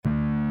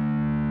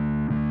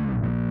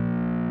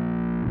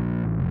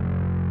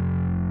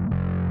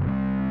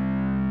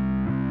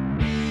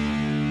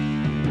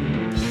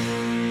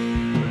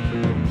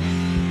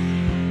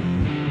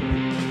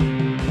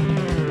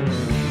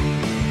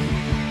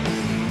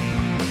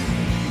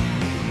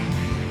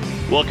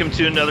Welcome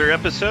to another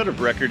episode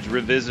of Records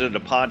Revisited, a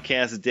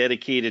podcast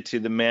dedicated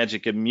to the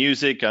magic of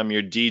music. I'm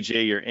your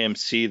DJ, your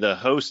MC, the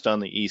host on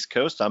the East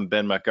Coast. I'm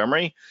Ben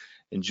Montgomery,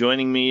 and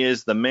joining me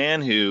is the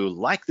man who,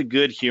 like the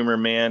Good Humor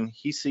Man,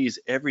 he sees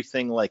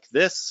everything like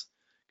this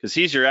because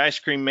he's your ice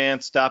cream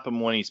man. Stop him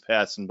when he's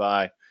passing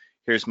by.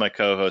 Here's my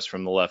co-host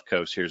from the left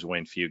coast. Here's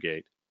Wayne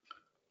Fugate.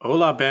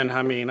 Hola, Ben.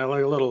 I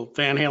like a little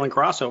Van Halen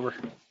crossover.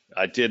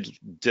 I did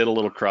a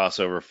little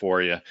crossover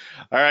for you.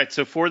 All right,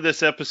 so for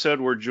this episode,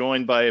 we're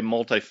joined by a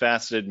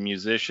multifaceted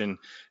musician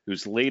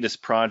whose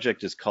latest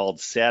project is called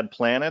Sad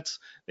Planets.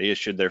 They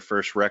issued their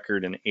first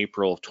record in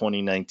April of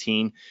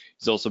 2019.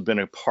 He's also been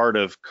a part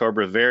of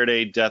Cobra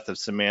Verde, Death of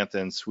Samantha,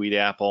 and Sweet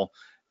Apple,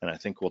 and I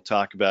think we'll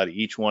talk about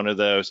each one of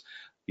those.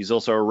 He's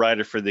also a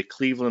writer for the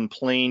Cleveland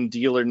Plain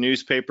Dealer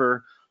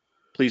newspaper.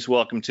 Please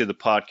welcome to the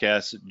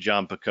podcast,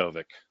 John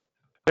Pekovic.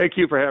 Thank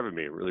you for having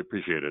me. Really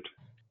appreciate it.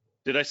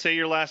 Did I say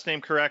your last name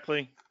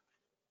correctly?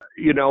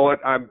 You know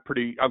what? I'm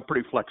pretty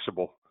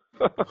flexible.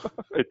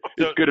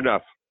 It's good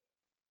enough.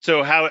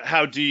 So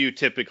how do you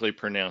typically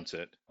pronounce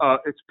it?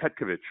 It's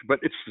Petkovic,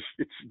 but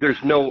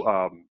there's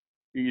no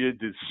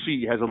the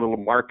C has a little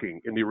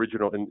marking in the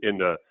original in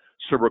the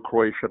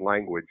Serbo-Croatian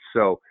language,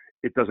 so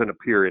it doesn't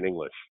appear in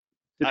English.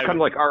 It's kind of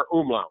like our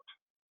umlaut.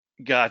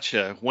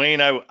 Gotcha,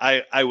 Wayne.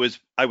 I was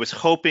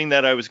hoping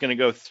that I was going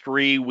to go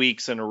 3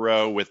 weeks in a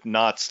row with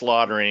not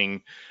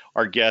slaughtering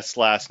our guest's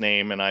last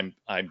name, and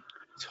I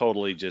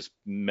totally just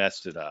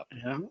messed it up.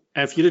 Yeah.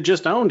 If you'd have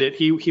just owned it,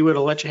 he would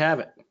have let you have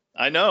it.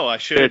 I know. I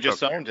should have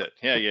just owned it.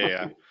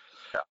 Yeah.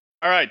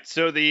 All right.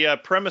 So the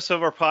premise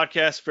of our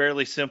podcast,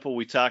 fairly simple.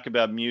 We talk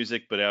about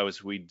music, but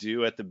as we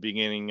do at the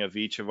beginning of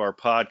each of our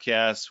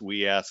podcasts,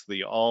 we ask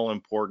the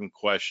all-important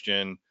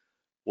question,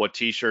 what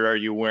T-shirt are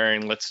you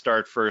wearing? Let's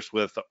start first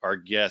with our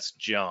guest,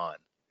 John.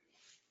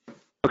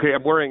 Okay,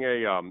 I'm wearing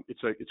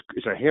it's a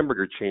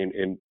hamburger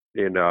chain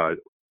in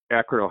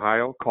Akron,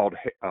 Ohio, called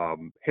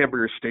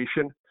Hamburger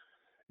Station.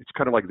 It's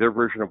kind of like their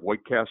version of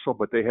White Castle,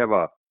 but they have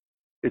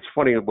it's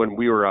funny, when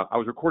we were I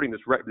was recording this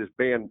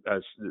band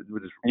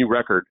with this new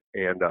record,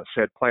 and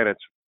Sad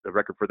Planets, the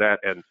record for that,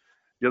 and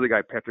the other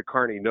guy, Patrick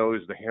Carney,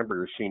 knows the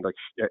hamburger scene. Like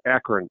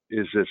Akron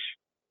is this.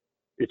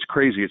 It's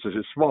crazy. It's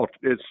a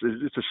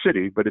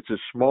city, but it's a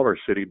smaller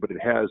city, but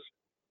it has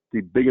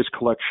the biggest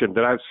collection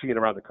that I've seen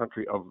around the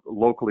country of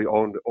locally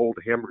owned old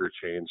hamburger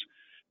chains.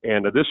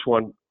 And this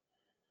one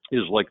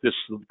is like this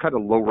kind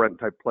of low rent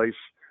type place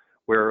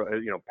where,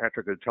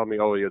 Patrick would tell me,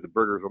 oh yeah, the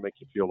burgers will make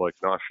you feel like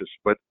nauseous.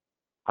 But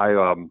I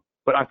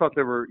thought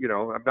they were,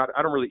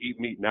 I don't really eat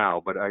meat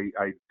now, but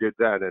I did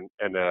that.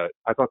 And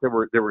I thought they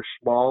were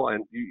small.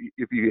 And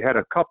if you had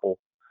a couple,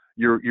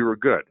 you were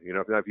good.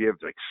 If you have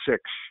like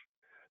 6,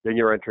 then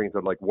you're entering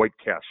the like White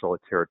Castle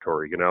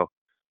territory,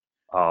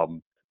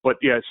 But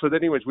yeah, so then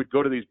anyways, we'd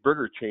go to these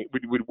burger chains.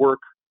 We'd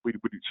work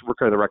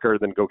on the record,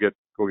 then go get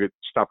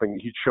stopping.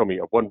 He'd show me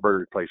one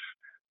burger place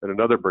and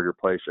another burger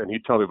place, and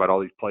he'd tell me about all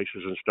these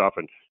places and stuff,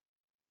 and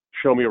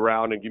show me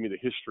around and give me the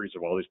histories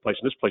of all these places.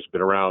 And this place has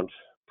been around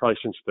probably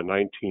since the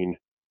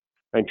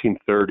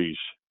 1930s,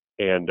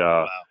 and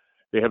wow.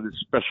 They have this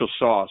special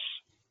sauce.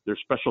 Their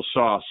special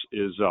sauce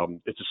is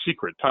it's a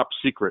secret, top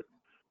secret.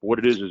 What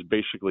it is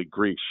basically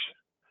grease.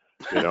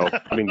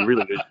 I mean,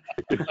 really,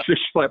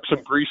 just slap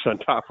some grease on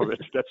top of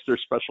it. That's their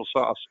special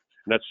sauce,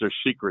 and that's their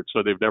secret.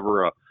 So they've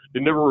never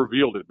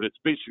revealed it, but it's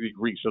basically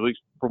grease. At least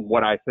from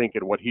what I think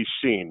and what he's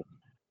seen,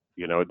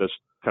 it does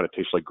kind of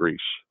taste like grease.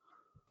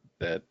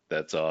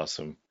 That's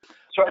awesome.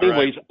 So,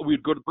 anyways,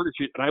 we'd go to Burger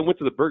King, and I went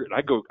to the burger. And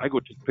I go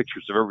take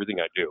pictures of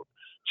everything I do.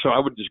 So I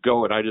would just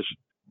go, and I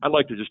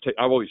like to just take.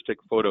 I always take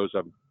photos.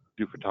 I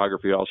do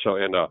photography also,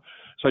 and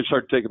so I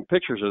started taking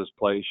pictures of this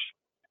place.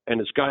 And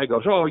this guy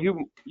goes, oh,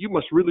 you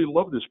must really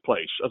love this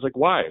place. I was like,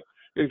 why?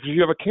 Because you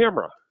have a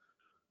camera.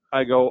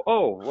 I go,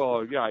 oh,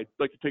 well, yeah, I'd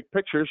like to take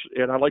pictures,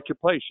 and I like your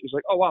place. He's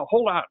like, oh, wow,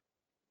 hold on,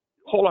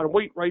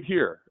 wait right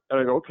here. And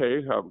I go,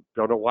 okay, I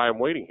don't know why I'm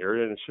waiting here.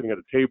 And I'm sitting at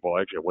a table.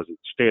 Actually, I wasn't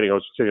standing. I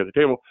was sitting at the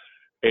table.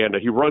 And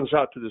he runs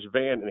out to this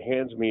van and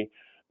hands me,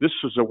 this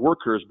is a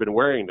worker who's been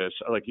wearing this,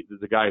 like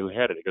the guy who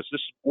had it. He goes,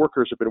 this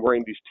workers have been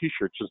wearing these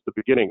T-shirts since the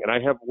beginning. And I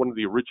have one of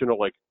the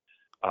original,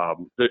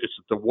 it's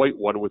the white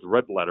one with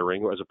red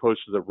lettering, as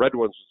opposed to the red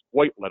one's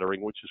white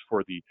lettering, which is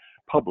for the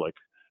public.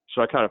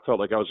 So I kind of felt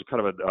like I was kind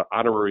of an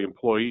honorary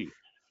employee,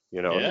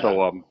 Yeah.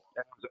 So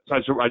I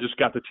just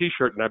got the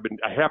T-shirt, and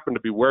I happen to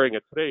be wearing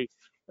it today.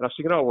 And I was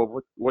thinking, oh,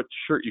 well, what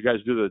shirt you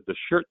guys do the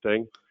shirt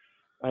thing?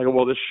 I go,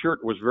 well, this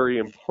shirt was very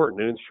important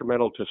and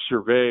instrumental to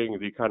surveying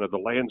the kind of the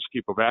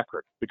landscape of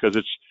Akron, because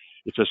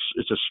it's a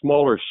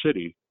smaller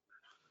city,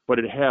 but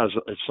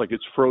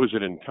it's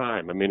frozen in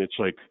time. I mean, it's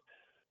like.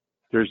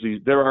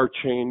 There are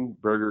chain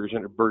burgers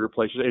and burger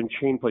places and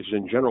chain places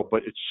in general,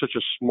 but it's such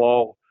a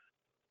small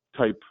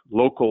type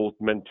local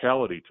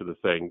mentality to the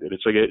thing that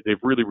it's like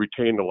they've really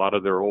retained a lot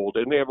of their old,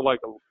 and they have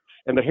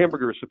and the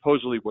hamburger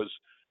supposedly was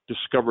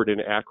discovered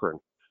in Akron,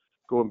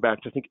 going back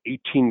to I think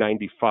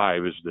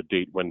 1895 is the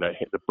date when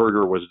the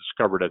burger was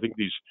discovered. I think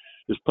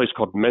this place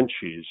called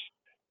Menchie's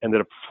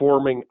ended up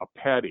forming a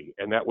patty,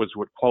 and that was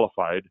what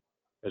qualified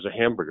as a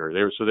hamburger.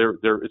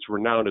 It's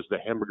renowned as the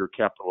hamburger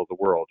capital of the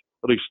world.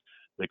 At least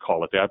they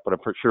call it that, but I'm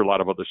pretty sure a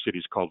lot of other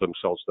cities call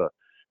themselves the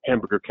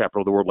hamburger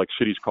capital of the world, like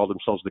cities call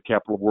themselves the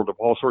capital of the world of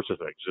all sorts of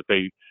things that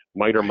they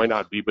might or might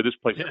not be. But this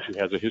place actually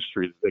has a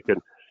history that they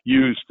can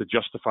use to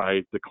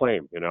justify the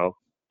claim, you know?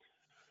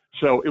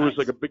 So it was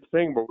like a big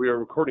thing, but we were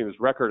recording this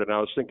record, and I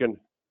was thinking,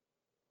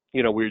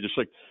 you know, we were just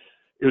like,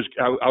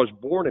 I was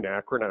born in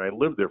Akron, and I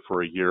lived there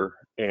for a year,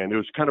 and it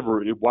was kind of,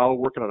 while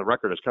working on the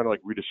record, it's kind of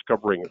like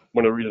rediscovering,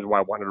 one of the reasons why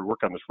I wanted to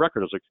work on this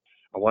record is like,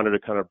 I wanted to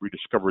kind of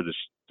rediscover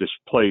this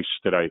place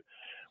that I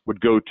would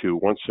go to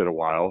once in a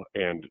while,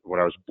 and what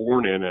I was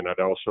born in, and I'd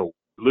also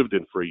lived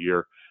in for a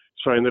year.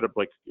 So I ended up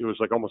like, it was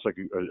like almost like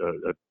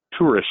a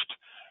tourist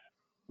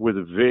with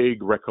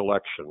vague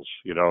recollections,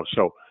 you know.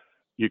 So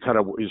you kind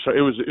of, so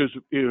it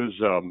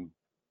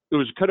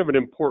was kind of an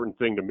important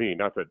thing to me.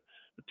 Not that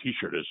the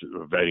T-shirt is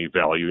of any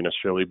value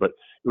necessarily, but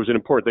it was an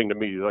important thing to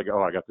me. Like,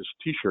 oh, I got this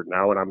T-shirt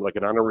now, and I'm like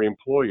an honorary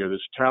employee of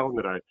this town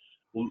that I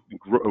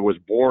was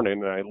born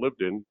in and I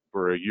lived in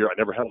for a year. I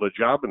never held a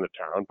job in the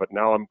town, but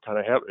now I'm kind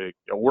of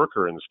a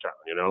worker in this town,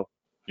 you know.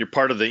 You're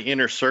part of the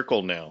inner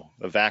circle now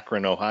of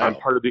Akron, Ohio. I'm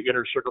part of the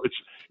inner circle.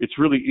 It's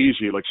really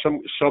easy. Like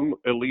some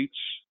elites,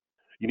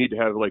 you need to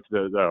have like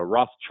the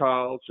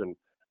Rothschilds, and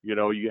you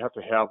know, you have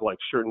to have like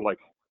certain like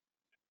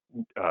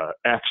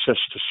access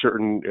to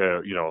certain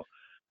you know,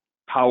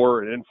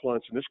 power and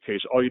influence. In this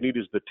case, all you need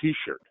is the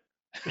T-shirt.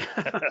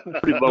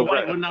 Pretty low The white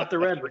rent. one, not the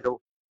red one.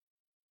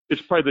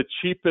 It's probably the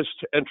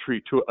cheapest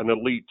entry to an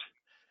elite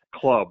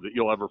club that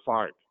you'll ever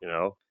find, you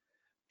know?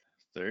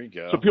 There you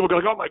go. So people go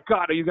like, oh my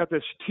God, you got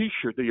this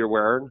T-shirt that you're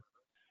wearing.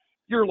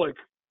 You're like,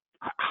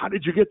 how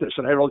did you get this?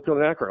 And I had all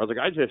the Akron. I was like,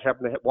 I just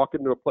happened to walk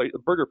into a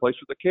burger place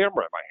with a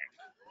camera in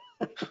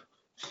my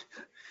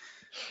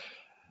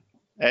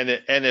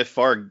hand. And if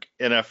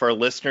our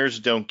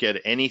listeners don't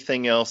get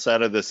anything else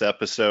out of this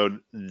episode,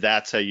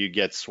 that's how you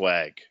get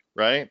swag,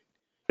 right?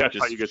 That's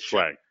how you get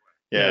swag.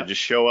 Yeah, just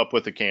show up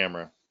with a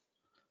camera.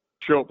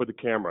 Show up with a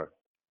camera.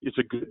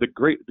 The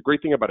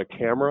great thing about a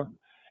camera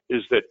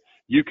is that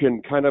you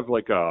can kind of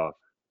like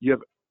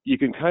you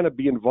can kind of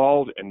be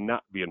involved and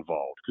not be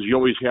involved, because you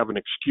always have an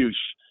excuse.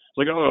 It's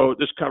like, oh,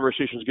 this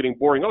conversation is getting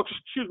boring. Oh,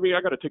 excuse me,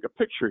 I got to take a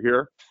picture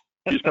here.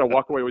 You just kind of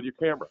walk away with your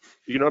camera.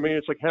 You know what I mean?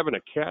 It's like having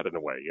a cat in a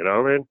way. You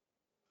know what I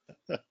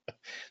mean?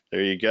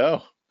 There you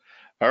go.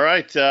 All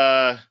right.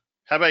 How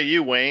about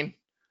you, Wayne?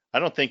 I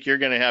don't think you're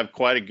going to have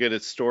quite as good a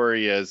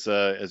story as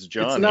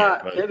John. It's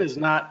not. Here, it is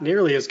not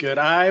nearly as good.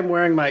 I'm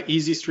wearing my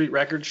Easy Street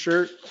Records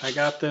shirt. I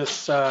got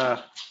this,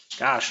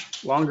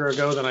 longer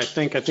ago than I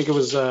think. I think it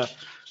was the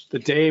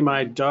day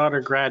my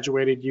daughter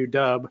graduated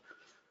UW.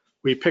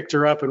 We picked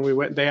her up and we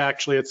went.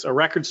 It's a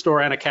record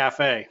store and a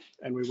cafe,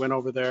 and we went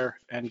over there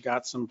and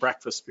got some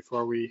breakfast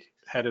before we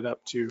headed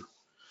up to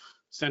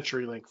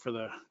CenturyLink for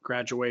the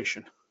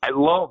graduation. I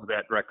love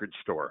that record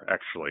store,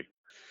 actually.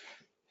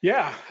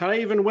 Yeah, I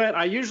even went.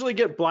 I usually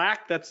get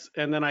black.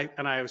 And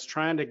I was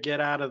trying to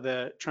get out of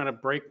trying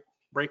to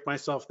break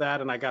myself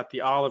that, and I got the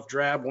olive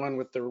drab one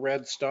with the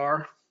red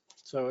star.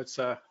 So it's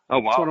oh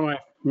wow, it's one of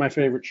my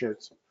favorite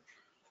shirts.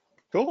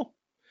 Cool.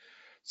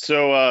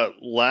 So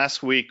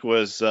last week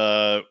was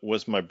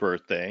my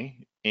birthday,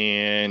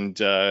 and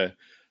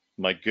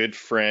my good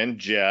friend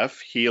Jeff,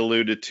 he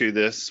alluded to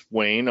this,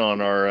 Wayne, on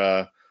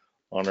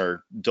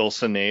our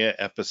Dulcinea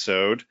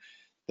episode,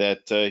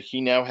 that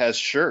he now has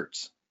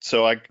shirts.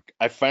 So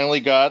I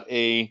finally got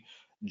a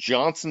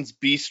Johnson's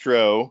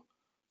Bistro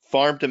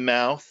Farm to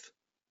Mouth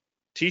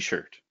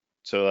T-shirt.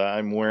 So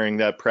I'm wearing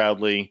that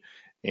proudly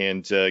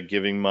and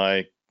giving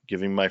my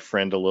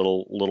friend a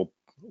little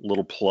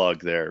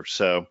plug there.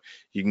 So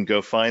you can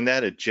go find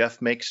that at Jeff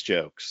Makes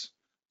Jokes.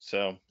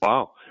 So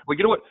wow. Well,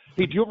 you know what?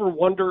 Hey, do you ever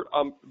wonder,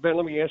 Ben?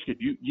 Let me ask you.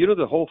 You know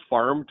the whole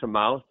farm to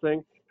mouth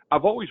thing?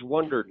 I've always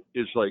wondered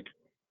is like,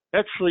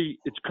 actually,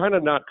 it's kind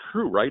of not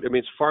true, right? I mean,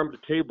 it's farm to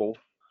table,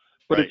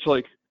 but right. It's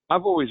like,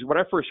 when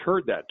I first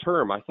heard that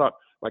term, I thought,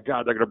 my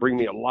God, they're going to bring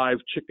me a live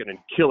chicken and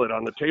kill it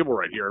on the table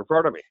right here in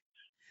front of me.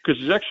 Because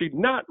it's actually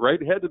not,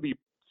 right? It had to be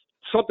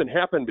something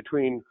happened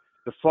between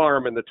the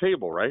farm and the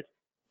table, right?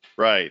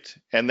 Right.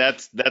 And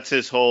that's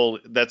his whole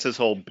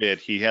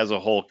bit. He has a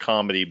whole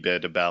comedy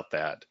bit about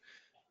that.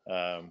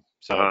 So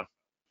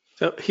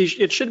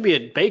it should be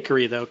a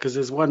bakery though, because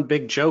his one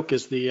big joke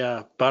is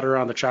the butter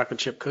on the chocolate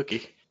chip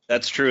cookie.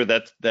 That's true.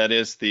 That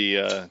is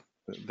the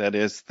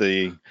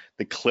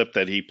clip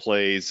that he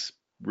plays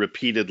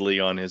repeatedly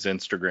on his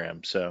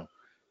Instagram. So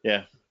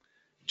yeah,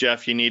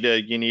 Jeff, you need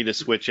to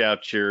switch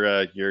out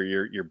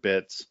your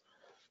bits,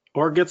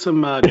 or get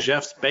some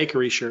Jeff's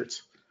Bakery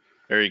shirts.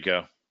 There you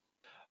go.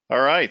 All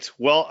right.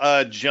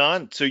 Well,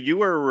 John, so you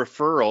were a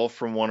referral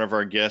from one of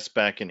our guests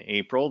back in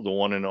April, the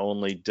one and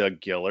only Doug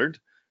Gillard.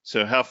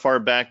 So how far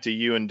back do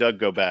you and Doug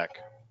go back?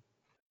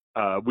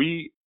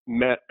 We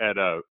met at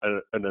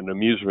an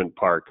amusement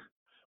park.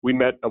 We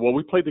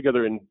played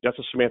together in Death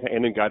of Samantha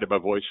and in Guided by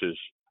Voices.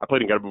 I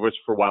played in Guided by Voices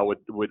for a while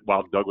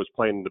while Doug was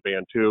playing in the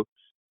band too.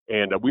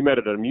 And we met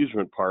at an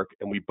amusement park,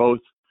 and we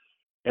both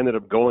ended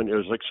up going. It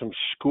was like some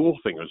school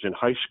thing. It was in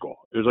high school.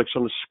 It was like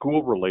some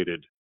school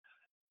related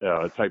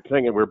type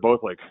thing, and we were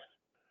both like,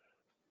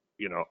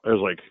 it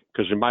was like,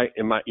 because in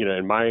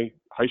my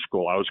high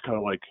school, I was kind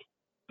of like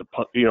the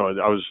punk,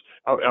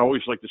 I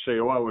always like to say,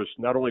 I was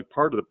not only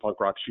part of the punk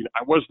rock scene,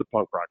 I was the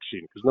punk rock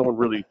scene, because no one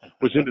really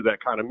was into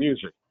that kind of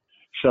music.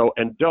 So,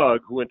 and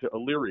Doug, who went to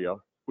Elyria,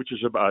 which is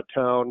about a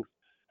town,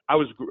 I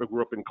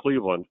grew up in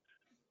Cleveland,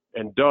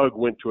 and Doug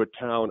went to a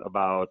town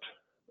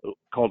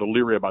called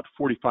Elyria, about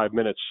 45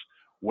 minutes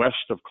west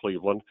of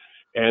Cleveland.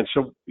 And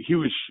so he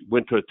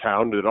went to a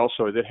town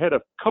that had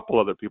a couple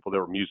other people that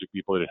were music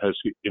people in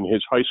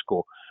his high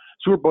school.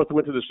 So we both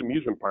went to this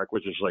amusement park,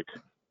 which is like,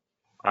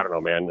 I don't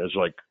know, man, there's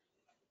like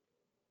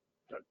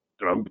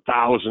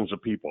thousands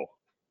of people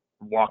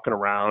walking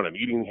around and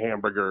eating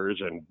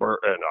hamburgers and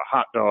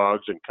hot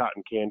dogs and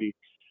cotton candy.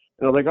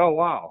 And I'm like, oh,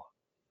 wow,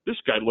 this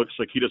guy looks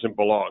like he doesn't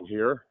belong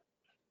here.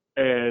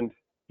 And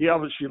he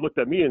obviously looked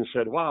at me and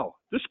said, wow,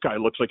 this guy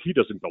looks like he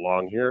doesn't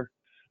belong here.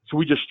 So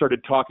we just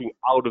started talking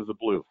out of the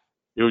blue.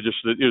 It was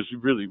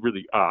really,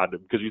 really odd,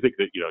 because you think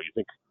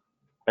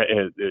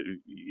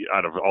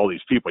out of all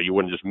these people, you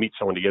wouldn't just meet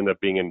someone you end up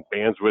being in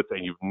bands with,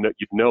 and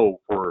you'd know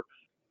for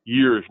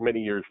years,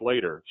 many years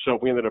later. So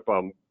we ended up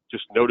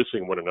just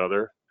noticing one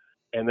another,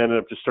 and then ended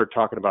up just start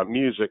talking about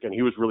music. And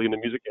he was really into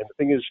music. And the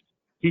thing is,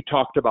 he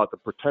talked about the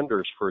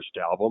Pretenders' first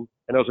album,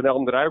 and it was an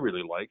album that I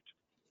really liked.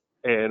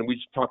 And we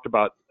just talked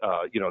about,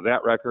 that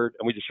record,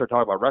 and we just started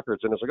talking about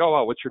records. And it's like, oh,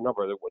 wow, what's your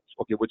number?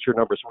 What's your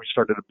number? So we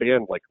started a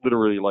band, like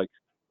literally like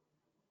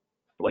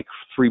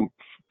three,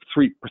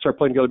 started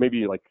playing together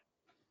maybe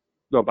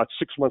about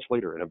 6 months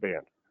later in a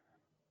band,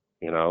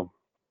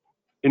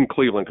 in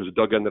Cleveland, because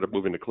Doug ended up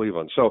moving to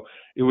Cleveland. So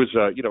it was,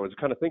 it was the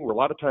kind of thing where a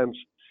lot of times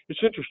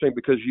it's interesting,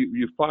 because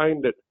you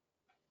find that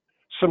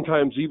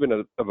sometimes even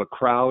of a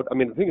crowd, I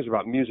mean, the thing is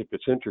about music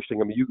that's interesting.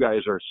 I mean, you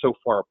guys are so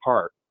far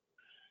apart,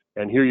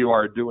 and here you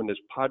are doing this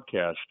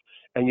podcast,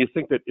 and you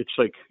think that it's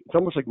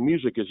almost like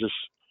music is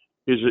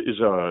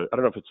a,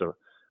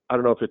 I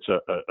don't know if it's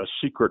a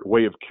secret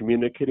way of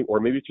communicating, or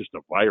maybe it's just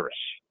a virus.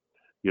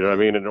 You know what I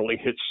mean? It only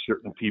hits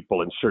certain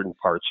people in certain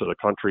parts of the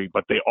country,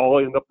 but they all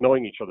end up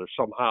knowing each other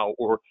somehow,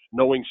 or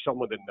knowing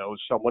someone that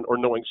knows someone, or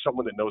knowing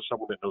someone that knows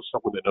someone that knows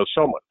someone that knows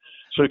someone.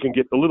 So it can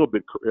get a little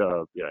bit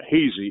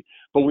hazy,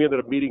 but we ended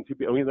up meeting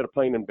people, and we ended up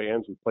playing in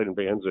bands. We played in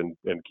bands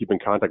and keep in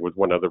contact with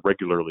one another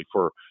regularly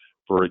for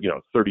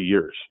 30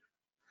 years.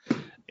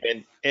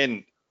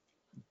 And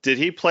did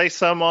he play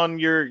some on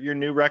your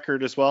new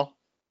record as well?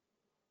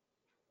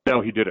 No,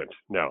 he didn't.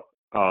 No.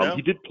 No?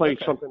 He did play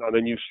something on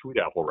the new Sweet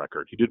Apple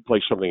record. He did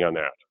play something on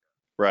that.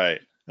 Right.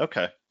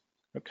 Okay.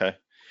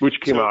 Which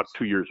came out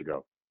 2 years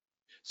ago.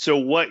 So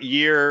what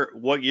year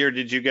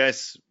did you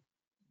guys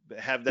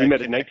have that? We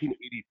met in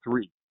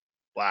 1983.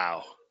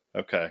 Wow.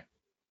 Okay.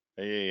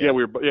 Yeah,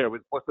 we were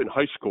both in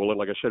high school, and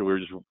like I said, we were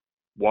just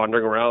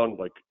wandering around,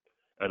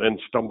 and then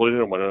stumbled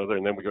into one another,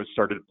 and then we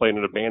started playing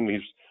in a band.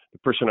 And the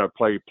person I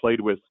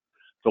played with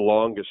the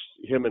longest,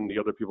 him and the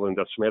other people in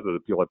Death Samantha, the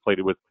people I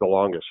played with the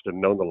longest and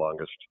known the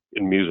longest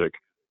in music.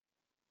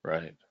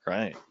 Right.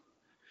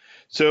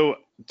 So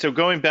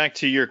going back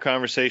to your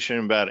conversation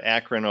about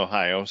Akron,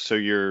 Ohio, so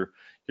your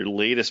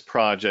latest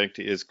project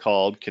is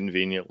called,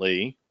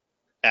 conveniently,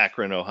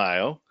 Akron,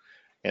 Ohio,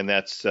 and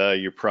that's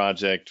your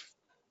project,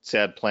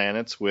 Sad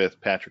Planets,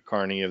 with Patrick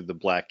Carney of the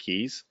Black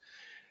Keys.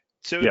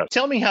 So yes.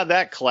 Tell me how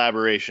that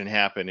collaboration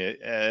happened,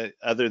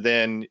 other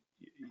than,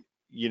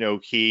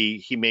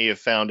 he may have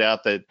found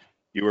out that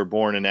you were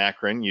born in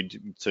Akron.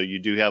 So you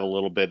do have a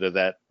little bit of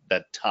that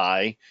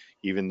tie,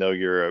 even though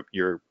you're,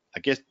 I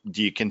guess,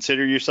 do you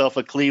consider yourself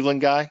a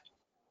Cleveland guy?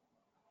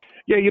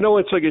 Yeah,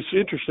 it's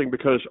interesting,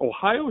 because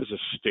Ohio is a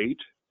state.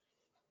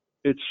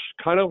 It's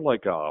kind of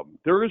like,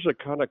 there is a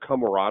kind of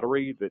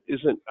camaraderie that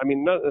isn't, I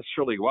mean, not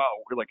necessarily, wow,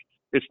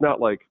 it's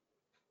not like,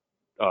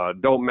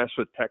 don't mess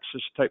with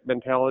Texas type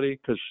mentality,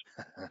 because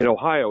in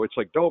Ohio, it's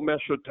like, don't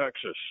mess with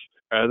Texas.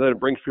 And then it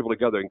brings people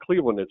together. In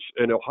Cleveland,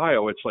 in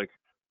Ohio, it's like,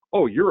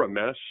 oh, you're a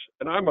mess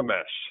and I'm a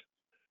mess.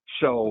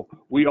 So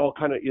we all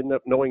kind of end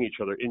up knowing each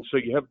other. And so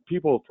you have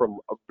people from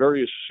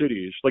various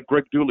cities, like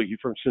Greg Dooley, he's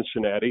from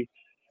Cincinnati.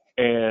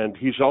 And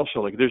he's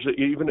also there's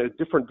even a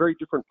very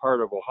different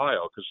part of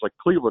Ohio, because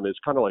Cleveland is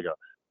kind of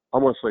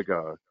almost like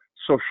a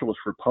socialist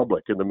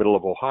republic in the middle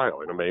of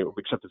Ohio,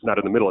 except it's not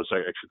in the middle, it's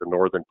actually the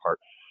northern part.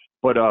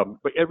 But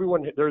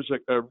everyone, there's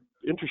a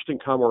interesting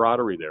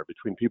camaraderie there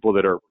between people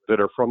that are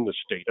from the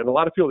state, and a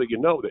lot of people that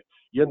that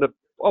you end up,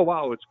 oh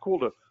wow, it's cool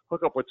to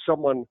hook up with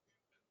someone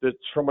that's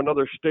from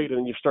another state,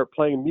 and you start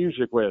playing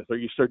music with, or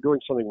you start doing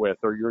something with,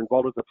 or you're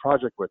involved with a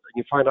project with, and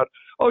you find out,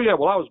 oh yeah,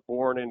 well I was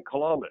born in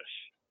Columbus,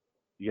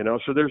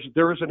 So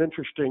there is an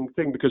interesting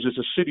thing, because it's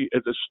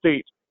a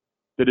state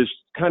that is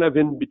kind of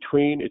in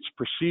between. It's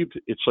perceived,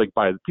 it's like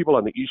by the people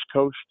on the East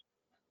Coast,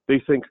 they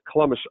think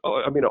Columbus,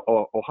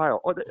 Ohio,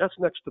 that's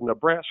next to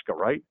Nebraska,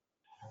 right?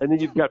 And then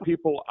you've got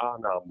people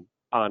on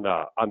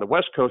the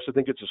West Coast that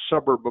think it's a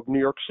suburb of New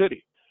York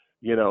City,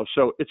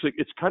 So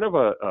it's kind of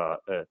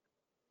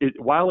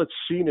while it's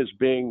seen as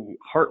being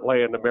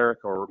heartland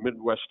America or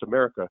Midwest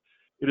America,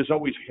 it has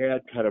always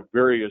had kind of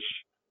various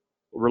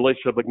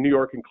relationship. Like New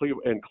York and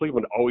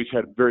Cleveland always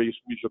had various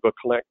musical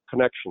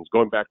connections,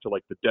 going back to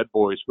like the Dead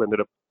Boys, who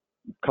ended up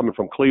coming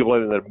from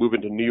Cleveland and then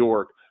moving to New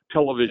York.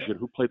 Television,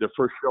 who played their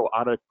first show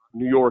out of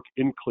New York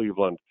in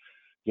Cleveland.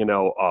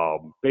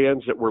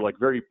 Bands that were like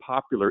very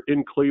popular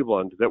in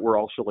Cleveland that were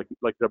also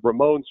like the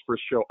Ramones'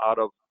 first show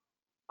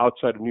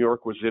outside of New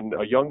York was in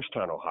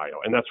Youngstown,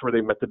 Ohio, and that's where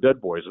they met the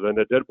Dead Boys. And then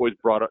the Dead Boys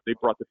brought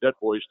the Dead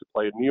Boys to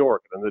play in New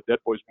York, and then the Dead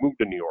Boys moved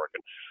to New York.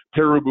 And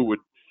Perubu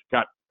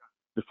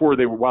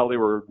while they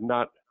were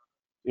not,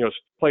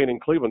 playing in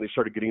Cleveland, they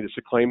started getting this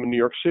acclaim in New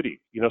York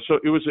City. So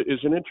it was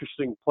an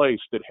interesting place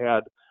that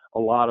had a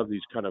lot of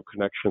these kind of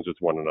connections with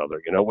one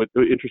another. With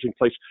the interesting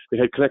place, they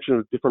had connections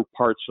with different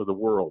parts of the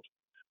world.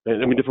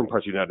 And I mean, different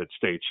parts of the United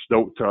States.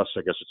 Though to us,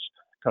 I guess it's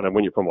kind of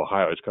when you're from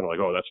Ohio, it's kind of like,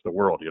 oh, that's the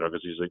world,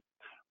 because usually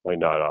why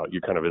not?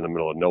 You're kind of in the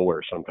middle of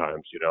nowhere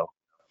sometimes,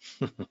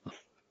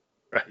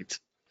 Right.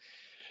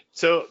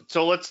 So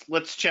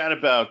let's chat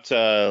about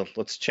the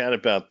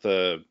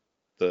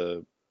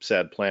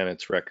Sad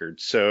Planets record.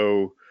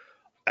 So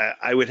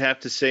I would have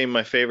to say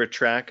my favorite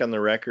track on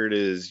the record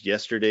is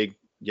Yesterday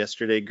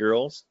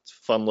Girls. It's a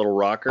fun little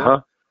rocker.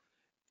 Uh-huh.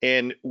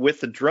 And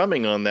with the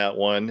drumming on that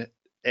one,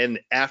 and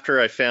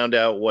after I found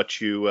out what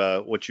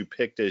you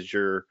picked as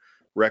your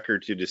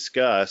record to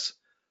discuss,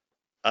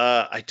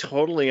 I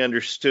totally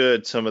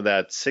understood some of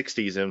that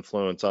 60s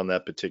influence on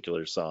that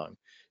particular song.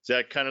 Is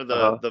that kind of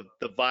the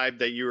vibe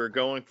that you were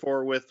going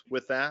for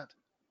with that?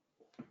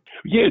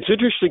 Yeah, it's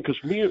interesting because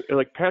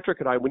like Patrick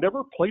and I, we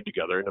never played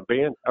together in a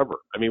band ever.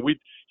 I mean,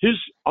 his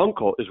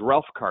uncle is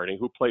Ralph Carney,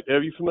 who played.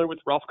 Are you familiar with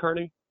Ralph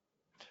Carney?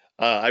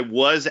 I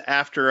was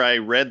after I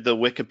read the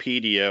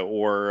Wikipedia,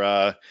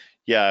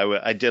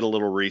 I did a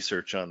little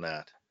research on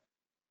that.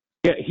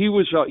 Yeah, he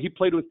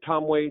played with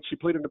Tom Waits. He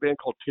played in a band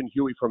called Tin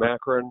Huey from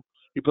Akron.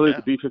 He played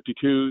with the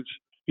B-52s.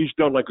 He's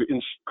done like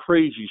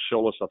crazy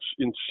solo stuff.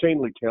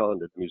 Insanely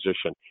talented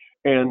musician.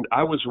 And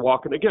I was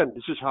walking again.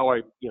 This is how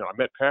I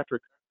met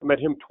Patrick. I met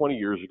him 20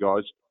 years ago. I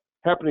was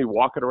happening to be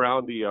walking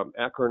around the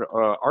Akron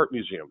Art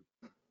Museum,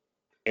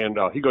 and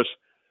he goes,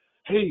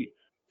 "Hey,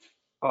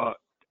 are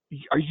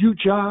you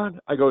John?"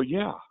 I go,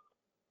 "Yeah,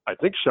 I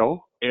think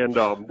so." And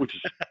which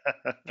is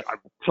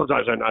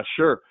sometimes I'm not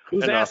sure.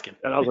 Who's asking?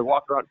 And I was like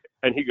walking around,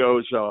 and he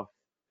goes,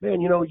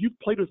 "Man, you've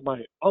played with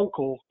my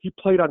uncle. He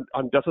played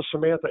on Death of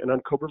Samantha and on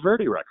Cobra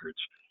Verde records,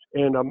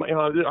 and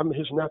I'm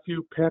his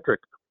nephew,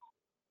 Patrick."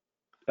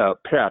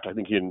 Pat, I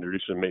think he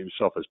introduced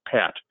himself as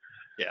Pat.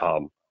 Yeah.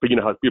 But you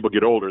know how people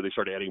get older, they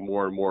start adding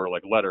more and more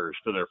like letters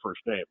to their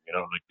first name.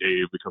 Like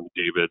Dave becomes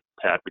David,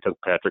 Pat becomes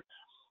Patrick.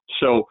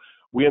 So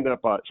we ended up,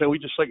 we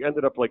just like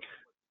ended up like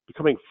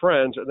becoming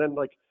friends. And then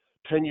like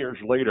 10 years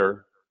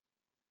later,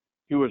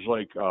 he was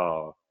like,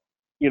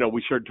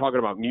 we started talking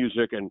about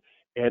music, and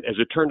as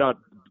it turned out,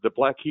 the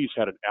Black Keys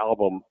had an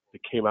album that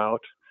came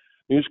out.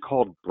 It was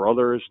called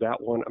Brothers. That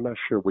one, I'm not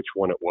sure which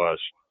one it was.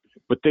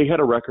 But they had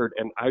a record,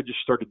 and I just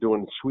started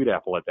doing Sweet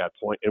Apple at that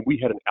point, and we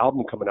had an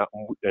album coming out,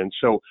 and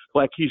so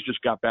Black Keys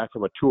just got back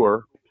from a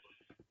tour,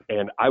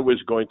 and I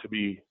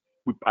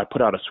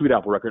put out a Sweet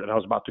Apple record, and I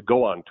was about to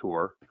go on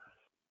tour,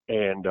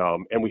 and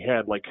we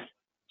had like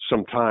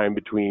some time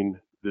between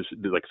this,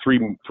 like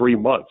three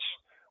months,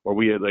 where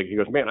we had he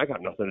goes, "Man, I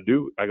got nothing to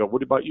do." I go,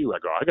 "What about you?" I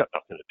go, "I got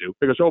nothing to do."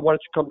 He goes, "Oh, why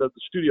don't you come to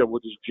the studio? We'll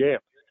just jam."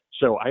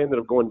 So I ended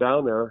up going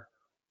down there,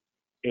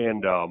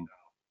 and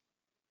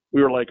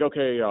we were like,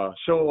 okay,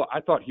 so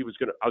I thought I was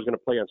gonna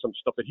play on some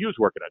stuff that he was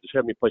working on. Just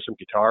have me play some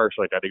guitar or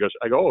something like that.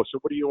 I go, "Oh, so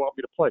what do you want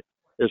me to play?"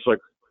 It's like,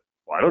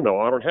 "Well, I don't know.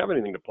 I don't have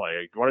anything to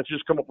play. Why don't you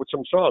just come up with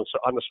some songs?" So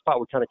on the spot,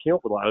 we kind of came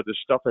up with a lot of this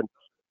stuff. And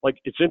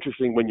like, it's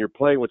interesting when you're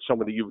playing with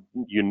somebody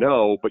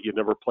but you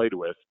never played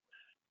with.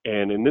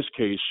 And in this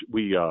case,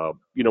 I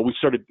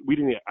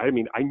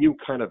knew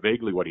kind of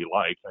vaguely what he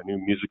liked. I knew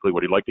musically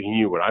what he liked, and he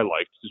knew what I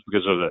liked, just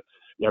because of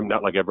I'm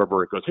not like I've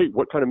ever goes, "Hey,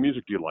 what kind of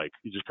music do you like?"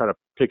 You just kind of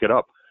pick it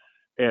up.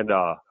 And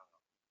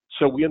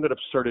so we ended up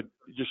started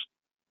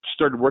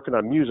working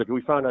on music, and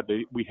we found out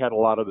that we had a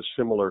lot of the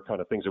similar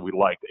kind of things that we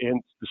liked.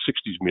 And the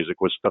 60s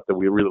music was stuff that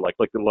we really liked,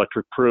 like the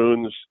Electric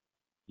Prunes,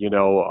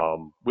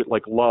 with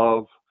like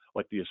Love,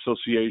 like the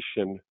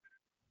Association.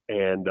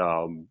 And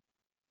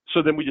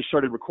so then we just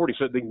started recording.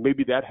 So I think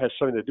maybe that has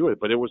something to do with it,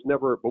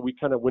 but we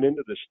kind of went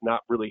into this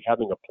not really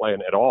having a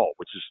plan at all,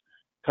 which is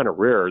kind of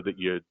rare that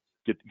you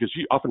get, because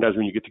oftentimes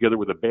when you get together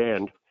with a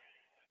band,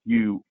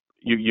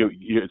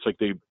 it's like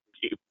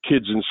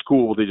kids in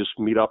school, they just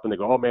meet up and they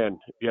go, "Oh man,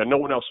 yeah, no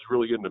one else is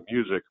really into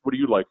music. What do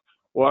you like?"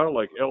 "Well, I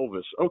like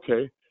Elvis."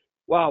 "Okay.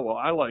 Wow, well,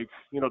 I like,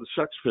 the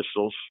Sex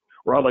Pistols,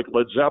 or I like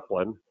Led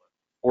Zeppelin,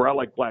 or I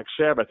like Black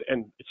Sabbath."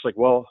 And it's like,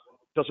 well,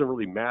 it doesn't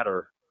really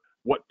matter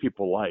what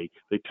people like.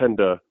 They tend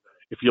to,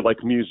 if you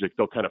like music,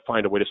 they'll kind of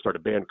find a way to start a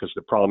band, because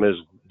the problem is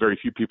very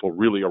few people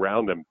really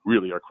around them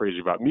really are crazy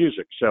about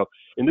music. So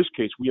in this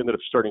case, we ended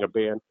up starting a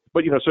band.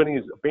 But, starting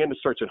a band that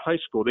starts in high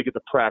school, they get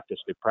to practice.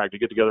 They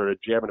get together in a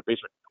jam in a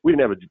basement. We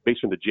didn't have a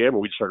basement to jam,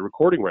 and we just started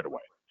recording right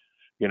away.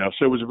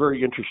 So it was a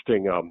very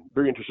interesting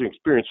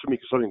experience for me,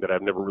 because something that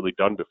I've never really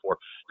done before.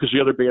 Because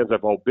the other bands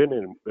I've all been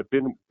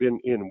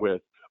in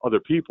with other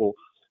people,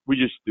 we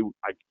just do.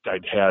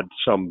 I'd had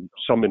some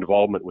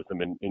involvement with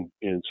them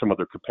in some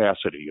other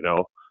capacity.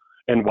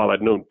 And while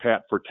I'd known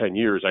Pat for 10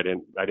 years, I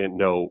didn't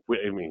know.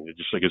 I mean, it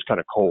just like it's kind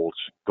of cold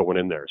going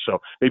in there. So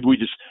maybe we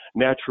just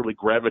naturally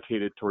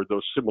gravitated toward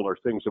those similar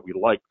things that we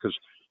liked, because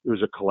it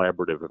was a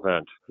collaborative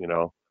event.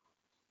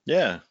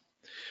 Yeah.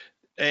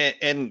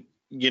 And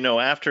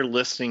after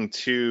listening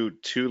to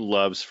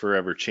Love's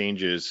Forever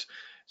Changes,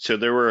 so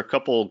there were a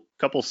couple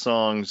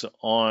songs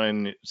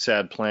on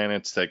Sad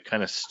Planets that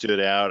kind of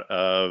stood out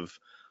of,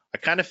 I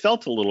kind of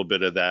felt a little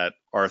bit of that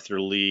Arthur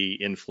Lee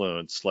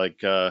influence,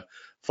 like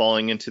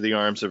Falling into the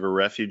Arms of a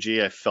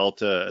Refugee. I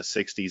felt a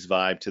 60s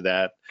vibe to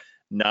that.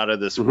 Not of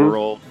This Mm-hmm.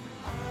 World.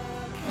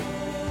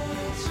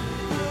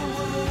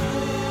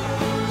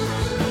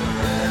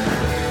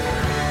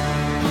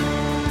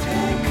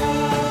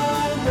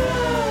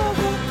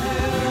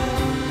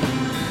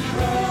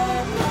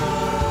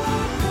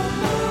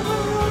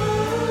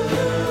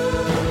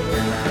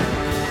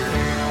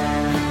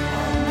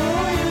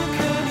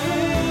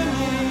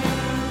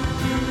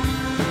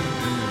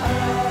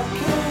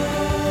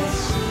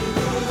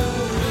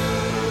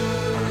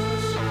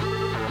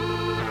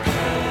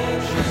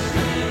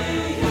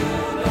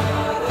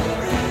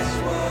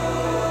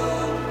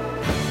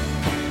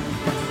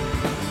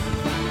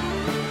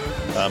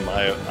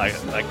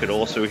 I could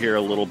also hear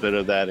a little bit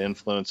of that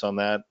influence on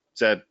that.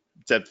 Is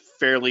that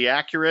fairly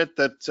accurate?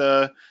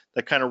 That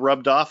kind of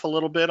rubbed off a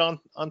little bit on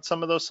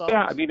some of those songs.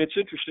 Yeah, I mean, it's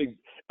interesting.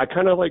 I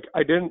kind of like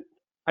I didn't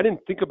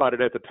think about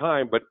it at the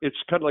time, but it's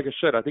kind of like I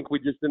said. I think we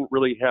just didn't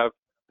really have.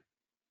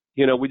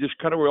 We just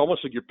kind of were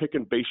almost like you're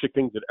picking basic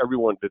things that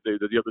everyone that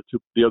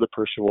the other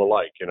person will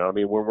like. I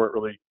mean, we weren't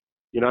really.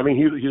 I mean,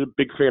 he's a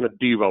big fan of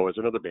Devo as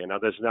another band. Now,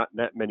 there's not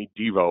that many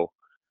Devo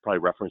probably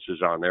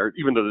references on there,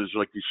 even though there's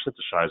like these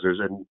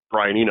synthesizers, and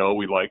Brian Eno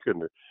we like,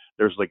 and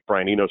there's like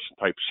Brian Eno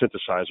type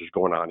synthesizers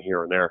going on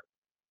here and there.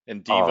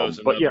 And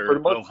Devo's But yeah, for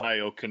another the most,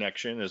 Ohio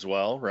connection as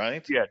well,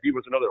 right? yeah,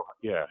 Devo's another.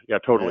 Yeah,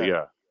 totally,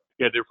 Yeah.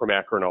 yeah. They're from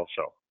Akron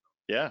also.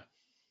 Yeah.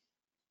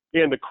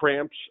 And the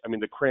Cramps. I mean,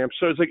 the Cramps.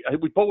 So it's like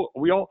we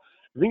all.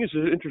 The thing is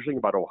interesting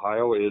about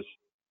Ohio is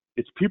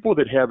it's people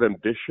that have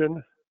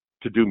ambition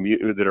to do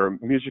that are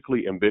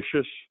musically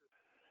ambitious,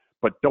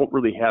 but don't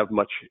really have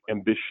much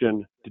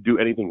ambition to do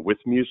anything with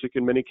music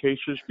in many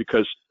cases,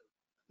 because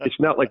it's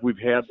not like we've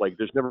had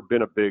there's never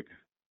been a big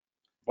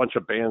bunch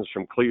of bands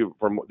from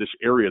from this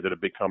area that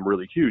have become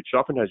really huge. So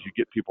oftentimes you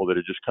get people that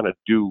are just kind of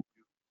do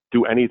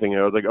anything.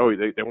 Like, oh,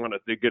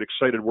 they get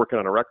excited working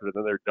on a record, and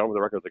then they're done with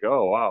the record. It's like,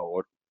 oh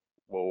wow,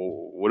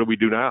 what do we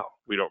do now?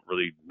 We don't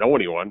really know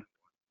anyone.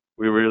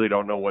 We really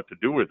don't know what to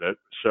do with it.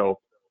 So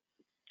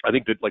I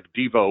think that like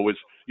Devo is,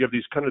 you have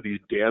these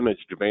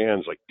damaged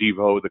bands like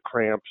Devo, the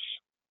Cramps,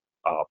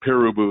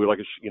 Perubu, like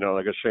I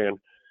was saying,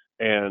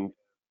 and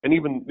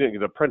even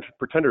the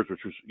Pretenders,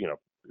 which was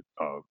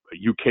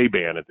a UK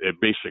band,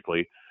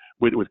 basically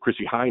with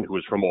Chrissie Hynde, who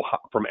was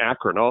from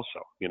Akron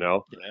also. Yeah.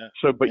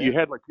 So, but you Yeah.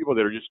 had like people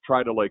that are just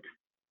trying to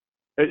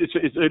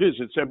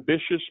it's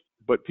ambitious,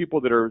 but people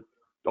that are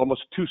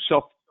almost too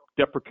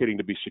self-deprecating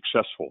to be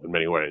successful in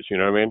many ways. You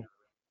know what I mean?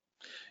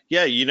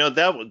 Yeah,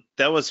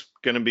 that was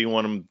going to be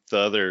one of the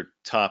other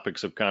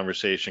topics of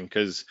conversation,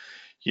 because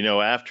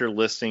after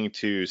listening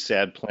to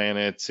Sad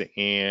Planets,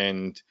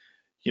 and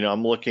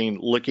I'm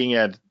looking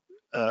at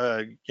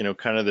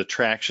kind of the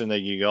traction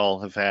that you all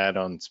have had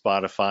on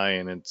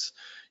Spotify, and it's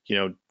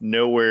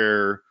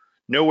nowhere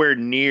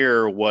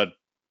near what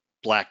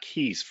Black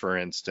Keys, for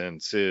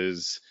instance,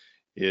 is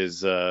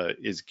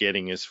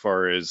getting as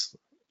far as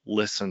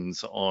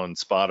listens on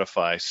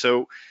Spotify.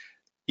 So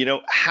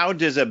how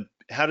does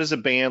a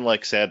band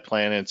like Sad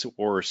Planets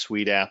or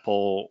Sweet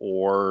Apple,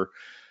 or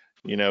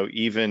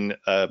even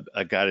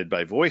a Guided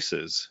by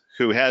Voices,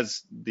 who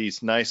has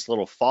these nice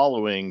little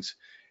followings,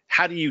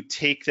 how do you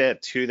take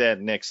that to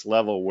that next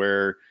level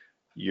where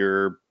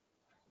you're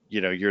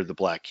the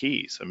Black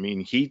Keys? I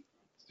mean,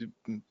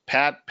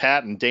 Pat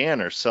and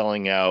Dan are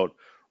selling out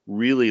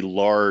really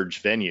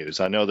large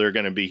venues. I know they're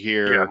going to be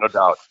here. Yeah, no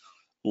doubt.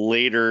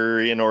 Later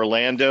in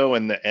Orlando,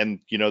 and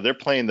they're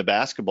playing the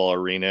basketball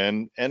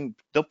arena, and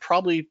they'll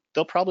probably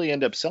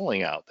end up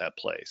selling out that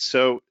place.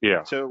 So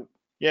Yeah.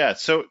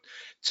 So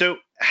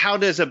how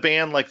does a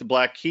band like the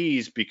Black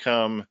Keys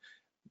become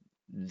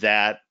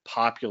that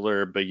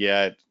popular, but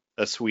yet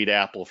a Sweet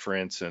Apple, for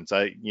instance?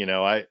 I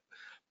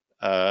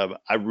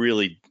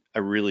really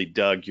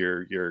dug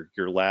the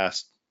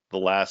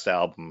last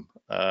album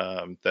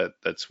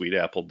that Sweet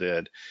Apple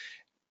did,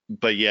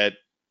 but yet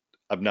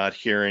I'm not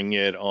hearing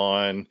it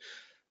on,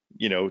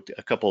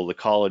 a couple of the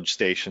college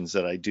stations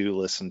that I do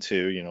listen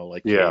to,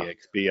 like Yeah.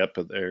 KXB up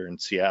there in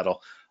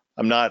Seattle.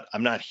 I'm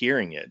not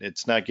hearing it.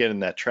 It's not getting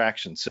that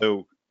traction.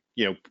 So,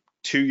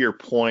 to your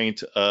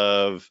point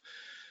of,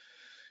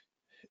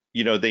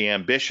 the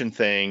ambition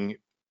thing.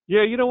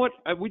 Yeah, you know what?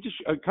 We just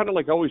kind of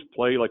like always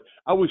play. Like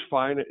I always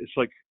find it's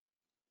like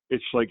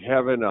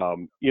having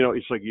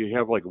it's like you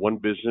have like one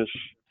business,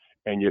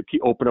 and you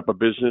open up a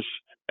business,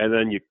 and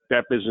then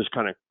that business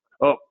kind of,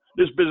 oh,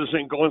 this business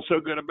ain't going so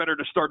good. I better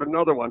to start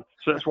another one.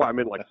 So that's why I'm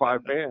in like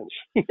 5 bands.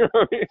 You know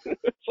what I mean?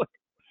 It's like,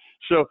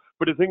 so,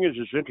 but the thing is,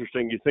 it's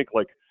interesting. You think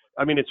like,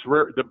 I mean, it's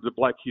rare. The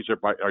Black Keys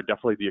are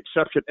definitely the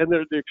exception, and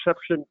they're the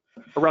exception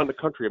around the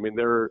country. I mean,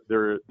 they're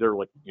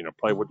like, you know,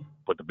 probably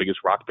what the biggest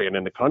rock band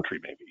in the country,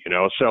 maybe, you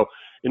know. So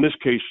in this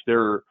case,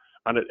 they're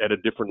at a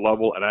different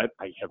level, and I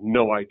have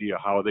no idea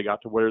how they got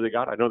to where they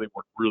got. I know they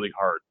worked really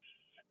hard.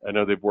 I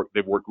know they've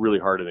worked really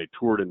hard, and they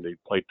toured and they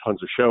played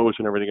tons of shows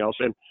and everything else.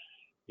 And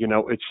you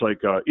know, it's like,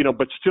 you know,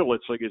 but still,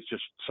 it's like, it's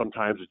just,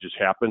 sometimes it just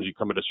happens. You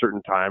come at a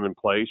certain time and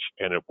place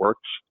and it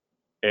works.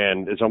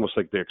 And it's almost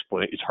like they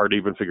explain, it's hard to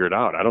even figure it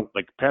out. I don't,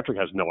 like, Patrick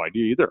has no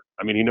idea either.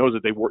 I mean, he knows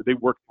that they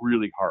worked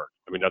really hard.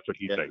 I mean, that's what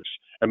he thinks.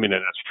 I mean,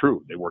 and that's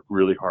true. They worked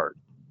really hard.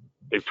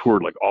 They've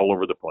toured like all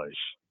over the place.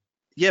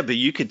 Yeah, but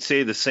you could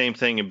say the same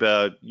thing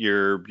about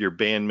your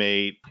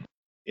bandmate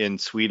in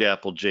Sweet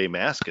Apple, Jay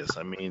Mascis.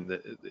 I mean,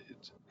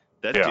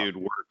 that dude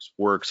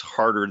works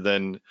harder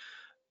than,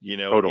 you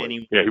know,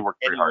 totally. He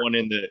worked very hard.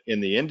 Anyone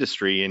in the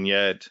industry, and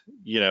yet,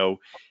 you know,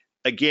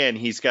 again,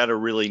 he's got a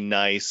really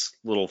nice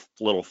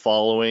little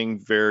following,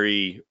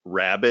 very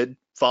rabid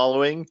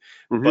following.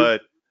 Mm-hmm.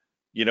 But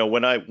you know,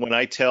 when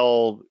I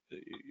tell,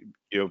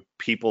 you know,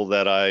 people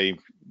that I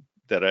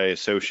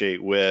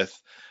associate with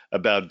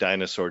about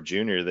Dinosaur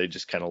Jr., they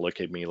just kind of look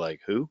at me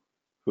like, who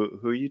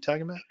are you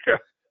talking about?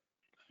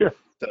 Yeah.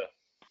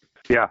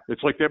 Yeah,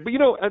 it's like that. But you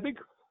know, I think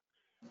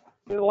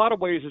in a lot of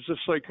ways, it's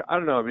just like, I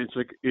don't know. I mean, it's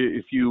like,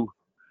 if you,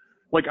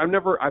 like,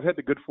 I've had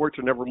the good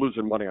fortune of never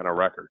losing money on a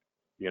record,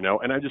 you know,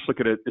 and I just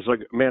look at it, it's like,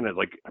 man, it's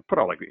like, I put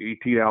out like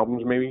 18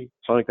 albums, maybe,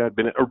 something like that,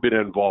 been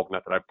involved,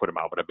 not that I've put them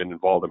out, but I've been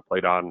involved and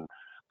played on,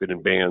 been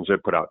in bands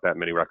that put out that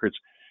many records.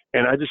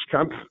 And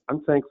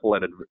I'm thankful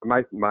that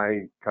my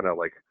kind of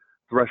like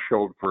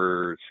threshold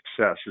for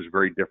success is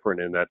very different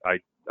in that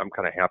I'm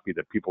kind of happy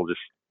that people just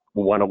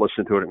will want to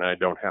listen to it, and I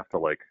don't have to,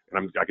 like,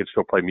 and I can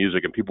still play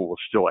music, and people will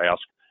still ask,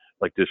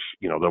 like, this,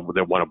 you know,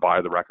 they want to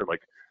buy the record,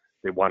 like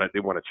they want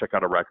to check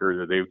out a record,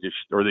 or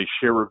they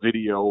share a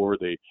video, or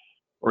they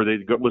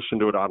go listen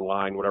to it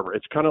online, whatever.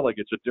 It's kind of like,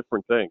 it's a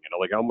different thing, you know,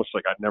 like almost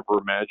like I never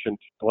imagined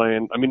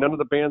playing. I mean, none of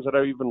the bands that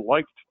I even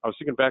liked, I was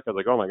thinking back, I was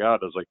like, oh my God,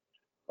 I was like,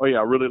 oh yeah,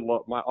 I really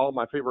love all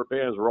my favorite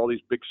bands were all these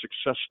big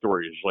success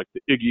stories, like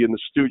the Iggy and the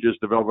Stooges,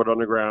 the Velvet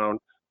Underground,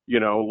 you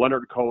know,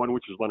 Leonard Cohen,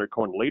 which is Leonard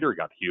Cohen later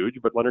got huge,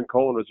 but Leonard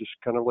Cohen was just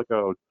kind of like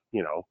a,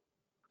 you know,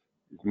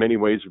 in many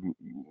ways,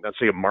 let's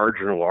say a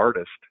marginal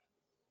artist,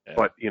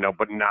 but, you know,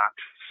 but not,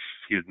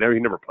 he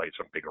never played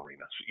some big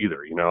arenas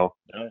either, you know?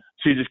 Yeah.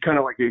 So you just kind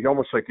of like, you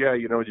almost like, yeah,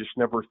 you know, just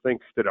never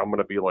think that I'm going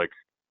to be like,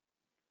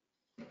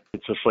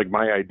 it's just like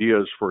my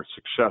ideas for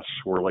success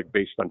were like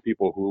based on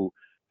people who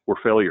were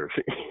failures,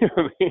 you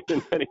know what I mean,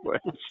 in many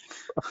ways.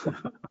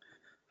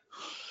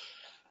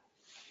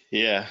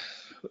 Yeah.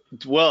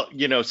 Well,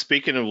 you know,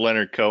 speaking of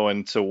Leonard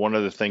Cohen, so one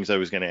of the things I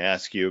was going to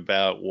ask you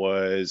about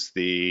was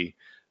the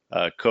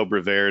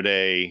Cobra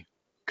Verde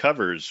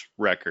covers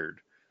record.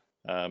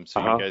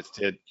 So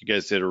you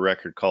guys did a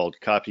record called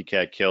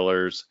Copycat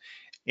Killers,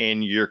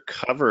 and your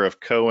cover of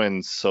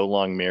Cohen's So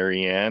Long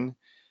Marianne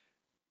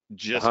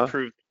just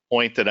proved the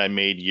point that I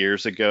made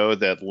years ago,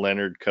 that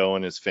Leonard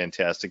Cohen is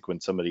fantastic when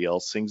somebody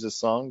else sings his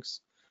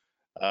songs.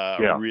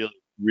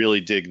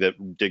 Really dig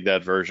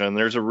that version. And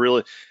there's a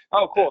really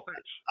cool.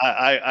 Thanks.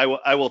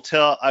 I will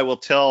tell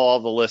all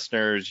the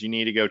listeners, you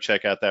need to go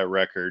check out that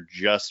record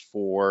just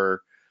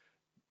for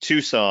 2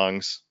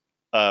 songs.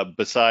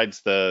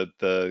 Besides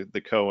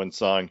the Cohen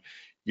song,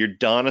 your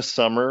Donna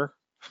Summer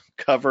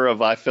cover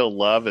of I Feel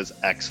Love is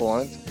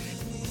excellent.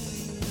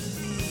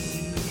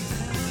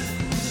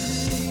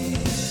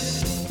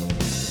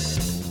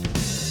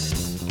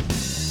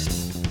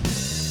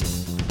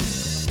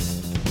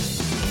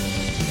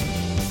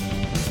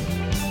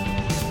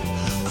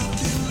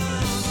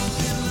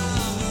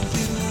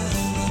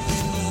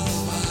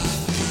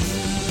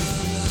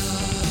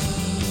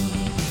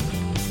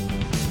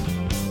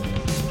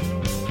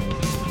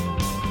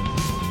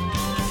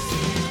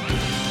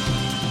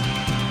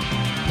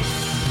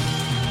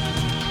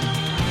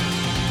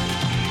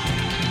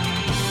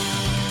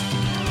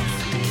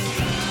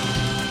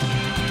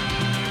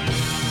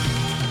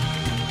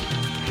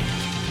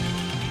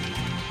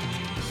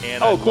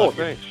 Cool.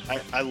 Thanks.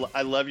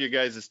 I love your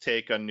guys'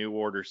 take on New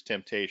Order's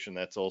Temptation.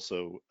 That's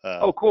also.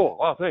 Cool.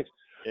 Wow, thanks.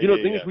 You know,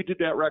 the thing is, we did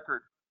that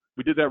record,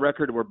 and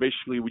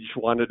we just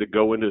wanted to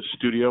go into the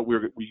studio.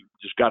 We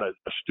just got a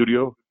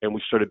studio, and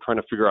we started trying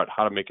to figure out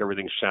how to make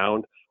everything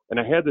sound. And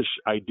I had this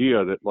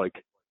idea that, like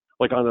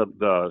on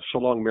the So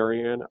Long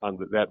Marianne, on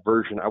that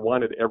version, I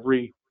wanted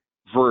every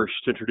verse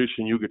to introduce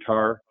a new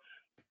guitar.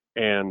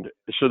 And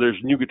so there's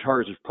new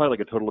guitars. There's probably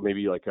like a total of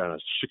maybe like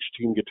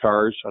 16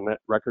 guitars on that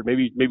record,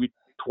 maybe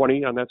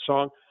 20 on that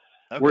song,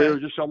 where it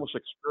was just almost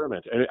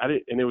experiment.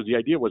 And it was, the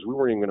idea was we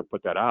weren't even going to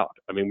put that out.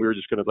 I mean, we were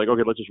just going to like,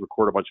 okay, let's just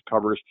record a bunch of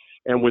covers.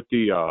 And with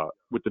the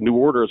New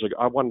Order, like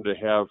I wanted to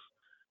have,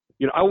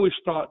 you know, I always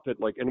thought that,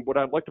 like, and what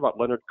I liked about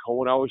Leonard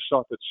Cohen, I always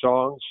thought that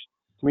songs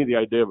to me, the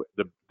idea of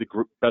the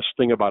best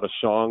thing about a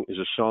song is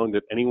a song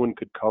that anyone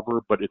could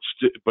cover, but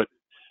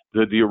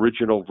the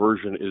original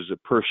version is it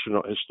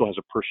still has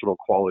a personal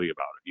quality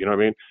about it. You know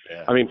what I mean?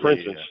 Yeah. I mean, for Yeah,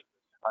 instance,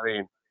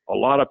 yeah. a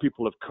lot of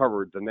people have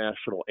covered the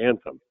national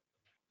anthem.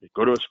 You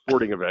go to a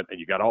sporting event and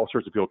you got all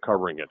sorts of people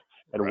covering it.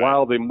 And Right.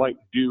 while they might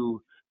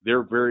do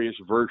their various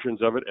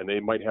versions of it, and they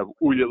might have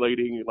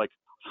ululating like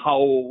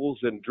howls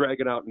and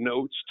dragging out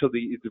notes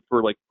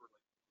for like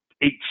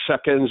 8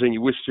 seconds, and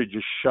you wish to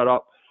just shut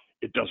up,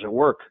 it doesn't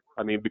work.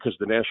 I mean, because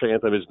the national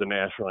anthem is the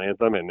national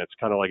anthem, and it's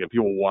kind of like if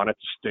people want it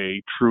to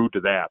stay true to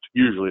that,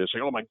 usually they say,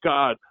 "Oh my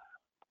God,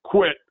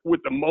 quit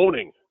with the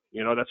moaning."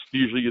 You know, that's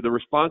usually the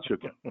response you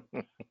get.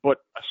 But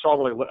a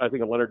song like, I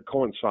think a Leonard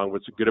Cohen song,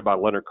 what's good about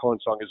a Leonard Cohen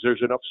song is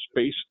there's enough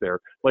space there.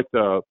 Like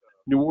the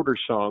New Order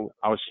song,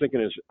 I was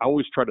thinking I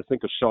always try to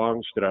think of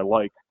songs that I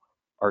like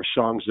are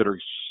songs that are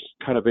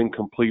kind of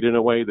incomplete in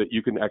a way that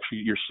you can actually,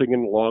 you're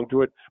singing along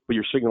to it, but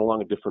you're singing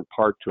along a different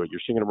part to it.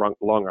 You're singing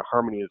along a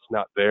harmony that's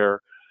not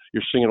there.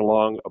 You're singing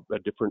along a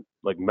different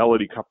like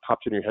melody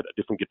pops in your head,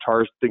 a different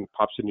guitar thing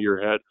pops into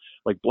your head.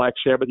 Like Black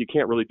Sabbath, you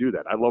can't really do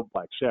that. I love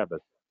Black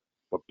Sabbath.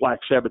 But Black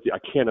Sabbath, I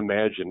can't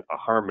imagine a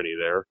harmony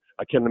there.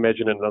 I can't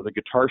imagine another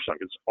guitar song.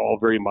 It's all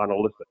very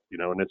monolithic, you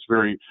know, and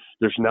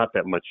there's not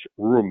that much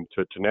room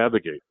to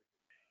navigate.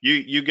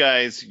 You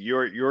guys,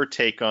 your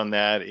take on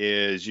that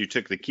is you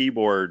took the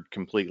keyboard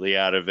completely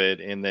out of it,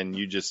 and then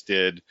you just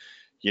did,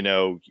 you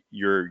know,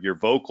 your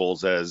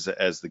vocals as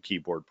the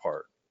keyboard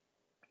part.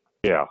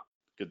 Yeah.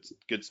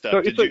 Good stuff. So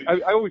it's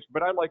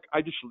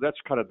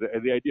that's kind of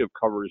the idea of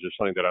covers is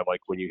something that I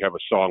like when you have a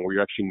song where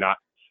you're actually not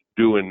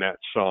doing that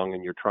song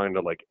and you're trying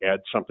to like add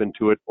something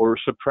to it or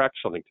subtract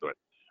something to it.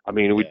 I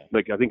mean,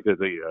 I think that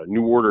the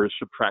New Order has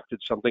subtracted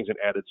some things and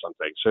added some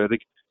things. So I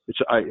think it's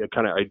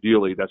kind of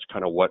ideally that's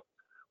kind of what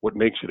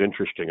makes it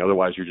interesting.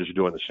 Otherwise, you're just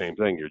doing the same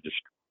thing. You're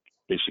just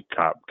basically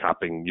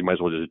copying. You might as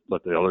well just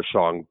let the other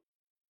song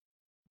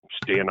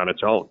stand on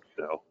its own,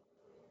 you know?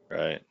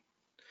 Right.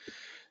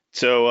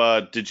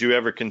 So, did you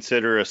ever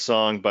consider a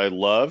song by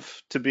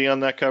Love to be on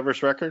that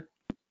covers record?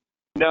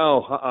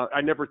 No, I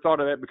never thought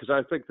of that because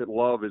I think that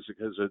Love is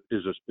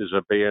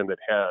a band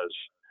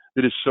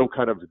that is so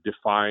kind of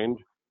defined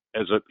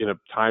in a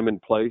time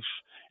and place.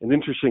 And the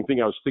interesting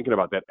thing I was thinking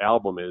about that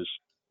album is,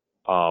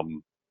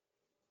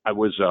 I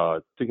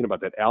was thinking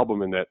about that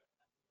album in that,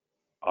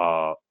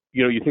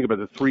 you know, you think about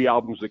the 3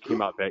 albums that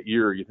came out that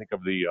year. You think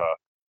of the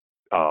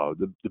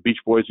Beach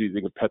Boys, you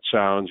think of Pet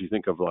Sounds, you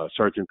think of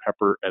Sgt.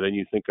 Pepper, and then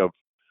you think of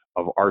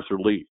Arthur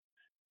Lee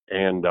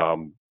and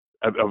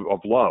of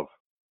Love.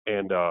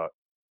 And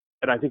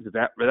I think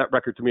that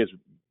record to me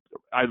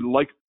I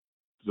like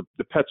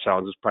the Pet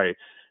Sounds is probably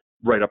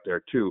right up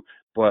there too.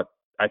 But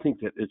I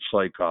think that it's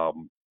like,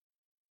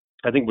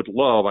 I think with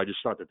Love, I just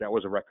thought that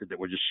was a record that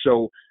was just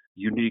so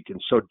unique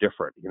and so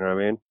different. You know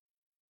what I mean?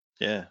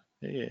 Yeah.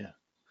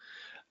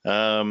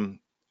 All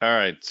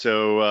right.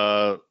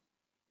 So,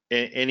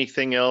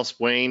 anything else,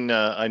 Wayne?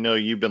 I know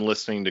you've been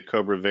listening to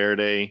Cobra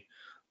Verde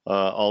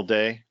all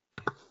day,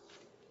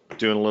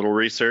 doing a little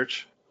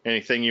research.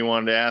 Anything you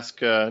wanted to ask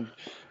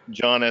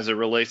John as it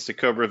relates to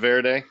Cobra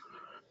Verde?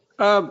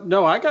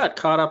 No, I got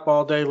caught up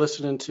all day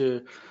listening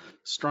to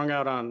Strung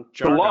Out on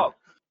Jargon. Love.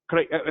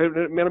 I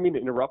don't mean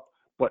to interrupt,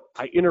 but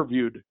I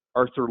interviewed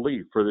Arthur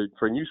Lee for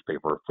a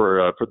newspaper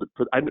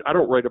I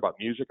don't write about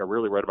music. I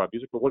rarely write about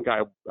music, but one guy,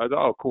 I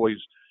thought, oh, cool. I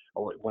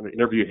want to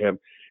interview him.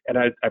 And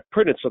I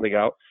printed something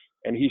out,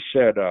 and he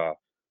said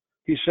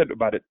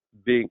about it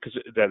being,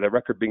 because the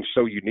record being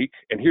so unique.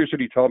 And here's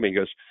what he told me. He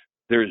goes,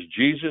 there's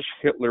Jesus,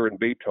 Hitler, and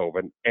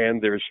Beethoven,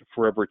 and there's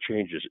Forever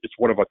Changes. It's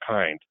one of a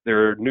kind.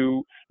 There are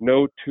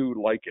no two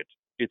like it.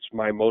 It's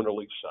my Mona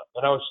Lisa.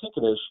 And I was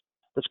thinking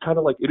it's kind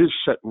of like it is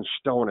set in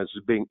stone as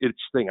being its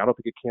thing. I don't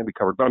think it can be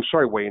covered. But I'm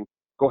sorry, Wayne.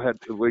 Go ahead.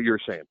 What you're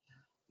saying.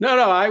 No,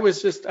 I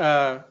was just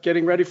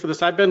getting ready for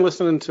this. I've been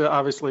listening to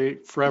obviously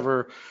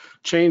Forever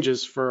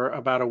Changes for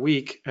about a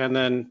week, and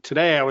then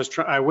today I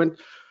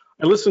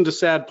listened to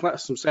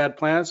some Sad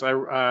Planets.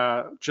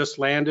 I Just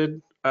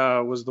Landed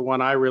was the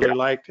one I really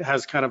liked. It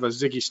has kind of a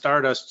Ziggy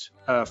Stardust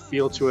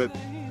feel to it.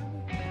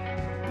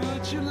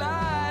 But your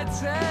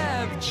lights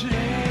have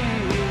changed.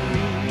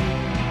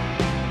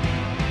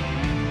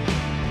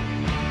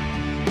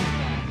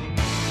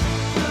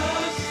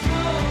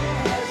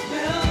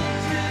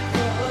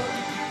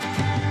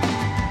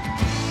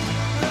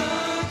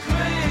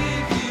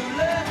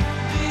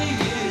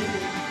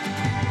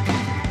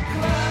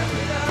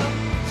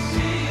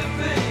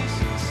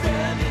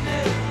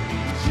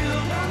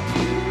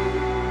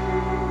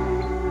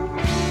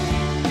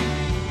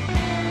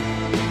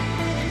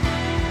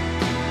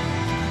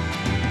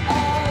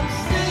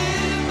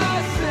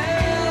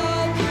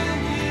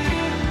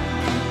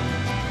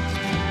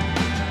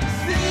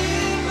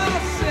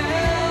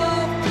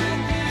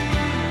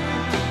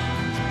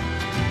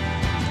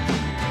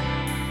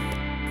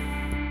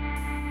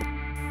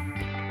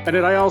 And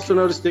then I also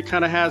noticed it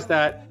kind of has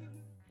that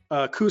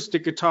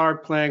acoustic guitar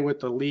playing with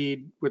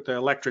the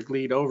electric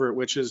lead over it,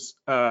 which is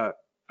I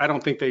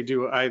don't think they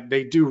do.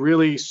 They do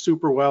really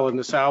super well in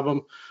this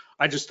album.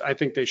 I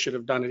think they should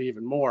have done it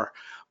even more.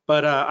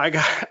 But I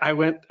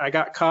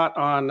got caught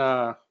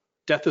on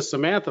Death of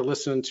Samantha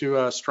listening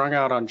to Strung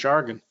Out on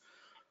Jargon.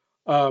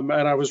 And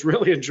I was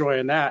really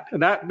enjoying that.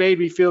 And that made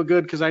me feel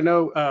good because I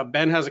know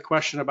Ben has a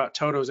question about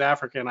Toto's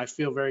Africa, and I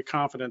feel very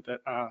confident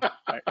that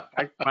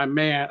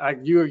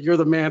you're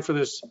the man for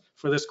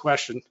this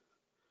question.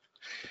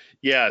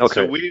 Yeah, Okay.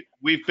 so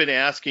we've been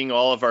asking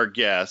all of our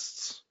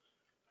guests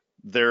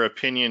their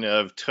opinion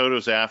of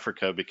Toto's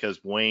Africa because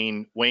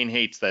Wayne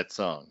hates that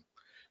song.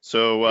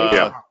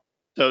 So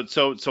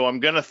so I'm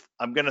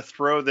gonna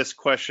throw this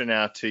question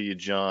out to you,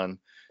 John.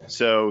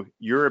 So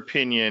your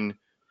opinion,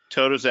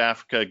 Toto's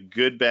Africa,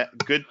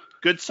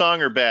 good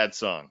song or bad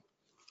song?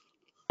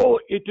 Well,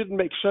 it didn't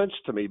make sense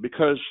to me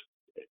because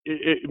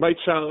it might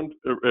sound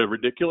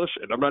ridiculous,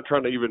 and I'm not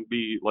trying to even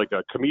be like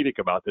a comedic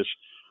about this,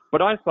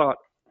 but I thought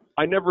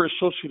I never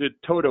associated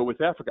Toto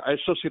with Africa. I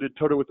associated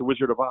Toto with the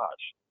Wizard of Oz,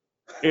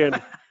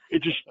 and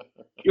it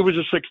was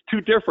just like too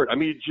different. I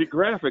mean,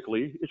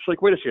 geographically, it's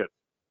like, wait a second,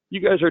 you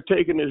guys are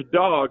taking this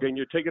dog and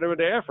you're taking him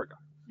into Africa.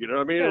 You know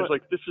what I mean? Yeah. It's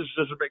like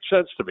doesn't make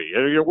sense to me.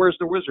 Where's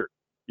the wizard?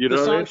 You know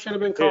The what I song mean? should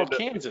have been called And,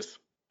 Kansas.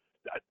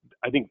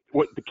 I think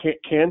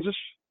Kansas.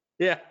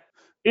 Yeah.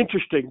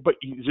 Interesting, but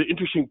it's an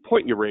interesting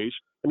point you raise,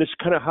 and it's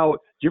kind of how. Do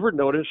you ever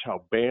notice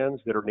how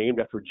bands that are named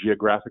after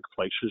geographic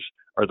places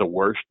are the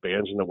worst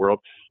bands in the world?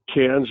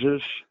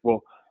 Kansas,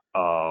 well,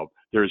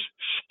 there's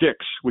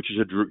Styx, which is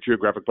a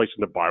geographic place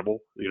in the Bible.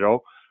 You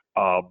know,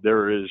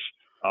 there is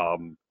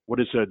what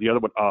is the other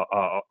one?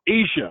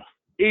 Asia.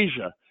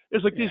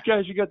 It's like these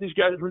guys. You got these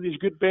guys who are these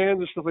good bands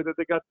and stuff like that.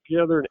 They got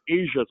together in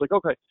Asia. It's like,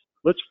 okay,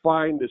 let's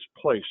find this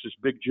place, this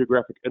big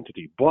geographic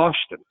entity,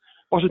 Boston.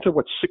 Boston took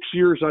 6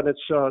 years on its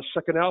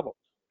second album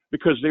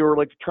because they were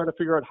like trying to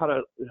figure out how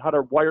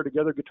to wire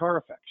together guitar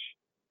effects,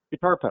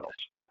 guitar pedals.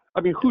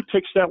 I mean, who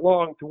takes that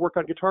long to work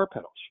on guitar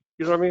pedals?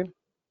 You know what I mean?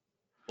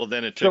 Well,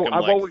 then it took So them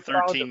I've like always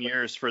found 13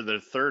 years for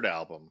their third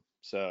album.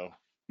 So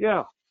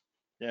Yeah.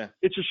 yeah.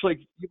 It's just like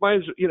you might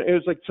as it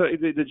was like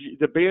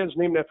the band's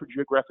named after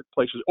geographic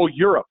places. Oh,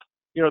 Europe.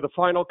 You know, the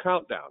Final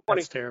Countdown.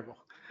 That's terrible.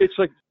 It's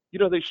like, you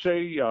know, they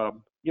say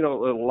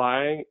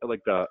lying, like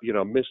what do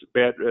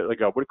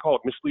you call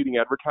it, misleading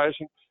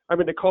advertising. I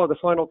mean, they call it the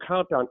Final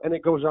Countdown, and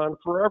it goes on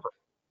forever.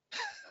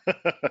 You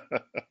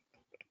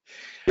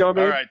know what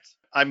I mean? All right.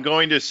 I'm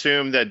going to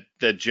assume that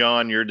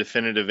John, your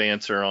definitive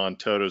answer on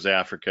Toto's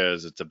Africa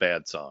is it's a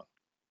bad song.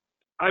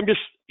 I'm just,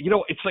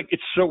 it's like,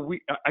 it's so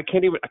weird. I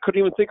couldn't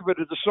even think of it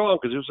as a song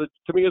because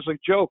to me, it was a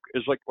joke.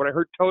 It's like when I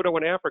heard Toto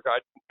in Africa,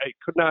 I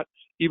could not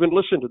even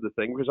listen to the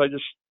thing because I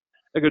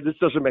go, this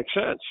doesn't make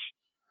sense.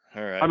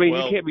 All right. I mean,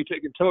 well, you can't be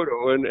taking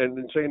Toto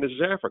and saying this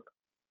is Africa.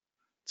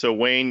 So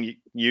Wayne,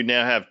 you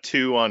now have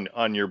 2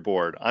 on your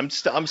board. I'm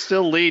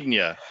still leading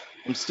you.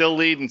 I'm still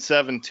leading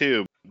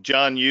 7-2.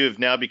 John, you have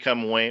now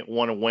become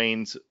one of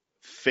Wayne's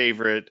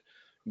favorite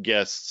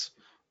guests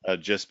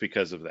just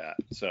because of that.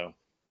 So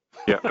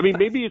Yeah, I mean,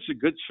 maybe it's a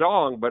good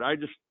song, but I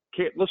just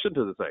can't listen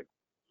to the thing.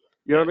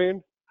 You know what I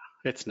mean?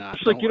 It's not.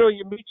 It's like,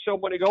 you meet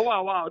someone and go,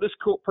 wow, this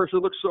cool person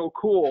looks so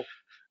cool.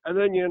 And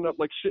then you end up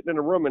like sitting in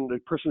a room and the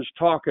person's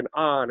talking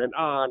on and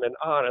on and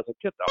on. It's like,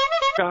 get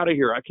the out of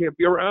here. I can't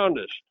be around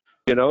this.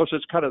 So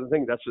it's kind of the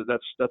thing. That's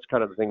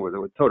kind of the thing with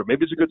Toto.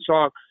 Maybe it's a good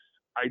song.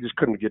 I just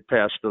couldn't get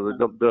past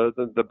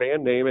the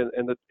band name and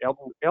the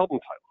album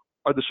title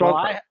or the song.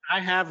 Well, I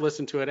have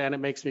listened to it and it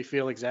makes me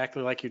feel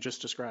exactly like you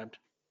just described.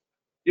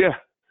 Yeah.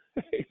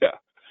 Yeah.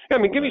 I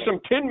mean, give me some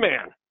Tin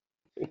Man.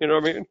 You know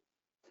what I mean?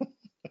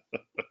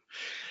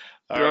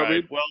 all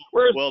right. Well,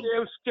 where's the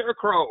damn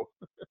Scarecrow?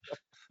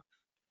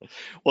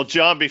 Well,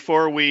 John,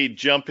 before we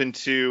jump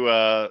into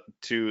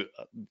to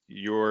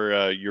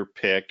your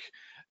pick,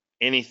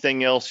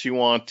 anything else you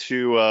want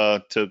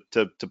to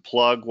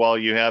plug while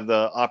you have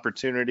the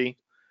opportunity?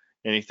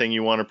 Anything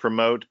you want to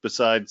promote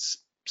besides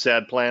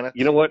Sad Planet?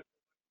 You know what?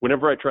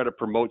 Whenever I try to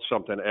promote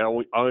something, I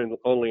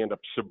only end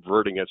up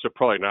subverting it. So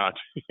probably not.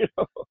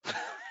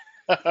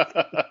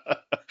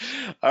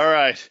 All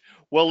right.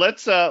 Well,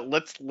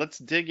 let's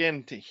dig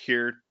into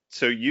here.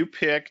 So you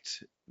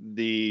picked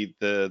the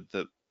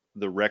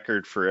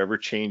record Forever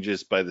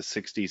Changes by the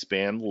 60s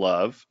band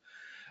Love.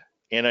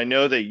 And I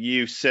know that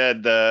you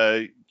said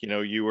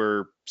you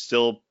were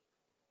still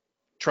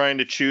trying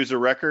to choose a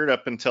record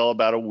up until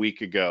about a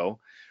week ago.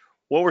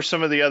 What were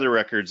some of the other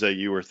records that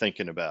you were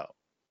thinking about?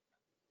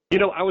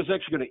 I was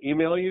actually going to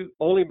email you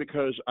only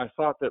because I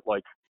thought that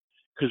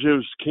because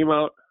it came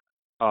out.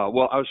 I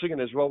was thinking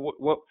as well.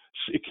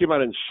 It came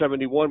out in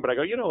 '71, but I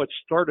go, it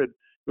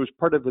was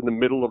part of in the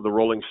middle of the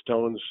Rolling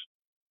Stones.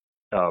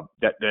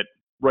 That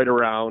right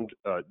around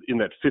in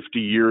that 50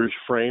 years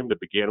frame that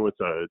began with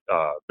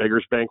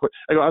Beggar's Banquet.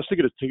 I was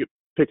thinking of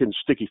picking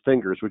Sticky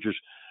Fingers, which is,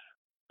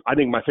 I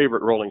think, my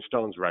favorite Rolling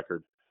Stones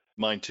record.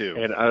 Mine too.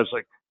 And I was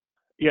like,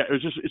 yeah,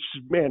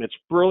 it's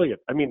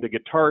brilliant. I mean, the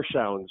guitar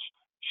sounds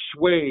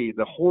sway,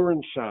 the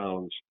horn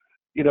sounds,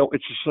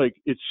 it's just like,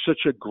 it's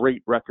such a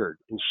great record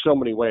in so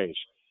many ways,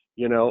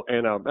 and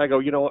I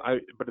go,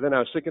 but then I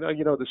was thinking,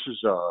 this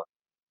is,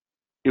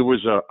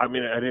 I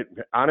mean, I didn't,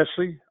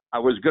 honestly, I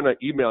was gonna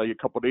email you a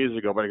couple of days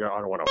ago, but I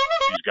don't want to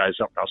these guys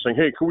up now saying,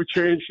 "Hey, can we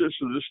change this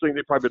to this thing?"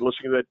 They've probably been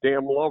listening to that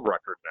damn Love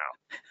record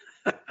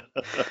now.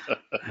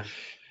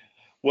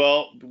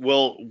 Well,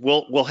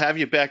 we'll have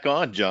you back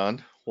on,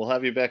 John. We'll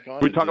have you back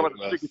on. We talk about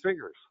the Sticky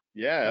Fingers.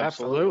 Yeah,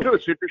 absolutely. You know,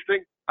 it's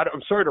interesting.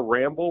 I'm sorry to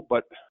ramble,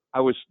 but I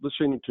was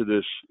listening to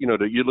this.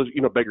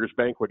 Beggar's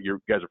Banquet.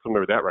 You guys are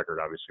familiar with that record,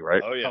 obviously,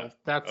 right? Oh yeah,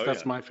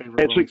 that's my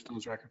favorite Rolling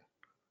Stones record.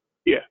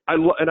 Yeah, I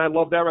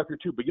love that record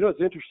too. But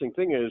the interesting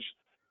thing is,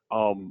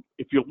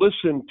 if you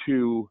listen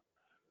to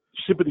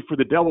 "Sympathy for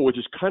the Devil," which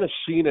is kind of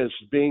seen as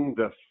being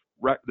the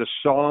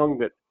song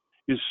that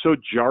is so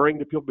jarring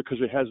to people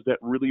because it has that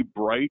really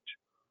bright,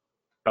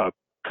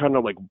 kind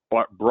of like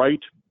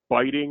bright,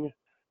 biting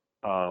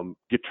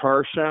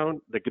guitar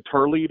sound, the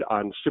guitar lead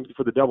on "Sympathy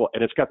for the Devil,"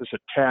 and it's got this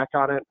attack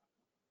on it,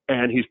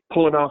 and he's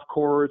pulling off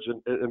chords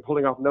and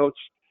pulling off notes.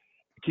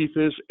 Keith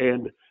is,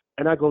 and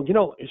I go,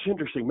 it's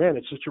interesting, man.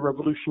 It's such a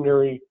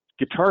revolutionary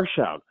guitar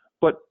sound,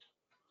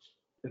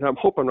 and I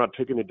hope I'm not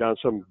taking it down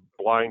some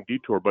blind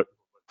detour, but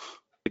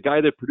the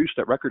guy that produced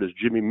that record is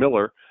Jimmy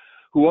Miller,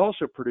 who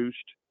also produced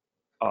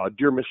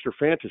Dear Mr.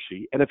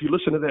 Fantasy. And if you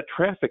listen to that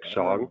Traffic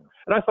song,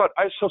 and I thought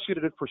I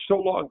associated it for so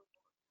long,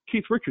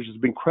 Keith Richards has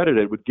been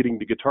credited with getting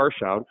the guitar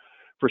sound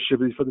for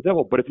Sympathy for the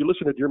Devil. But if you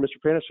listen to Dear Mr.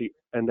 Fantasy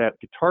and that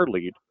guitar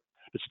lead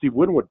that Steve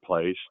Winwood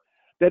plays,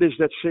 that is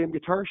that same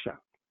guitar sound.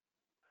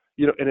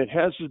 And it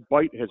has this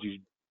bite, has these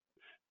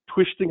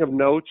twisting of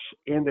notes,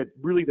 and that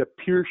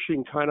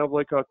piercing kind of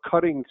like a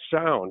cutting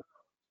sound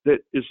that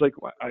is like,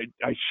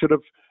 I should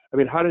have,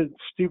 how did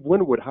Steve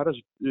Winwood, how does,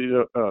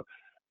 Dear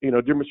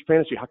Mr.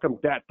 Fantasy, how come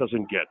that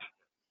doesn't get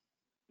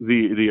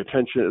the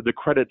attention, the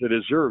credit that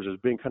it deserves as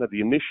being kind of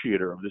the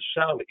initiator of this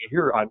sound that you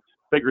hear on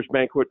Beggar's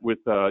Banquet with,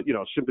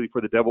 Sympathy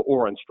for the Devil,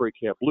 or on Stray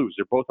Cat Blues.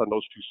 They're both on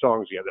those two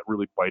songs. You have that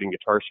really biting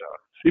guitar sound.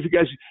 If you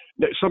guys,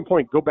 at some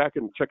point, go back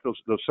and check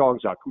those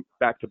songs out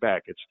back to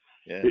back. It's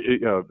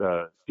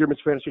Dear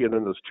Mr. Fantasy, and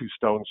then those two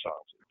Stone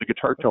songs. The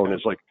guitar tone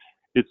is like,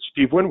 it's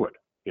Steve Winwood,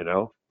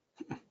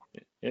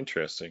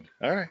 Interesting.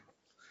 All right.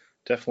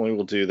 Definitely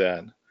will do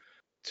that.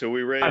 So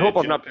we ready? I hope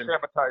I'm not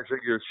sabotaging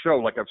your show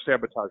like I've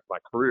sabotaged my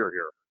career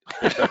here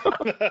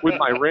with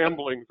my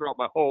rambling throughout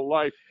my whole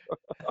life.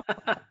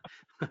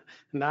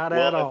 Not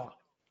at all.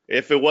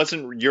 If it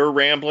wasn't your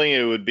rambling,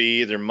 it would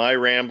be either my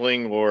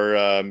rambling or,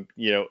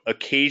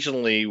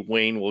 occasionally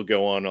Wayne will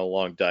go on a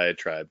long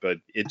diatribe, but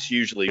it's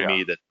usually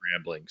me that's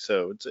rambling.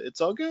 So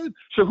it's all good.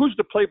 So who's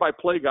the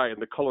play-by-play guy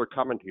and the color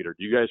commentator?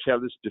 Do you guys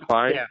have this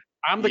defined? Yeah,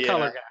 I'm the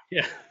color guy.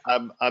 Yeah,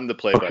 I'm the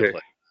play-by-play. Okay.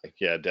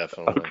 Yeah,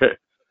 definitely. Okay.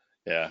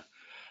 Yeah.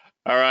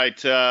 All right,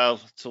 so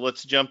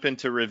let's jump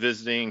into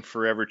revisiting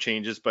Forever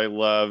Changes by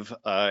Love.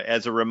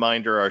 As a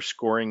reminder, our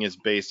scoring is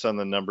based on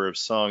the number of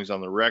songs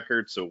on the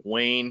record. So,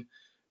 Wayne,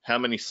 how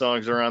many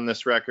songs are on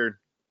this record?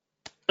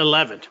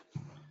 11.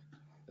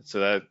 So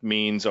that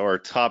means our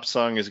top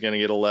song is going to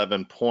get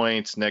 11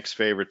 points. Next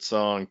favorite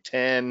song,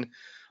 10,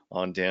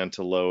 on down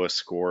to lowest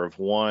score of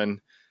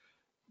 1.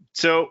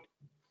 So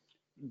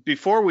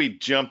before we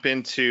jump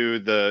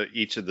into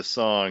each of the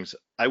songs,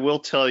 I will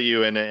tell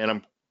you,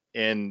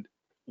 and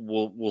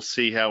we'll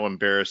see how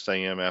embarrassed I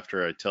am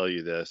after I tell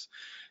you this.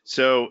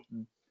 So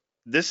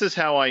this is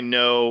how I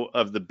know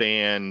of the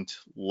band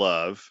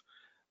Love,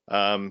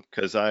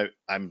 because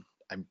I'm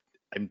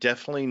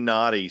definitely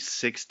not a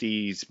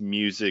 60s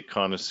music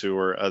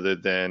connoisseur other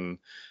than,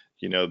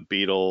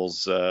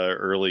 Beatles,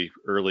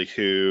 early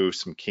Who,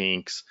 some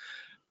Kinks.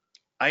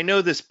 I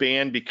know this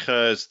band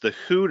because the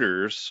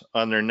Hooters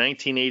on their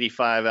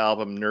 1985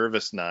 album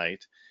Nervous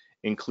Night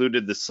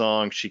included the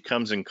song She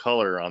Comes in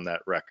Color on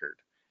that record.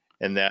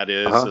 And that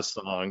is a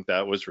song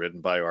that was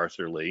written by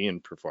Arthur Lee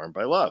and performed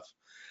by Love.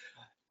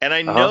 And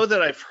I know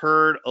that I've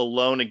heard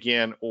Alone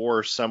Again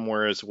or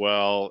somewhere as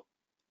well.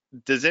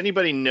 Does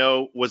anybody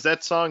know, was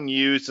that song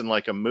used in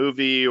like a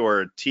movie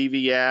or a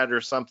TV ad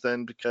or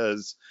something?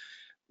 Because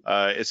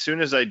as soon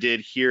as I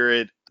did hear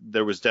it,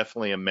 there was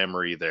definitely a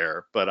memory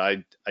there, but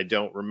I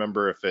don't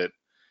remember if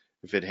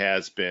it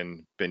has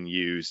been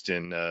used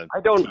in I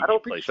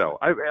don't think so.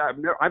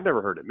 I've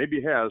never heard it. Maybe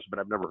it has, but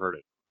I've never heard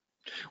it.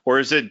 Or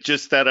is it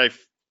just that I've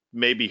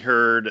maybe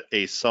heard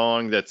a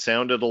song that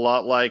sounded a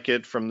lot like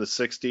it from the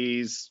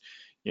 60s,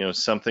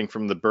 something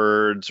from the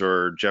Byrds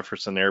or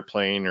Jefferson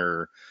Airplane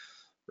or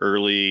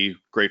early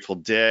Grateful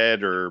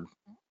Dead or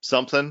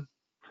something?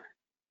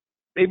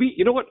 Maybe,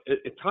 you know what,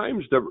 at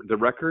times the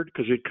record,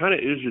 because it kind of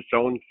is its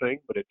own thing,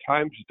 but at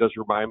times it does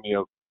remind me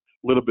of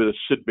a little bit of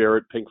Syd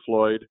Barrett, Pink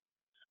Floyd.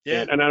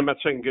 Yeah. And I'm not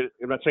saying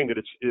that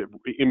it's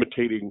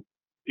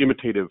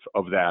imitative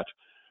of that.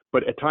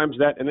 But at times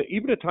that, and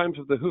even at times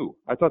of The Who,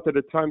 I thought that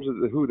at times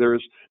of The Who,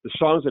 there's the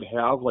songs that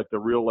have like the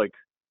real, like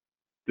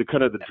the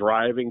kind of the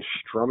driving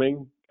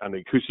strumming on the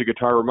acoustic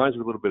guitar reminds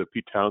me a little bit of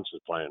Pete Townsend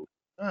playing.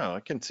 Oh, I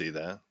can see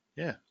that.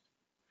 Yeah.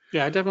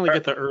 Yeah, I definitely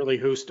get the early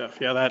Who stuff.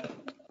 Yeah, that.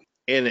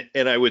 And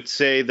I would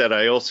say that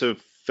I also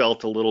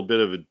felt a little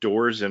bit of a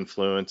Doors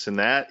influence, and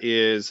that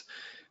is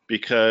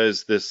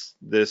because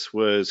this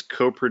was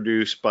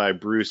co-produced by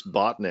Bruce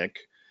Botnick,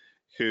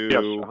 who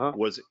Yes,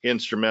 was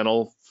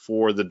instrumental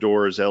for the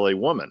Doors' "L.A.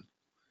 Woman."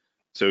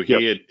 So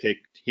Yes.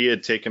 he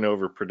had taken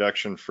over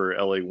production for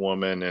 "L.A.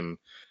 Woman," and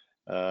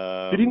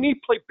Didn't he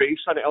play bass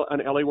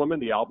on L.A. Woman,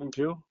 the album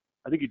too?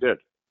 I think he did.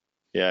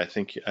 yeah, I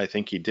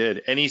think he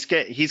did, and he's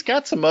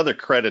got some other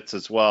credits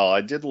as well.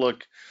 I did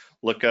look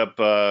up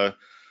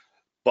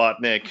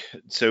Botnick.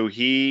 So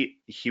he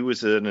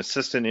was an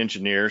assistant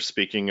engineer.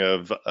 Speaking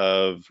of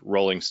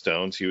Rolling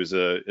Stones, he was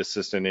a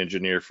assistant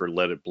engineer for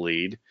Let It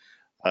Bleed.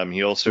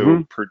 He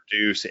also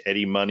produced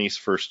Eddie Money's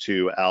first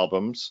two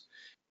albums.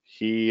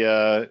 He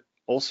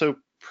also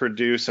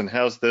produced, and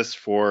how's this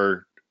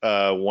for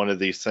one of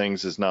these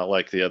things is not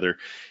like the other.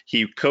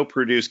 He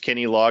co-produced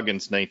Kenny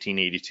Loggins'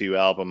 1982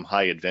 album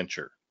High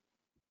Adventure.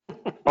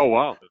 Oh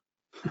wow.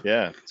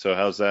 Yeah. So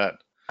how's that?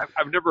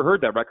 I've never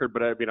heard that record,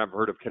 but I mean I've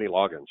heard of Kenny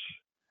Loggins.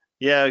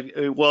 Yeah.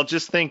 Well,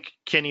 just think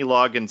Kenny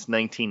Loggins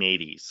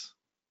 1980s.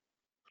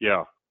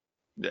 Yeah.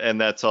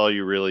 And that's all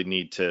you really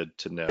need to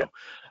know.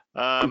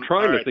 I'm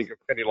trying to think of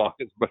Kenny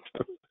Loggins, but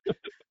I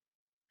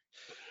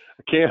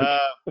can't.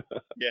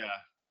 Yeah.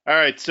 All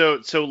right. So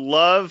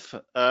Love.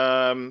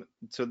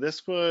 So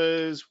this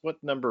was,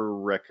 what number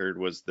record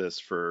was this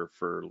for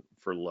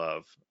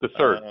Love? The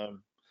third.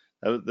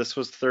 This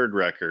was third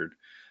record.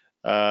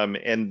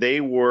 And they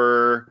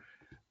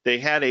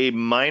had a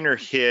minor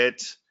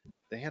hit.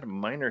 They had a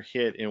minor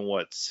hit in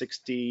what,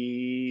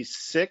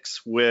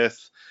 66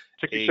 with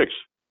 66.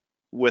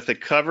 With a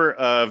cover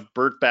of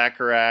Burt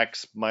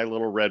Bacharach's My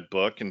Little Red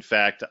Book. In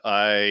fact,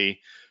 I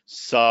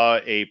saw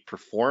a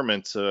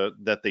performance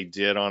that they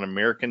did on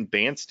American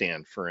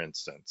Bandstand, for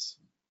instance.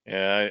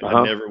 I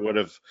never would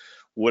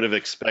have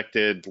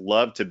expected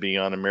Love to be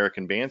on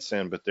American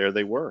Bandstand, but there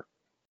they were.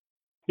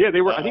 Yeah,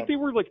 they were. I think they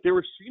were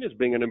seen as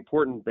being an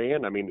important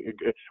band. I mean,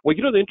 well,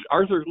 you know,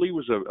 Arthur Lee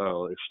was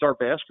a star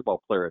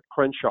basketball player at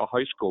Crenshaw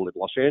High School in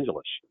Los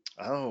Angeles.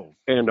 Oh.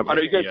 And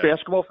are you guys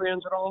basketball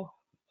fans at all?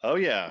 Oh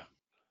yeah.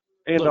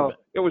 And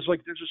it was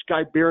like, there's this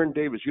guy Baron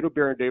Davis. You know who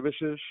Baron Davis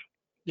is?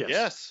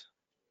 Yes.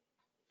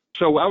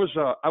 So I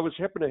was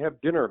happened to have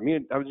dinner.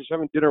 I was just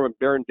having dinner with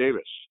Baron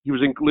Davis. He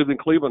lived in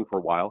Cleveland for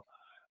a while,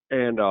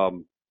 and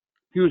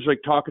he was like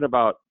talking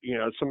about, you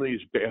know, some of these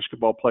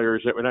basketball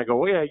players. And I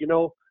go, oh, yeah,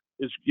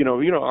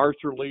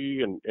 Arthur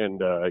Lee and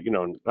you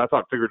know, and I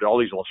figured all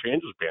these Los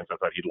Angeles bands I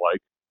thought he'd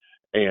like,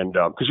 and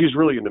because he's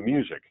really into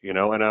music, you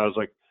know. And I was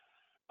like,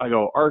 I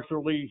go, Arthur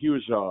Lee, he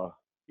was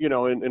you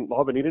know, in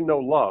Love, and he didn't know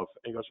Love.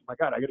 And he goes, my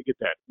God, I got to get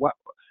that. What?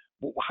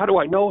 How do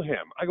I know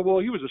him? I go, well,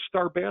 he was a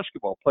star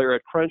basketball player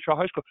at Crenshaw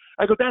High School.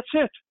 I go, that's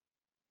it.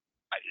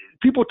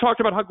 People talked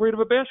about how great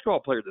of a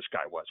basketball player this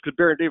guy was, because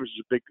Baron Davis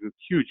is a big,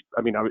 huge.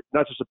 I mean,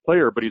 not just a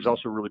player, but he's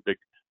also a really big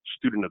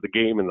student of the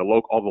game and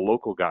all the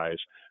local guys.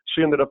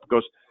 So he ended up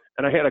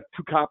and I had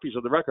 2 copies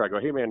of the record. I go,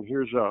 hey man,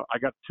 here's I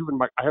got 2 in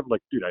I have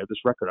like, dude, I have this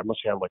record. I must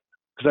have like,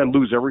 because I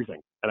lose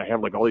everything, and I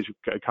have like all these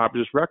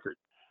copies of this record,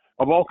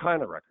 of all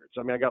kind of records.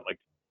 I mean,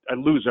 I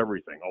lose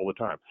everything all the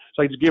time.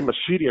 So I just gave him a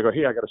CD. I go,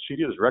 hey, I got a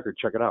CD of this record.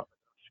 Check it out.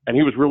 And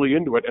he was really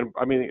into it. And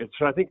I mean,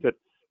 so I think that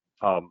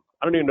I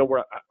don't even know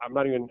where I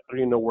don't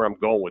even know where I'm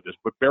going with this.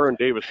 But Baron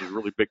Davis was a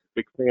really big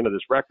fan of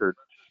this record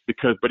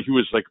but he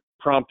was like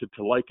prompted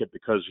to like it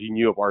because he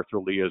knew of Arthur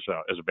Lee as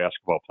a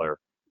basketball player.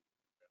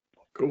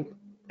 Cool.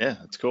 Yeah,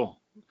 that's cool.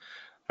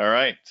 All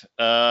right,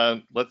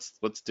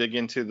 let's dig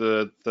into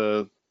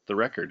the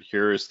record.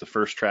 Here is the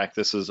first track.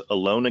 This is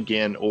Alone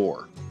Again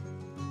Or.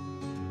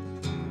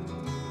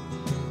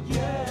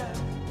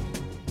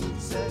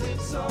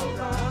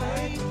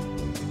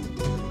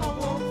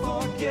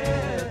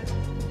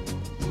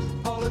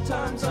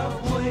 Times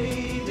I've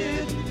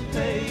waited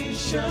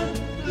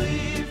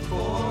patiently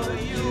for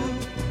you,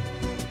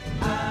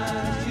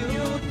 and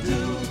you'll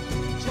do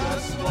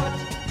just what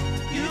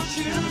you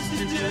choose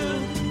to do,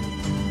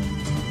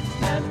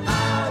 and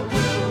I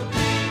will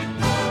be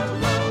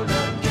alone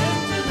again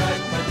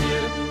tonight, my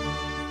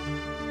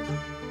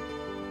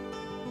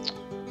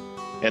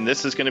dear. And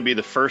this is going to be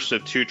the first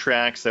of 2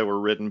 tracks that were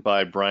written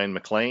by Brian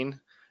McLean.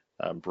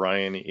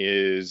 Brian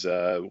is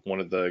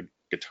one of the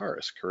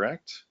guitarists,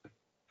 correct?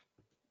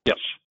 Yes.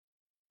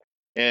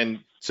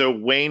 And so,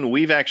 Wayne,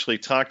 we've actually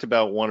talked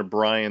about one of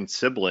Brian's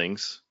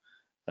siblings.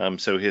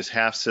 So his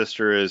half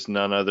sister is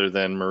none other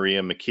than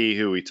Maria McKee,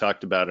 who we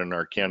talked about in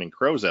our Counting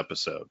Crows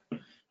episode.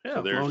 Yeah.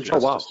 So there's oh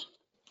wow.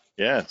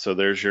 Yeah. So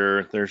there's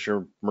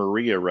your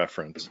Maria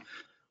reference.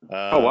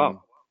 Oh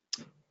wow.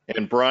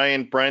 And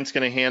Brian's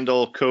going to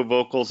handle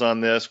co-vocals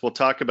on this. We'll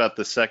talk about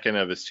the second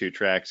of his 2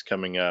 tracks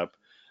coming up.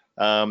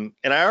 And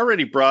I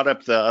already brought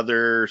up the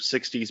other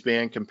 60s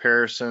band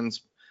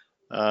comparisons.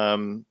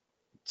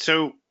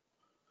 So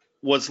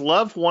was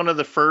Love one of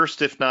the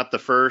first, if not the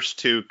first,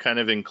 to kind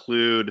of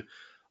include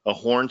a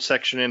horn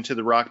section into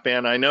the rock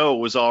band? I know it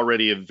was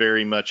already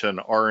very much an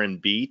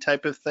R&B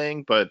type of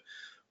thing, but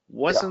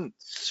wasn't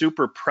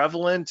super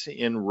prevalent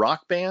in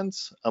rock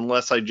bands,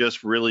 unless I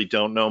just really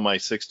don't know my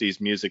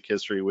 60s music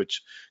history,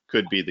 which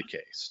could be the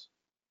case.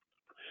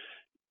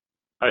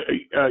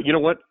 You know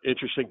what?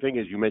 Interesting thing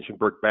is you mentioned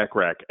Burt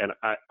Bacharach, and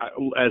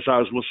as I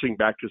was listening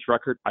back to this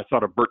record, I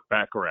thought of Burt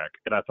Bacharach,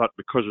 and I thought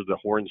because of the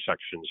horn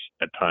sections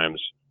at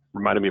times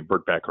reminded me of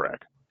Burt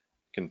Bacharach.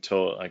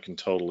 I can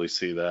totally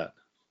see that.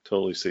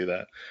 Totally see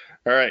that.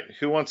 All right,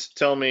 who wants to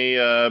tell me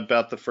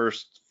about the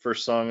first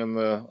song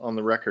on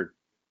the record?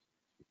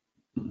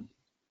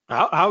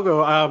 I'll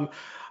go.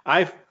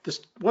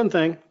 Just one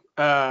thing.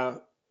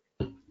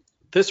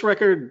 This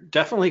record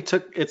definitely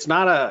it's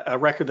not a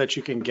record that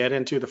you can get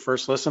into the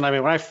first listen. I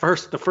mean,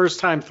 the first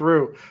time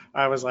through,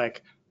 I was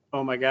like,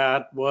 oh my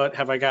God, what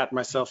have I gotten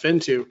myself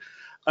into?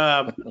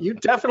 You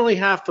definitely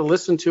have to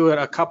listen to it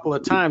a couple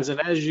of times. And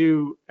as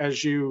you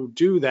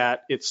do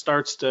that,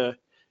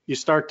 you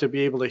start to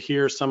be able to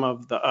hear some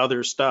of the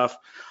other stuff.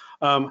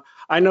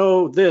 I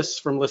know this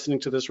from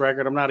listening to this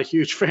record. I'm not a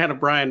huge fan of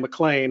Brian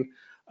McLean.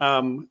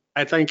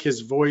 I think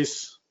his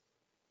voice,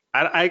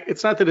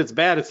 it's not that it's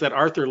bad. It's that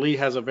Arthur Lee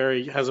has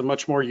a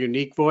much more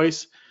unique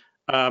voice.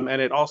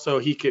 And it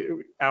also,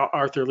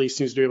 Arthur Lee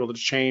seems to be able to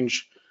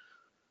change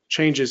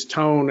his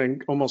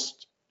tone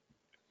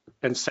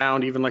and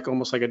sound even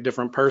almost like a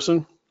different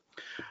person.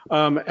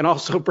 And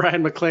also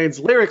Brian McLean's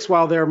lyrics,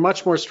 while they're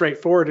much more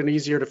straightforward and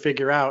easier to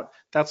figure out,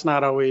 that's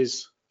not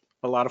always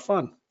a lot of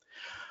fun.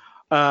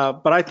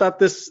 But I thought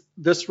this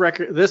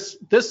record,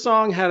 this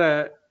song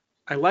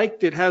I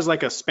liked it has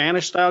like a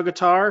Spanish style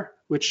guitar,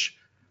 which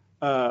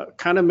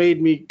kind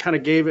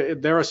of gave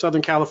it, they're a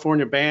Southern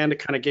California band. It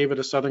kind of gave it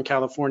a Southern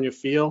California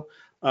feel.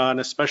 And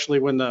especially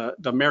when the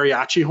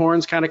mariachi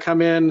horns kind of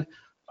come in.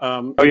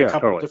 In a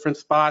couple of different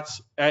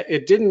spots.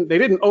 They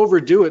didn't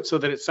overdo it so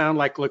that it sounded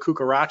like La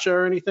Cucaracha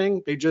or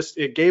anything.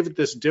 It gave it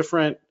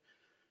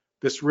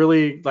this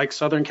really like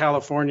Southern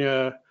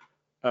California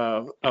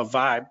a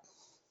vibe.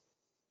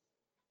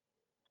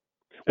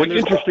 What's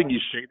interesting you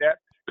say that,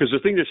 because the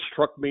thing that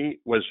struck me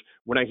was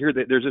when I hear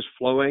that there's this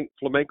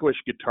flamenco-ish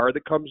guitar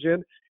that comes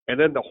in, and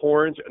then the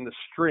horns and the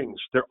strings,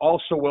 they're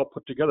all so well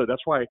put together.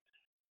 That's why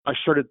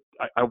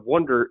I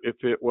wonder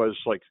if it was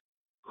like,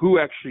 who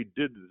actually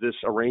did this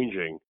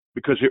arranging,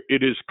 because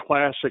it is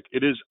classic.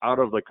 It is out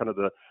of the kind of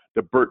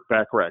the Burt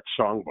Bacharach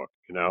songbook,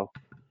 you know?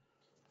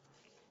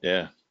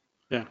 Yeah.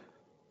 Yeah.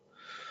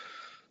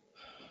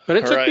 But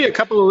it took me a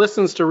couple of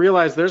listens to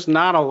realize there's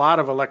not a lot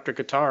of electric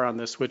guitar on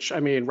this, which, I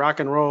mean, rock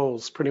and roll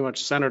is pretty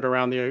much centered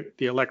around the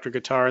electric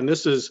guitar. And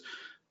this is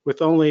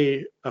with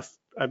only,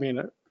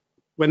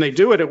 when they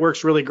do it, it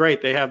works really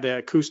great. They have the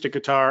acoustic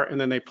guitar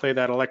and then they play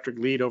that electric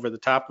lead over the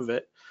top of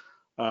it.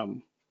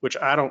 Which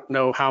I don't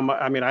know how much,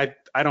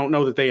 I don't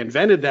know that they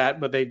invented that,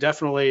 but they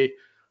definitely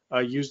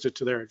used it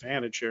to their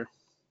advantage here.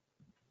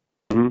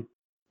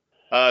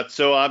 Mm-hmm.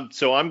 So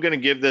I'm going to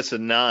give this a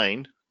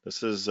 9.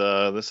 This is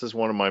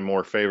one of my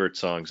more favorite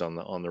songs on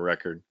the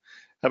record.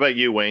 How about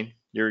you, Wayne?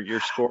 Your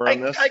score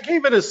on this? I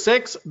gave it a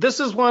 6. This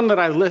is one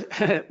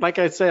that like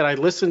I said, I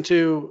listened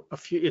to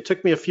it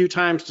took me a few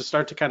times to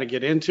start to kind of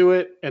get into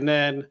it. And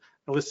then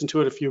I listened to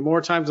it a few more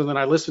times, and then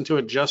I listened to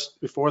it just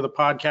before the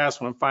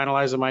podcast when I'm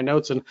finalizing my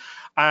notes. And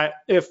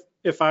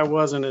if I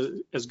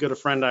wasn't as good a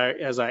friend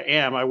as I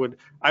am, I would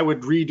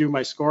redo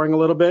my scoring a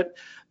little bit.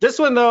 This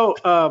one though,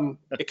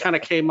 it kind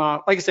of came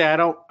off. Like I say,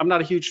 I'm not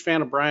a huge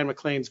fan of Brian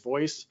McLean's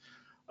voice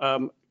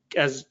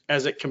as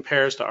it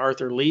compares to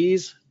Arthur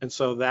Lee's, and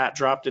so that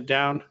dropped it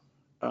down.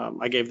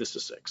 I gave this a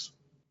 6.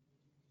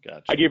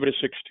 Gotcha. I gave it a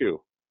 6 too.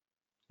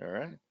 All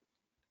right.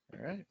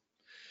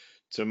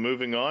 So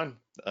moving on,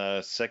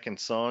 second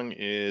song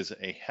is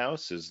A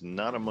House Is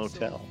Not a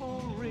Motel.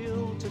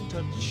 Real to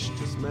touch,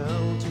 to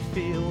smell, to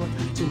feel,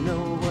 to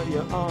know why you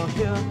are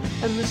here.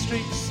 And the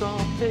streets are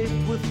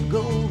paved with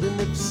gold,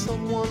 and if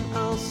someone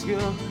asks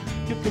you,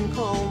 you can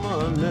call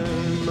my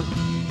name.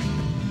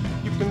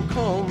 You can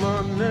call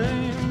my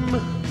name.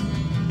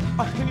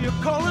 I hear you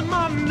calling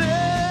my name.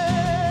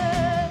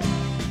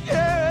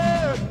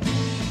 Yeah.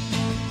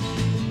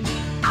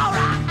 All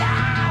right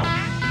now.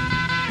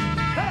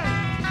 Hey.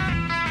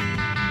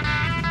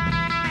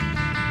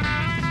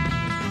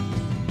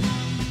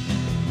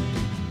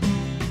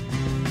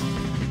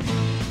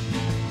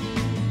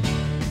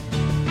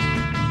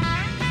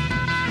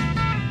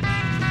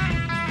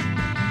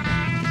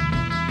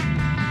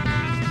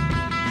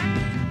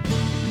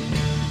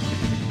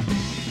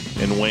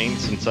 And Wayne,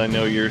 since I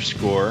know your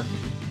score,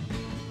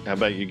 how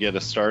about you get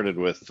us started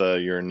with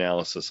your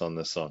analysis on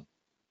this song?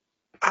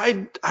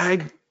 I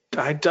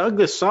dug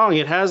this song.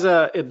 It has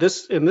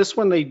in this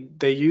one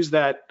they use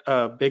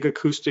that big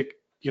acoustic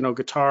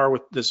guitar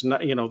with this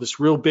this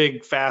real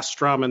big fast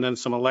strum and then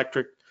some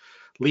electric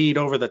lead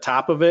over the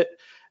top of it.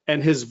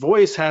 And his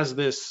voice has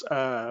this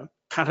kind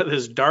of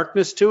this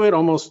darkness to it,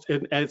 almost,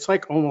 and it's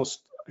like almost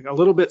a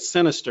little bit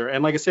sinister.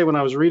 And like I say, when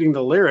I was reading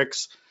the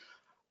lyrics,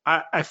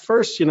 I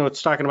first,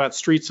 it's talking about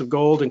streets of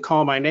gold and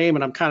call my name,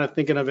 and I'm kind of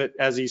thinking of it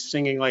as he's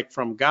singing like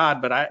from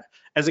God. But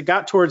as it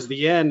got towards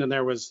the end and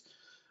there was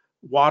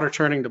water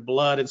turning to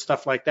blood and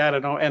stuff like that,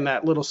 and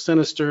that little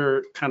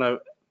sinister kind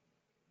of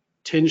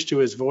tinge to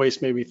his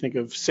voice made me think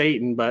of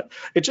Satan. But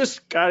it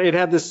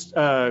had this.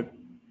 I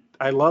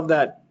love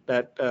that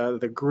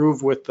the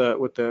groove with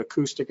the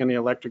acoustic and the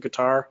electric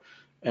guitar,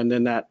 and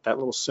then that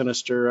little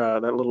sinister,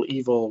 that little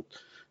evil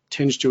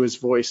tinge to his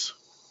voice.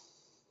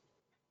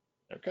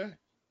 Okay.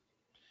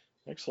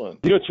 Excellent.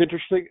 You know, it's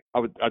interesting.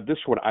 This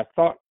one, I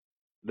thought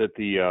that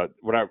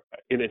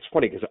and it's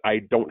funny because I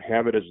don't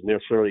have it as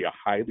necessarily a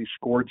highly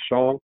scored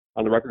song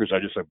on the record because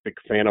I'm just a big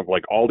fan of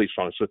like all these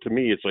songs. So to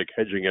me, it's like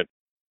hedging it.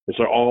 It's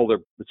all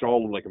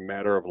like a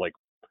matter of like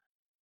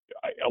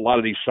a lot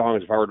of these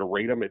songs. If I were to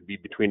rate them, it'd be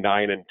between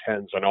 9 and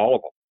 10s on all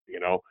of them, you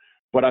know.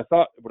 But I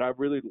thought what I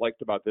really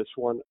liked about this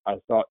one, I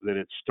thought that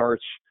it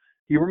starts.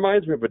 He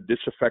reminds me of a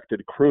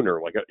disaffected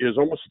crooner. Like it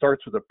almost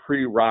starts with a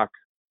pre-rock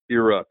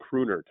era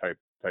crooner type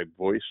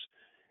voice,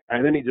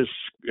 and then he just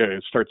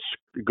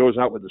goes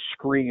out with a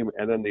scream,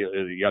 and then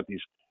you got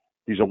these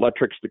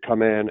electrics that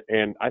come in,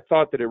 and I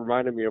thought that it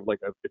reminded me of like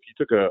if you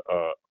took a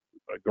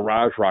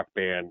garage rock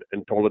band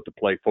and told it to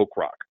play folk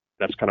rock.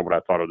 That's kind of what I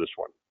thought of this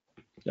one.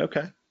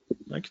 Okay.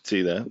 I could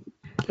see that.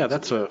 Yeah,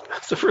 that's a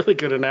really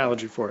good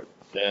analogy for it.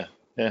 Yeah.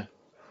 Yeah.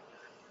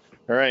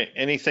 All right.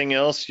 Anything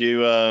else?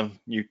 You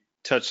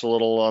touched a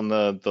little on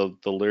the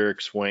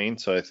lyrics, Wayne.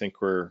 So I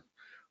think we're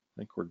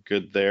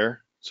good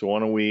there. So why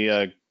don't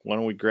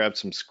we grab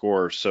some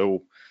scores?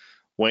 So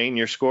Wayne,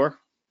 your score?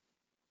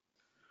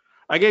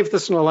 I gave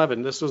this an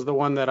 11. This was the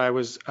one that I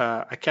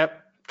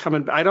kept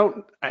coming.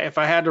 If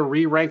I had to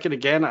re-rank it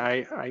again,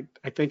 I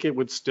think it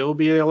would still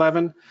be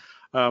 11.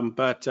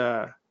 But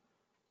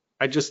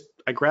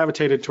I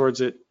gravitated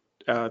towards it.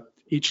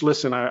 Each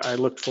listen, I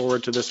looked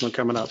forward to this one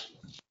coming up.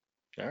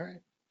 All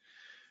right.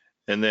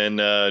 And then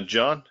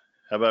John,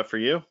 how about for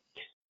you?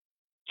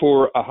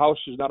 For A House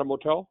Is Not a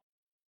Motel?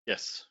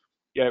 Yes.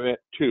 Yeah, I'm at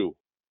 2.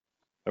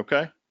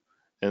 Okay.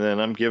 And then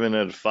I'm giving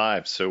it a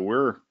 5. So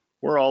we're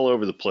all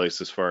over the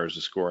place as far as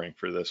the scoring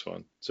for this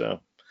one. So,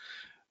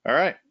 all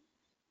right.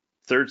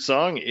 Third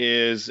song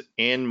is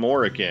And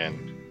More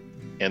Again.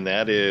 And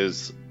that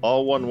is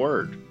all one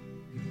word.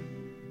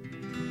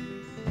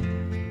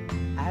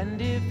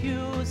 And if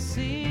you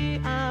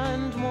see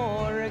and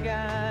more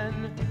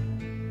again,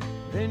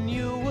 then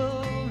you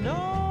will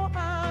know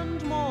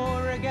and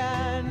more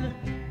again,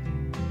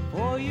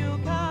 for you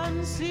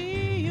can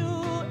see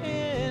you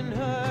in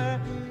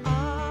her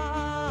eyes.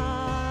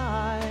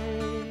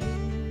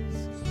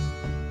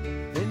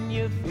 Then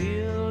you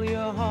feel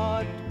your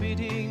heart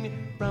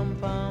beating, rum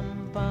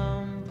pum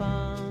pum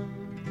pum.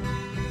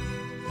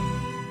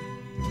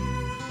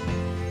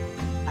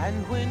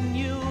 And when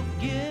you've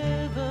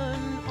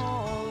given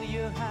all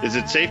you have. Is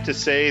it safe to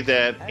say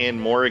that And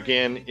More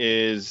Again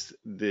is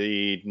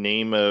the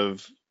name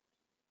of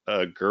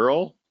a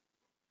girl?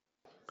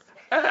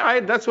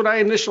 That's what I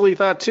initially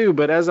thought too,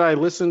 but as I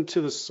listened to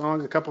the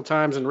song a couple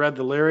times and read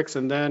the lyrics,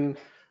 and then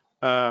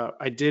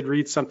I did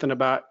read something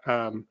about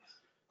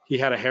he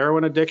had a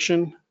heroin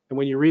addiction, and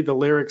when you read the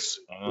lyrics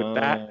with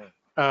that,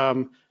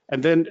 and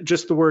then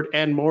just the word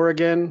 "and more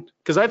again,"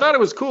 because I thought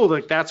it was cool,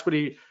 like that's what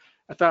I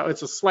thought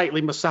it's a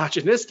slightly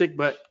misogynistic,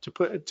 but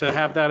to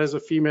have that as a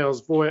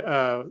female's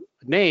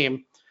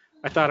name,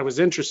 I thought it was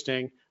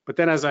interesting. But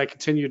then as I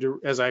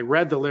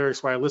read the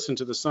lyrics while I listened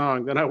to the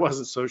song, then I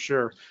wasn't so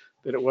sure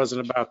that it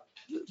wasn't about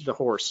the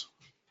horse.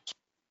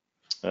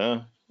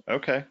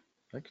 Okay.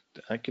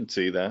 I can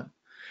see that.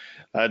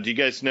 Do you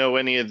guys know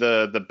any of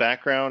the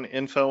background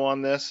info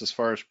on this as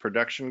far as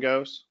production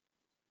goes?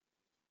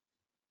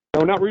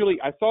 No, not really.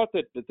 I thought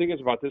that the thing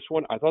is about this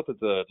one, I thought that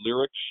the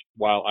lyrics,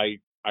 while I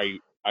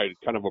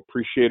kind of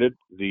appreciated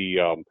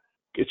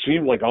it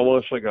seemed like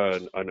almost like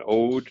an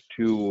ode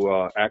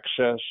to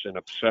access and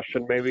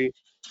obsession, maybe,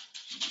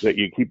 that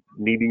you keep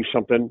needing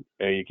something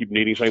and you keep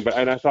needing something.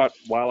 And I thought,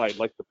 while I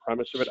liked the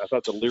premise of it, I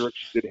thought the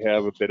lyrics did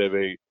have a bit of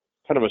a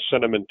kind of a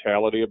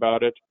sentimentality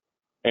about it,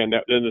 and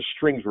then the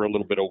strings were a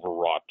little bit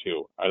overwrought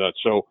too. I thought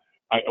so.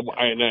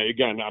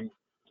 Again, I'm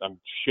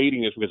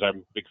shading this because I'm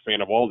a big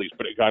fan of all these,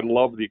 but I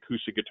love the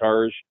acoustic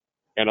guitars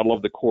and I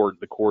love the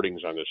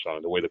chordings on this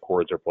song, the way the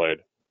chords are played.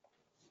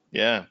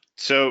 Yeah.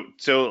 So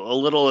a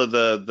little of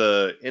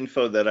the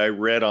info that I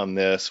read on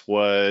this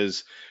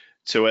was,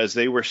 so as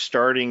they were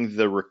starting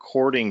the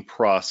recording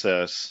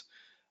process,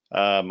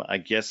 I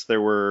guess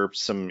there were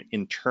some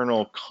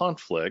internal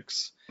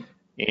conflicts,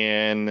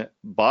 and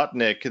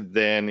Botnick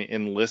then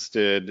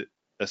enlisted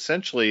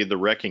essentially the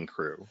Wrecking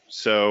Crew.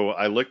 So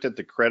I looked at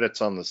the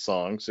credits on the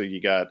song. So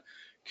you got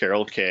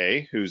Carol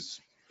Kay,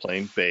 who's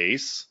playing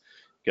bass.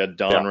 You got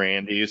Don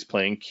Randy, who's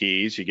playing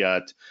keys. You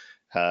got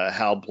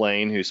Hal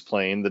Blaine, who's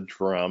playing the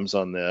drums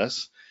on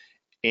this.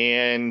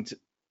 And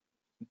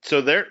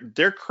so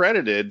they're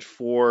credited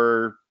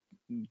for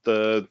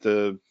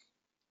the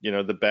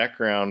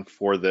background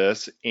for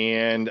this.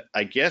 And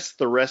I guess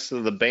the rest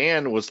of the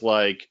band was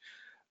like,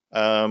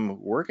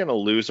 we're going to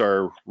lose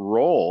our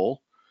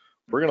role.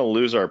 We're going to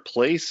lose our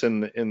place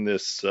in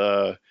this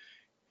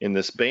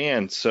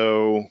band.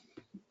 So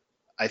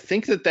I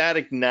think that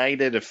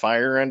ignited a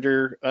fire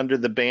under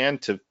the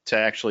band to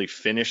actually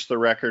finish the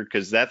record,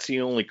 because that's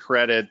the only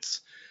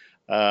credits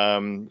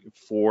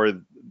for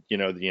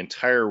the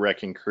entire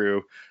Wrecking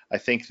Crew. I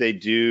think they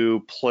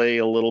do play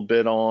a little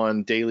bit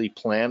on Daily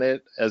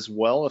Planet as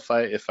well, if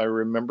I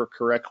remember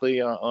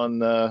correctly on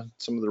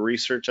some of the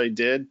research I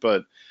did.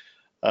 But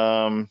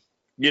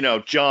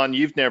John,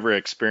 you've never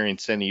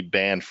experienced any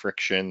band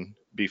friction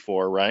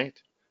before, right?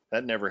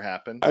 That never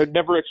happened. I've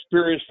never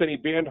experienced any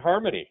band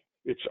harmony.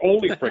 It's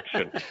only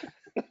friction.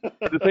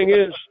 The thing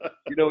is,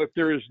 if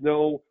there is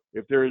no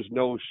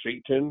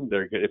Satan,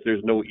 if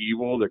there's no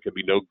evil, there can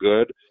be no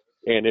good.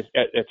 And if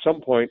at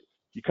some point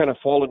you kind of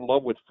fall in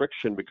love with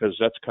friction, because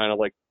that's kind of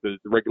like the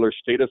regular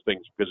state of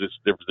things, because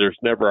there's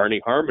never any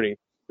harmony,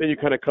 then you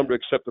kind of come to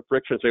accept the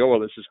friction and say, oh, well,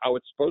 this is how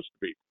it's supposed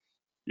to be,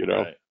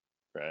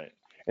 Right.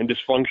 And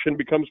dysfunction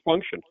becomes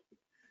function.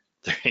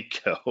 There you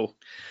go.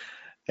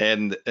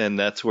 And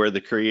that's where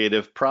the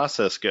creative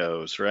process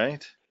goes,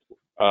 right?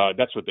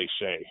 That's what they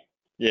say.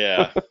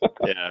 Yeah.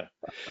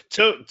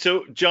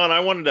 So John,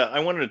 I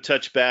wanted to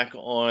touch back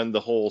on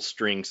the whole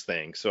strings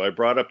thing. So I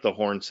brought up the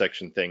horn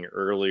section thing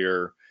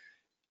earlier.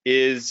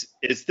 Is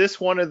this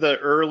one of the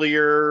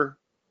earlier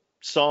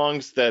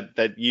songs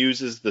that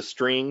uses the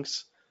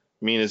strings?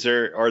 I mean,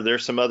 are there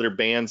some other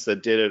bands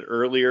that did it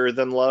earlier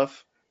than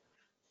Love?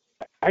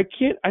 I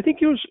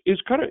think it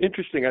was kind of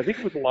interesting. I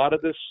think with a lot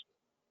of this,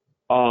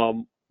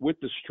 with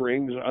the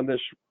strings on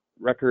this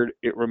record,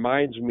 it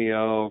reminds me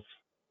of,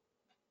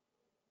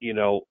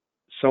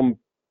 some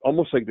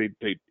almost like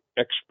they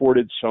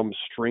exported some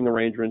string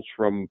arrangements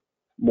from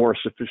more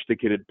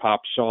sophisticated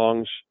pop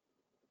songs,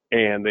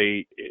 and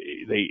they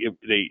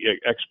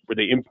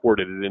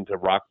imported it into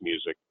rock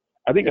music.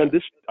 I think on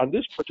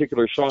this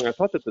particular song, I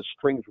thought that the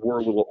strings were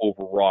a little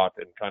overwrought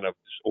and kind of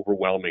just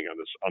overwhelming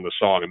on the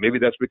song, and maybe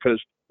that's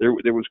because they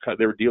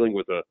were dealing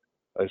with a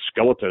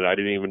skeleton. I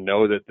didn't even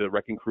know that the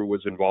Wrecking Crew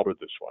was involved with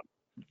this one.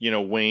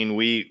 Wayne,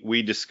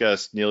 we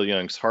discussed Neil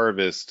Young's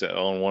Harvest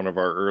on one of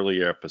our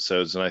earlier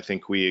episodes, and I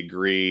think we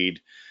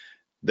agreed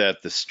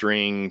that the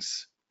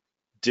strings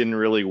didn't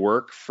really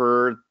work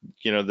for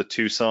the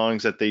two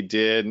songs that they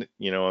did.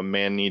 A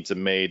Man Needs a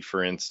Maid,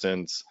 for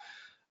instance.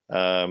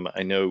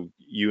 I know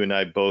you and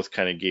I both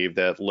kind of gave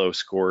that low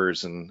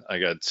scores, and I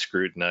got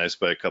scrutinized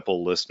by a couple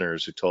of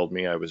listeners who told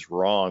me I was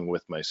wrong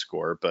with my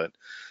score, but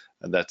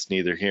that's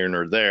neither here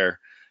nor there.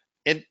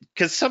 And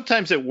because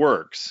sometimes it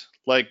works.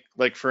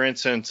 Like for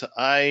instance,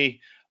 I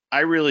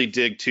really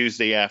dig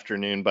Tuesday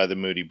Afternoon by the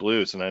Moody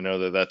Blues, and I know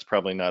that that's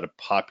probably not a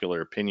popular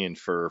opinion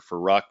for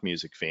rock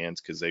music fans,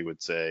 because they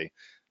would say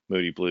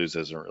Moody Blues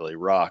isn't really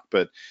rock,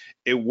 but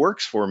it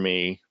works for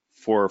me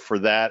for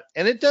that,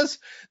 and it does.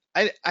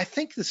 I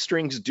think the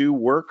strings do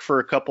work for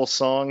a couple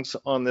songs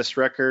on this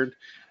record.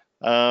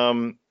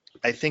 I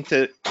think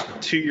that,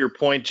 to your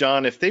point,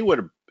 John, if they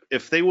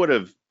would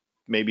have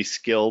maybe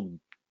scaled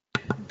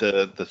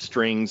the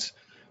strings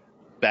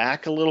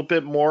back a little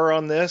bit more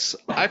on this,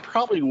 I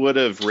probably would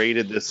have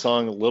rated this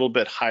song a little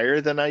bit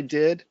higher than I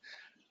did.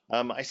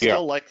 I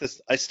still like this.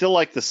 I still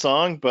like the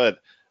song, but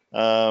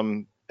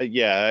I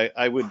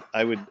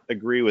would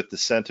agree with the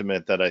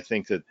sentiment that I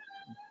think that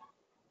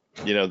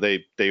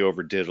they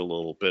overdid a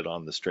little bit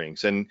on the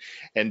strings, and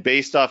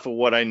based off of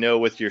what I know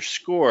with your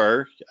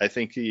score, I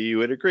think you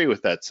would agree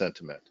with that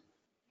sentiment.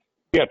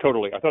 Yeah,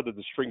 totally. I thought that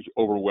the strings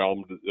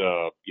overwhelmed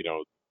the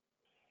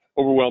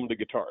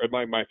guitar.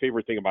 My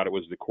favorite thing about it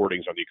was the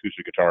chordings on the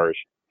acoustic guitars,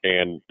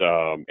 and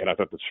I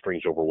thought the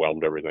strings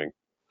overwhelmed everything.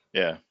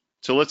 Yeah.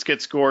 So let's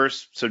get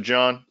scores. So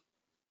John,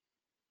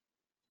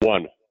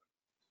 1,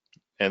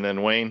 and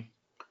then Wayne.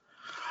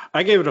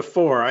 I gave it a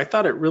 4. I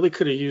thought it really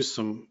could have used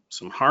some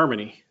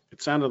harmony.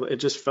 It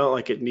just felt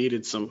like it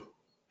needed some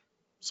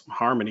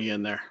harmony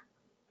in there.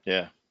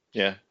 Yeah.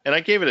 And I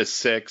gave it a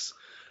 6.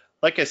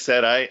 Like I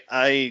said,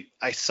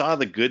 I saw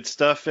the good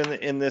stuff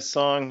in this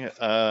song.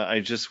 I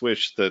just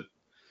wish that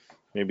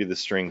maybe the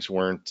strings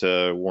weren't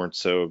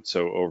so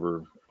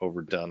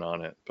overdone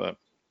on it, but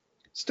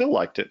still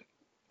liked it.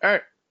 All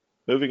right,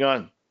 moving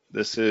on.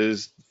 This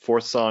is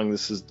fourth song.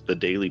 This is The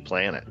Daily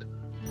Planet.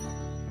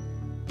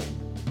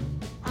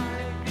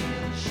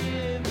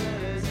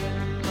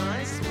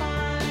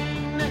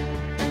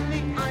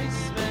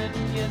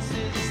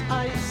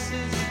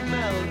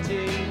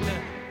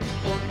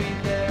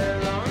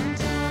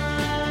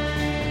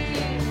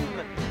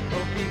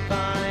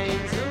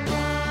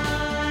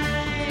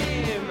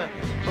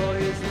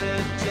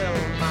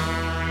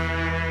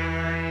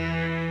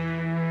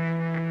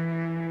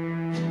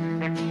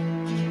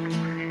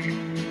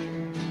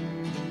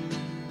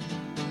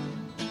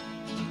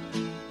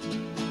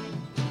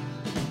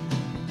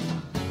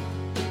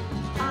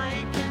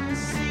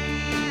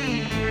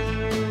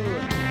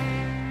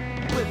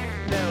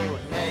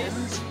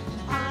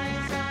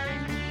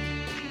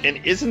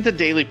 And isn't the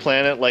Daily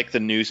Planet like the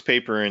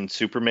newspaper in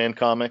Superman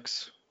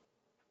comics?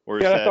 Or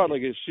is I thought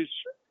like it's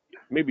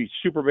maybe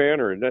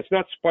Superman, or that's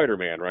not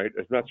Spider-Man, right?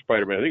 It's not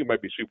Spider-Man. I think it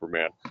might be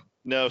Superman.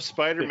 No,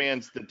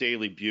 Spider-Man's the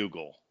Daily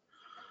Bugle.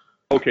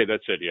 Okay,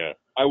 that's it. Yeah,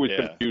 I was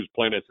confused.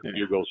 Planets and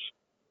Bugles.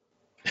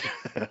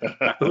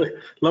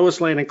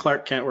 Lois Lane and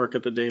Clark Kent work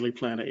at the Daily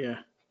Planet. Yeah.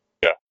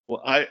 Yeah.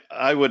 Well,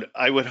 I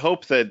would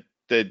hope that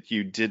that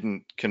you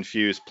didn't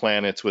confuse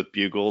planets with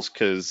bugles,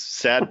 because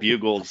Sad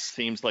Bugles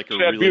seems like a Sad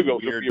really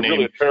Bugles would weird be a really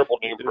name. terrible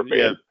name for a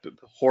Yeah, band.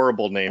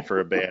 horrible name for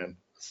a band.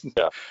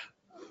 Yeah.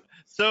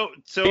 So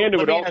And it let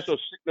would me ask. also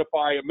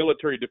signify a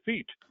military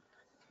defeat.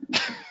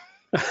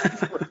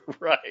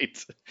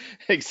 Right,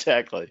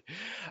 exactly.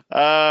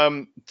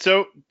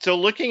 So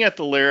looking at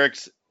the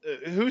lyrics,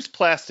 who's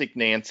Plastic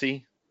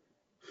Nancy?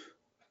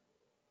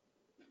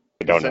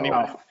 I don't Does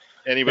know.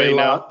 anybody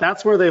know?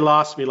 That's where they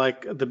lost me.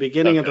 Like the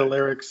beginning of the Okay.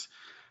 lyrics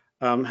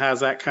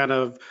has that kind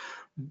of,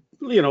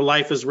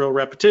 life is real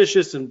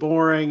repetitious and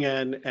boring,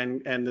 and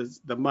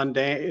the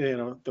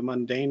mundane, the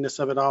mundaneness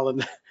of it all.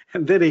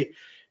 And then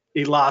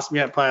he lost me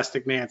at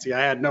Plastic Nancy. I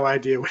had no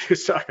idea what he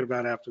was talking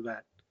about after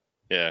that.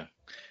 Yeah.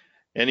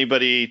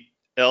 Anybody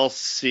else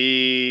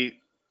see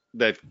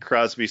that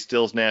Crosby,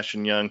 Stills, Nash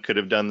and Young could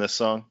have done this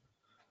song?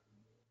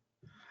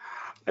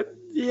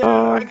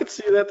 Yeah, I could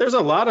see that. There's a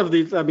lot of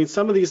these. I mean,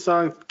 some of these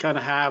songs kind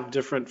of have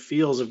different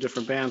feels of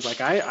different bands.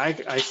 Like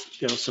I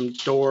some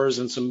Doors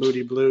and some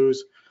Moody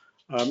Blues,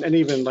 and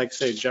even like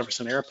say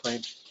Jefferson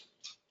Airplane.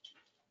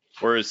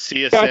 Or is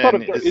CSN? Yeah, I thought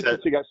it is that,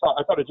 interesting. I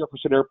thought of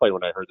Jefferson Airplane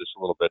when I heard this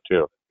a little bit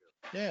too.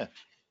 yeah.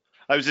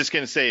 I was just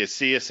going to say, is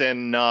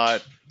CSN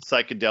not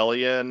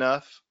psychedelia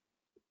enough?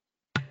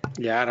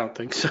 Yeah, I don't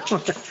think so.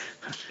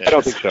 I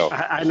don't think so.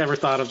 I never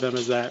thought of them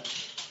as that.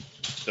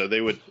 So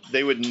they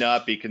would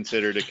not be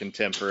considered a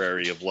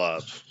contemporary of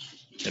Love,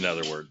 in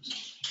other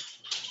words.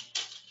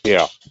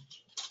 Yeah.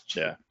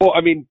 Yeah. Well,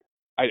 I mean,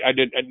 I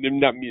did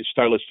not mean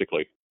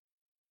stylistically.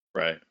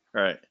 Right.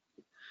 All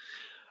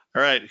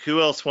right. Who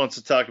else wants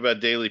to talk about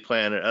Daily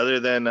Planet? Other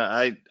than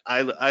I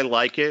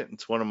like it.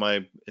 It's one of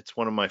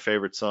my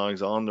favorite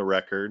songs on the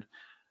record.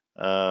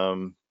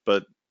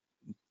 But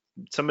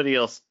somebody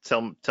else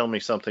tell me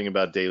something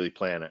about Daily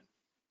Planet.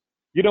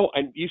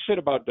 And you said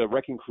about the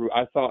Wrecking Crew.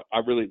 I thought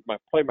probably my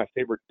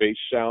favorite bass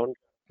sound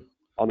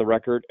on the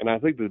record, and I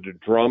think that the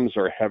drums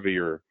are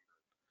heavier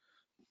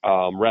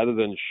rather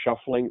than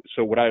shuffling.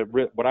 So what I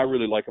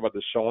really like about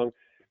this song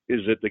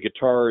is that the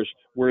guitars,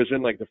 whereas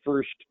in like the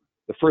first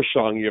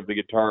song you have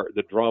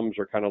the drums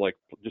are kind of like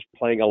just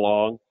playing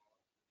along.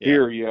 Yeah.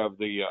 Here you have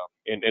the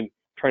and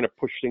trying to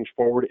push things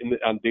forward.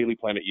 On Daily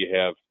Planet you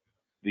have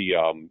the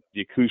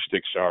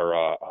acoustics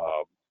are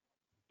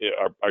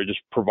just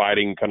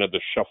providing kind of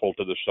the shuffle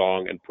to the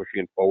song and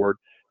pushing it forward.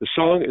 The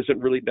song isn't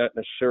really that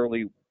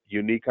necessarily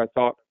unique, I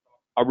thought.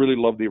 I really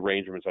love the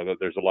arrangements. I thought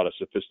there's a lot of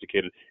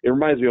sophisticated. It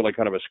reminds me of like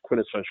kind of a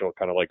quintessential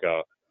kind of like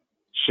a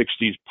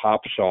 60s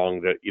pop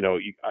song that,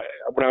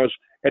 when I was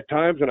at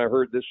times when I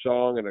heard this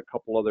song and a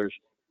couple others,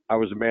 I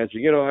was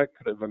imagining, I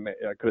could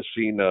have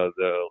seen the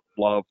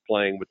Love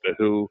playing with the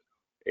Who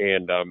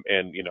and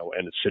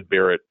Sid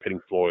Barrett,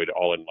 Pink Floyd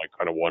all in like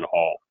kind of one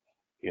hall.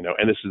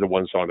 And this is the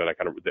one song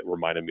that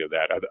reminded me of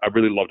that. I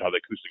really loved how the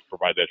acoustics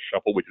provide that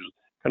shuffle, which is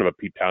kind of a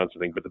Pete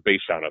Townsend thing, but the bass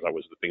sound I thought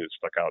was the thing that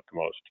stuck out the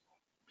most.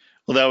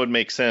 Well, that would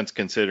make sense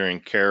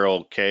considering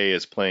Carol Kay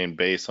is playing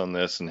bass on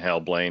this and Hal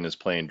Blaine is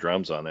playing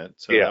drums on it.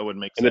 So that would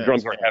make sense. And the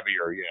drums are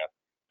heavier, yeah.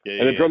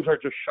 And the drums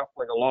aren't just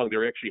shuffling along;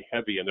 they're actually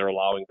heavy, and they're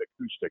allowing the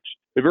acoustics.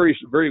 They're very,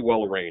 very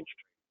well arranged.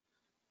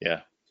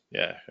 Yeah,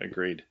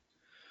 agreed.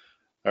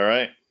 All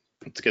right,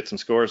 let's get some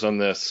scores on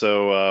this.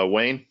 So,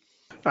 Wayne,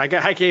 I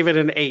gave it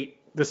an 8.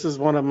 This is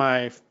one of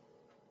my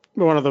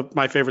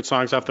favorite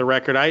songs off the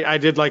record. I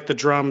did like the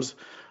drums,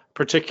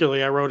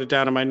 particularly. I wrote it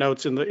down in my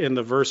notes in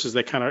the verses.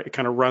 It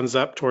kind of runs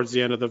up towards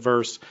the end of the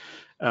verse,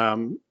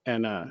 and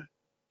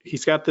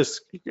he's got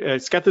this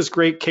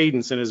great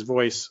cadence in his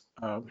voice.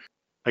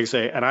 Like I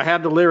say, and I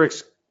had the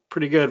lyrics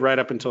pretty good right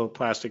up until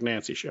Plastic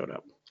Nancy showed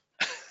up.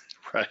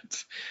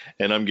 Right.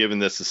 And I'm giving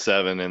this a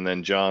 7. And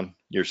then John,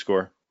 your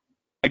score?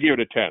 I give it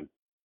a 10.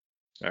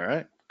 All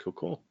right.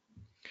 Cool.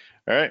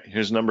 All right.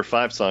 Here's number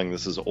 5 song.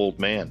 This is Old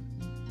Man.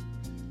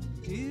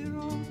 Dear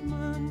old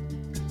man,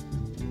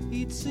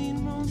 he'd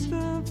seen most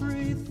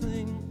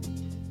everything.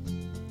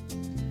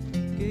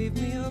 Gave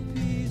me a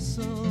piece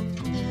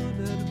of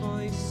good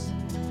advice.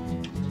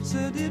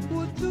 Said it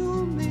would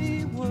do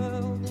me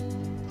well.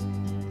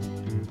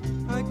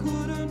 I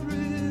couldn't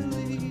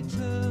really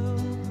tell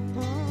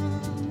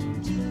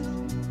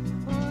until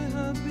I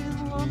had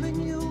been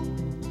loving you.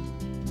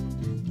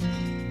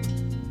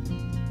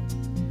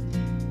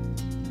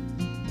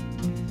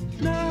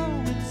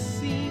 Now it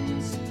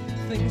seems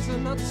things are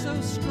not so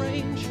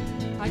strange.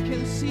 I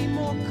can see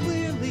more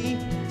clearly.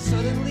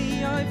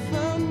 Suddenly I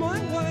found my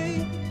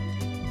way.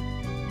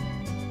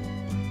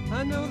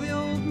 I know the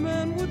old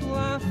man would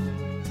laugh.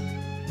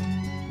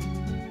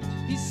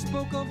 He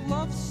spoke of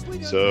love,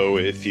 sweet. So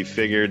if you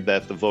figured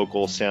that the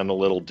vocals sound a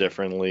little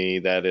differently,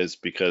 that is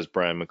because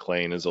Brian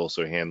McLean is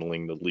also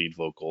handling the lead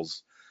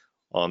vocals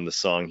on the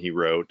song he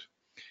wrote.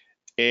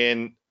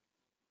 And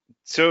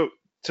so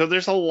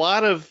there's a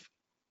lot of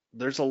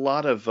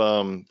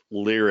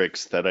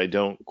lyrics that I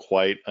don't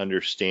quite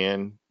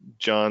understand.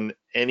 John,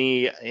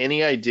 any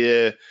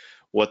idea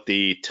what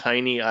the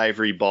tiny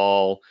ivory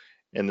ball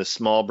and the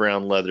small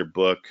brown leather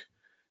book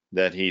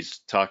that he's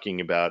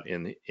talking about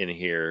in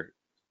here?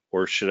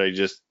 Or should I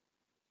just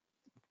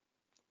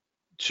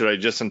should I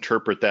just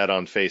interpret that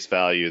on face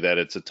value that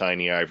it's a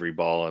tiny ivory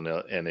ball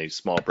and a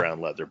small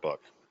brown leather book?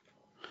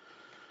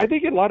 I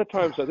think a lot of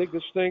times, I think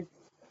this thing,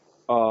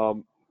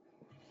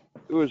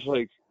 it was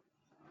like,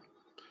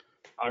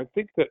 I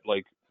think that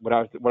like when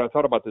I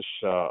thought about this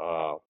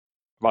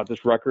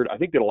record, I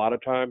think that a lot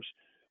of times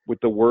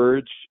with the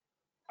words,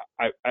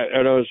 I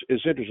know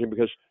it's interesting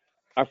because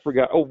I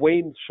forgot. Oh,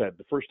 Wayne said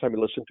the first time he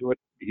listened to it,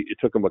 it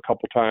took him a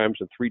couple times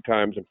and 3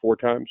 times and 4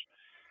 times.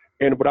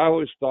 And what I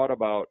always thought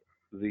about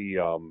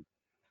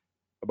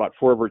about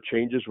Forever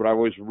Changes, what I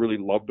always really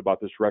loved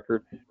about this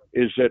record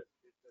is that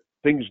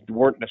things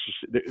weren't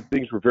necessarily,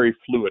 things were very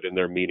fluid in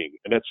their meaning,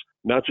 and that's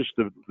not just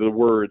the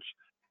words,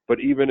 but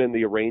even in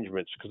the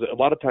arrangements, because a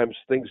lot of times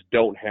things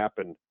don't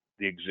happen.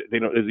 They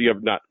don't.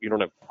 You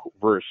don't have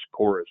verse,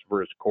 chorus,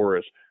 verse,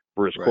 chorus,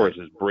 verse, Right. chorus.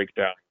 There's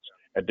breakdowns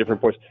at different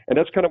points, and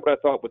that's kind of what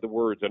I thought with the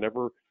words. I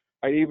never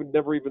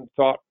even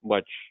thought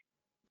much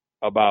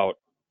about,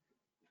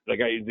 like,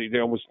 they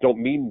almost don't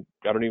mean.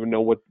 I don't even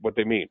know what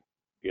they mean,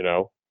 you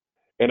know.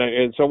 And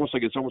it's almost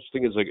like in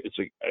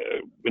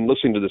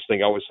listening to this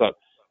thing, I always thought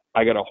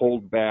I got to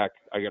hold back.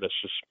 I got to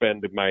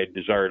suspend my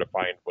desire to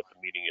find what the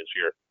meaning is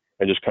here,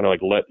 and just kind of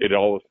like let it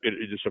all.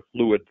 It's just a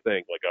fluid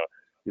thing, like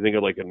you think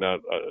of like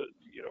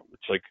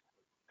it's like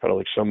kind of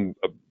like some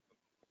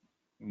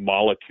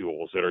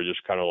molecules that are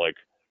just kind of like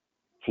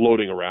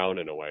floating around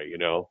in a way, you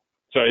know.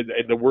 So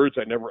the words,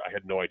 I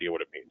had no idea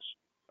what it means.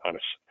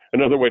 Honest.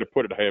 Another way to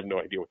put it, I have no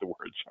idea what the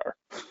words are.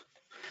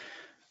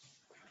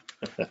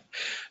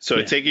 So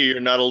I take it you're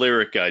not a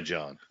lyric guy,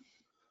 John.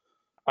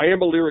 I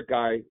am a lyric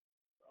guy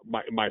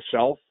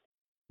myself,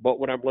 but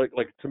when I'm like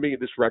to me,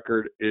 this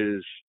record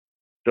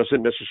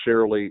doesn't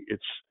necessarily.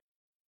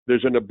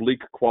 There's an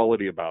oblique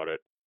quality about it.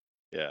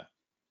 Yeah.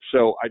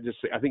 So I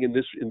think in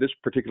this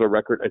particular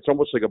record, it's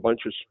almost like a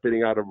bunch of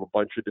spitting out of a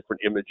bunch of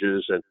different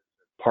images and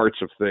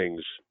parts of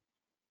things.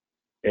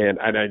 And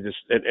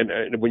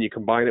when you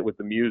combine it with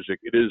the music,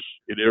 it is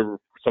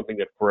something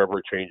that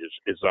Forever Changes.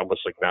 It's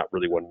almost like not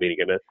really one meaning.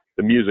 And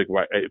the music,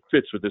 it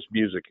fits with this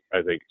music.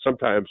 I think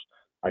sometimes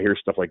I hear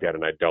stuff like that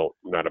and I'm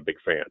not a big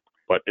fan.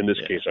 But in this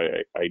case,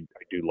 I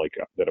do like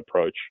that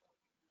approach.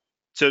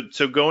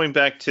 So going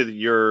back to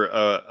your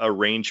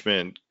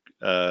arrangement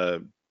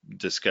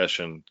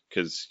discussion,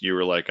 because you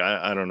were like,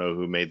 I don't know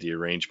who made the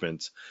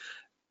arrangements.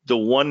 The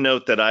one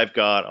note that I've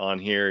got on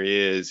here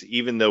is,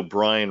 even though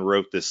Brian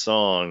wrote this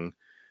song,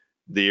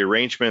 the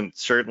arrangement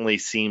certainly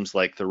seems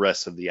like the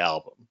rest of the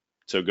album.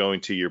 So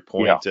going to your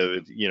point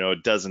of,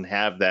 it doesn't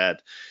have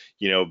that,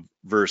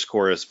 verse,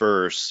 chorus,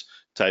 verse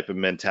type of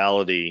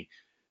mentality.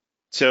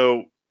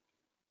 So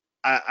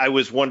I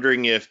was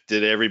wondering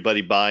did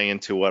everybody buy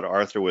into what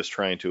Arthur was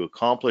trying to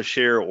accomplish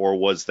here, or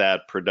was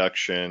that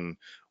production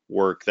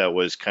work that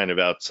was kind of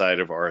outside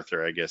of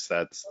Arthur? I guess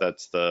that's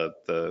the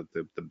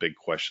big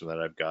question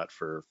that I've got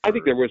for. I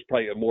think there was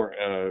probably a more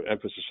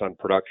emphasis on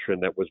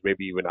production that was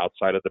maybe even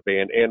outside of the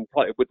band, and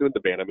probably within the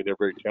band. I mean, they're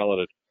very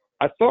talented.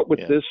 I thought with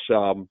this,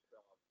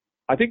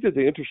 I think that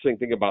the interesting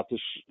thing about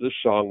this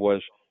song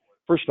was,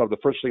 first off, the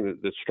first thing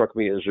that struck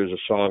me is there's a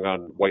song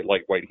on White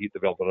Light, White Heat, the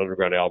Velvet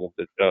Underground album,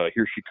 that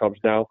Here She Comes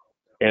Now,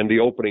 and the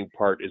opening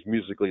part is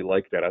musically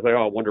like that. I thought,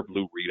 I wonder if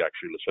Lou Reed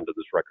actually listened to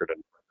this record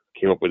and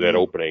came up with that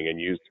opening and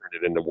turned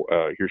it into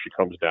Here She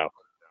Comes Now.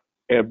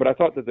 But I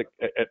thought that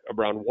at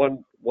around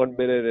 1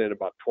 minute and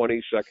about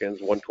 20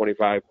 seconds,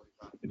 1:25,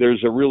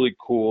 there's a really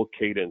cool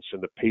cadence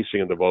in the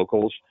pacing of the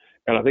vocals.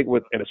 And I think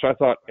so I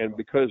thought, and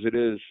because it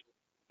is,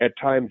 at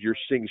times you're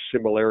seeing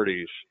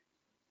similarities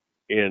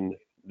in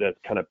that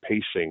kind of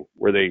pacing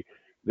where they'll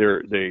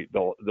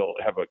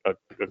have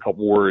a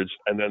couple words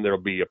and then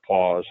there'll be a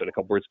pause and a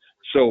couple words.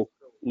 So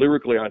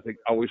lyrically, I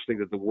always think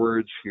that the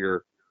words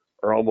here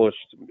are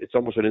it's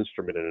almost an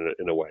instrument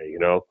in a way,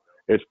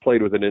 It's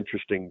played with an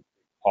interesting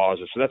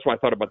pauses. So that's why I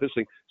thought about this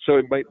thing. So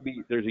it might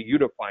be, there's a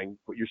unifying,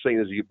 what you're saying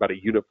is about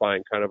a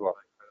unifying kind of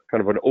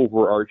an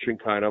overarching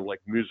kind of like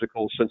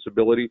musical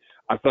sensibility.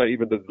 I thought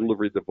even the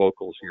delivery of the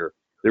vocals here,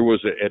 there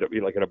was at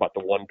about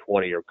the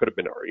 120, or could have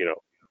been,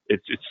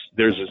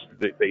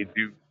 they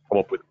do come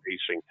up with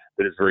pacing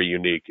that is very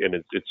unique, and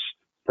it's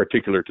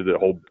particular to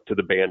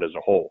the band as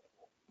a whole.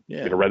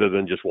 Yeah. Rather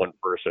than just one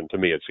person, to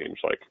me it seems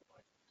like.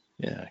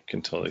 Yeah, I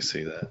can totally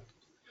see that.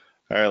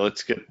 All right,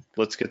 let's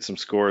get some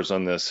scores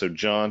on this. So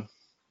John,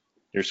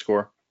 your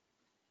score?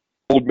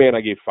 Old Man,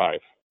 I gave 5.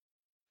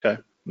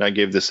 Okay. And I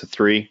gave this a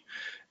 3.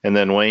 And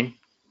then Wayne?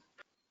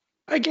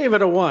 I gave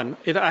it a 1.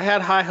 I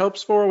had high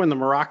hopes for when the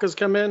maracas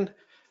come in,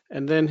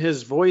 and then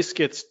his voice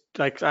gets,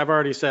 like I've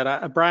already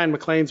said, Brian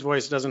McLean's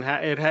voice doesn't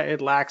have it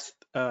lacks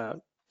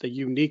the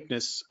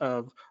uniqueness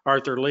of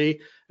Arthur Lee,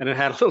 and it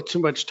had a little too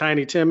much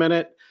Tiny Tim in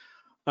it.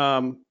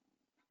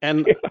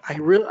 And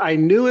I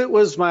knew it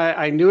was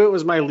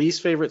my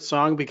least favorite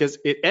song because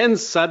it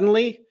ends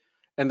suddenly,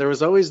 and there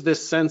was always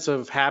this sense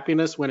of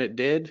happiness when it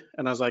did,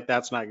 and I was like,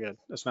 that's not good.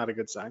 That's not a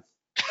good sign.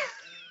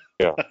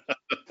 Yeah.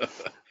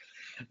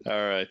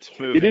 All right.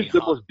 It is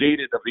the most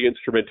dated of the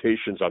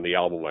instrumentations on the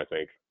album, I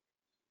think.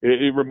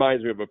 It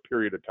reminds me of a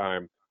period of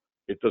time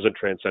it doesn't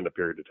transcend a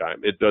period of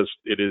time. It does.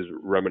 It is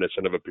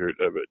reminiscent of a period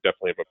of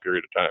definitely of a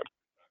period of time.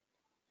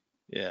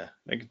 Yeah,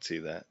 I can see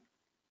that.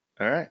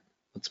 All right,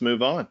 let's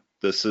move on.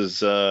 This is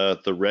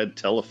the Red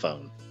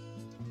Telephone.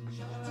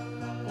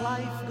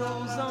 Life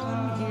goes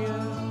on here,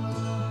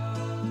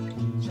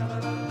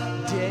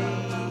 day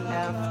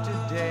after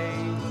day.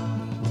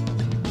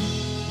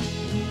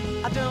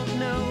 I don't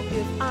know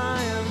if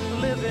I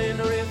am living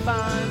or if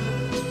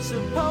I'm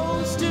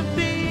supposed to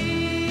be.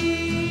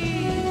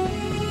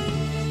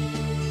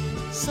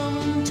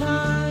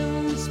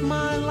 Sometimes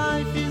my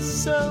life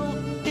is so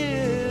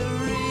eerie.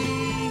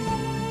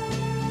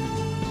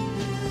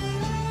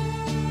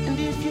 And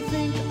if you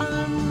think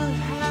I'm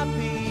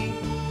happy,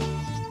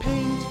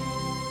 paint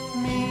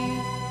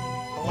me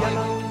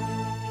yellow.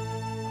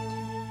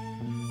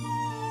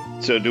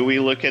 So, do we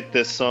look at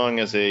this song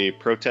as a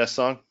protest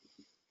song?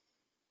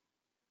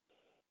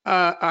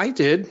 I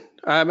did.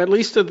 At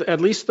least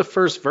the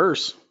first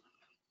verse.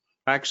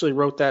 I actually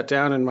wrote that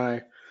down in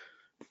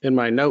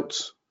my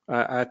notes.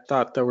 I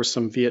thought there was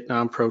some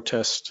Vietnam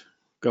protest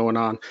going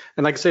on,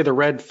 and like I say, the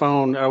red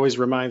phone always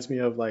reminds me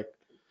of like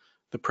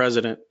the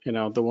president,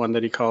 the one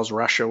that he calls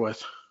Russia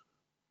with.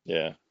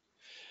 Yeah.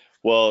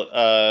 Well,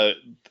 I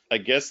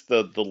guess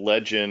the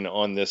legend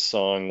on this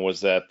song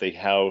was that the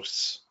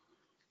house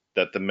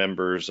that the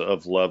members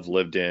of Love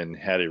lived in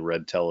had a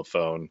red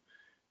telephone,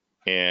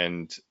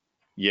 and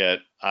yet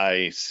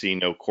I see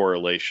no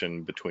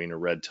correlation between a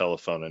red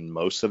telephone and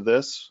most of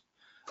this,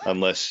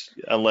 unless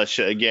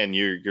again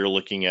you're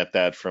looking at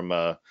that from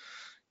the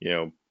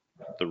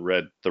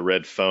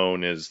red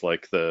phone is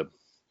like the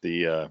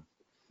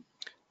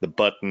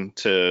button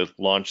to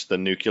launch the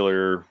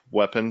nuclear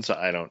weapons.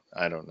 I don't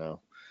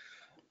know.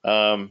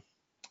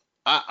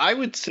 I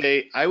would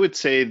say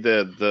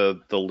the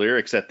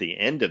lyrics at the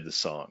end of the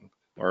song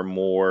are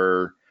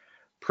more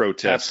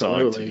protest song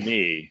to Absolutely.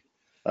 me.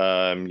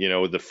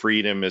 The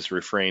freedom is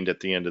refrained at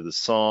the end of the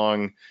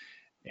song,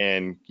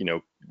 and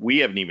we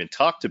haven't even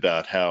talked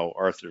about how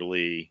Arthur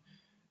Lee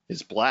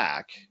is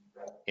black,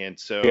 and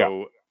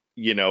so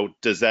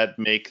does that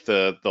make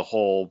the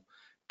whole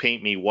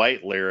 "Paint Me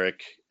White"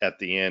 lyric at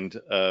the end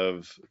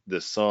of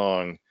the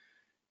song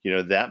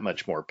that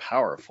much more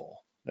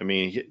powerful? I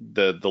mean,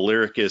 the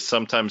lyric is,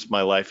 sometimes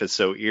my life is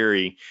so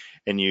eerie,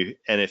 and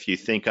if you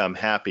think I'm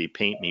happy,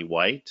 paint me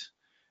white.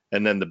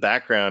 And then the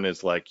background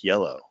is like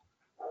yellow.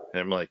 And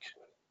I'm like,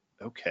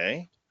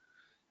 okay.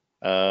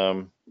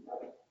 So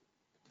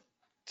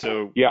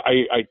Yeah,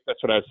 I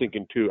that's what I was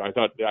thinking too. I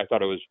thought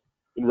it was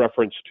in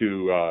reference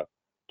to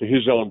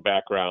his own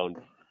background,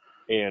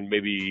 and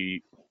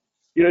maybe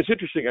it's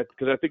interesting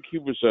because I think he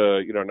was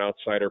an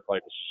outsider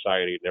probably to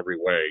society in every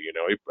way.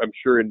 I'm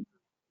sure in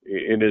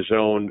his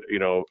own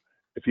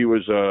if he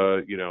was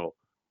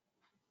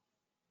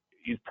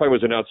he probably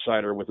was an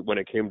outsider when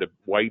it came to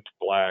white,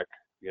 black,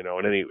 in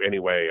any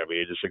way. I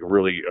mean, just like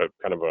really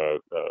kind of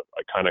a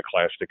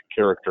iconoclastic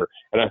character.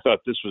 And I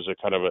thought this was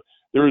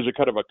there was a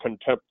kind of a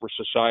contempt for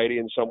society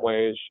in some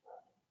ways.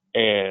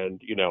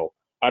 And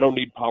I don't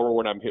need power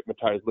when I'm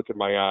hypnotized. Look at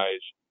my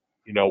eyes,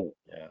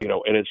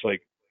 And it's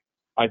like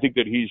I think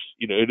that he's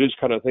it is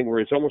kind of thing where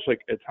it's almost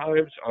like at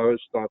times I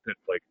always thought that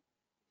like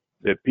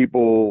that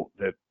people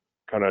that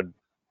kind of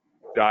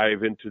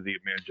dive into the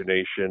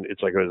imagination.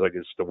 It's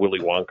the Willy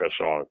Wonka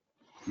song,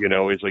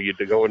 It's like you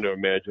to go into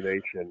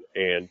imagination,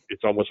 and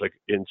it's almost like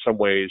in some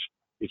ways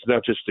it's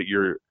not just that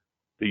you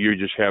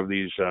just have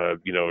these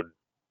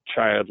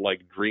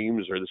childlike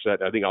dreams or this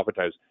that. I think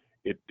oftentimes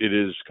it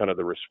is kind of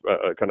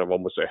kind of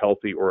almost a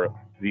healthy or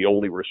the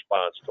only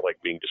response to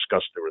like being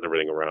disgusted with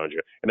everything around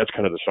you, and that's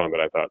kind of the song that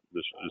I thought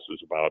this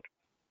is about.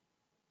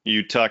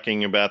 you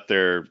talking about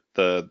the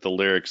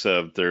lyrics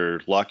of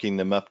they're locking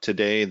them up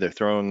today, they're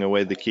throwing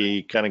away the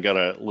key, kind of got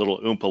a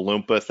little Oompa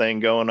Loompa thing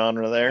going on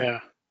there? Yeah.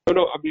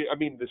 No, I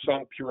mean the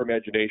song "Pure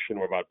Imagination"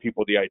 about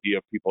people, the idea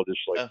of people just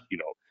like you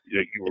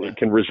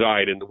can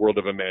reside in the world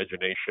of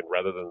imagination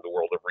rather than the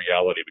world of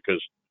reality,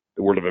 because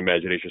the world of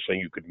imagination is saying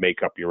you could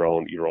make up your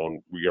own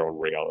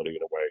reality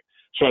in a way.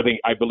 So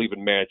I believe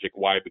in magic.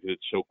 Why? Because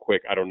it's so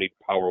quick. I don't need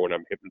power when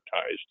I'm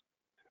hypnotized.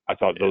 I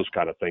thought those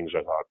kind of things.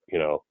 I thought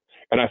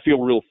and I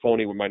feel real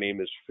phony when my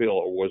name is Phil,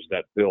 or was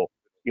that Bill?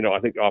 I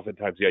think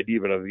oftentimes the idea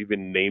of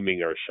even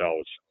naming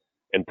ourselves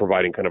and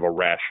providing kind of a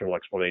rational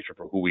explanation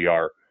for who we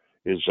are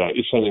is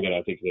something that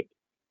I think that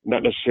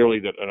not necessarily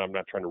that, and I'm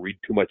not trying to read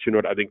too much into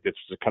it. I think that's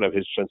kind of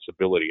his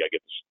sensibility.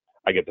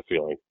 I get the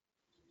feeling.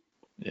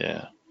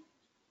 Yeah,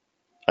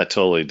 I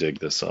totally dig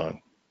this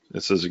song.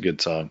 This is a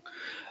good song.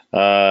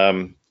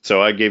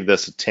 So I gave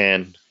this a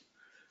 10.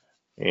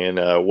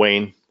 And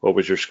Wayne, what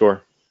was your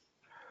score?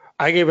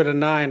 I gave it a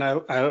 9.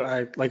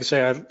 I like I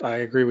say, I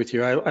agree with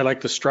you. I like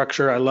the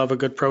structure. I love a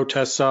good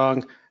protest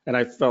song, and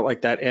I felt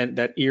like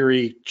that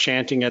eerie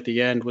chanting at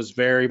the end was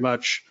very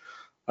much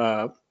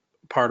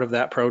part of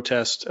that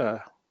protest.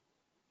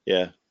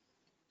 Yeah,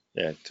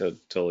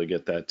 totally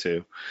get that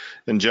too.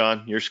 And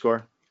John, your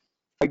score?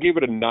 I gave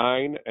it a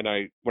 9,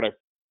 and when I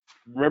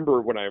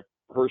remember when I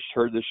first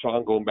heard this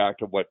song, going back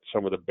to what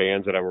some of the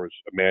bands that I was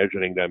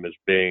imagining them as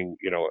being,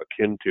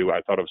 akin to,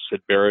 I thought of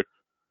Syd Barrett.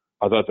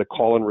 I thought the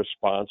call and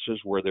responses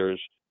where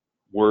there's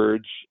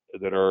words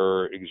that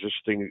are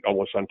existing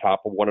almost on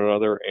top of one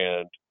another,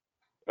 and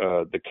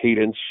the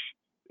cadence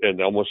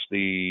and almost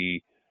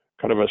the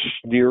kind of a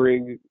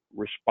sneering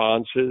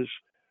responses.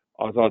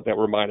 I thought that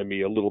reminded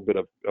me a little bit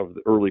of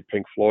the early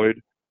Pink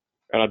Floyd.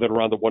 And then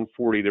around the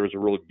 140, there was a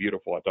really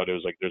beautiful, I thought it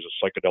was like there's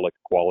a psychedelic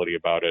quality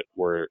about it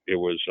where it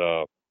was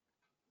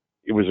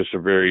just a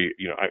very,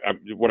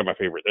 one of my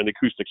favorites. And the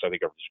acoustics, I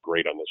think, are just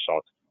great on this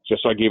song.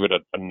 So I gave it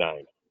a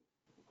 9.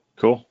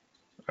 Cool.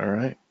 All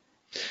right.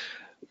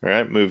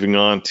 Moving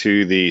on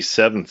to the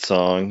 7th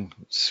song,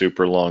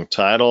 super long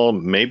title,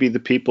 Maybe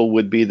the People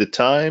Would Be the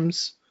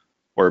Times,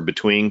 or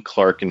Between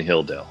Clark and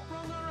Hilldale.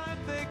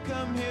 They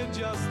come here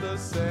just the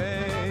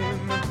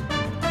same,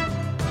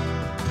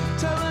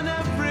 telling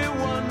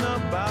everyone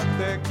about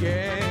their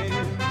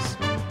games.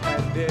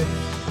 And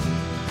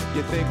if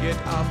you think it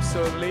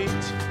obsolete,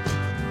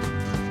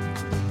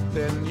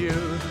 then you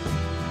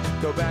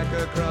go back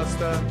across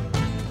the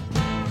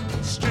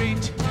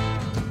street.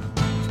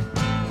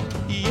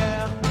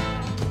 Yeah,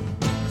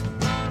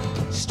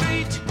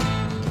 street.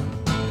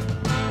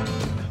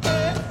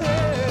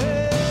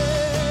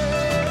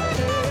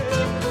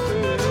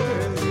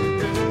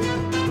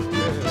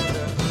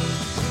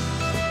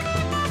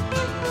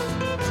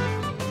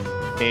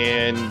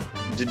 And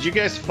did you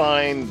guys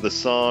find the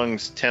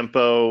song's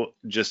tempo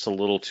just a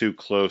little too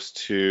close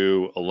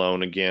to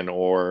Alone Again,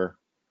 or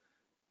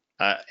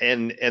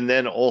and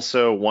then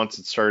also once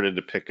it started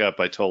to pick up,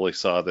 I totally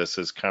saw this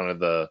as kind of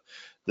the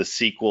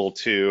sequel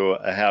to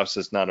A House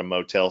Is Not a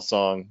Motel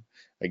song,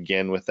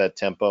 again with that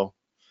tempo?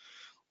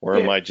 Or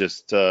am I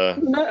just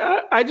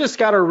I just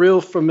got a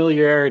real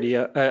familiarity.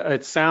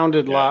 It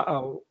sounded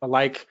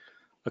like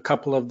a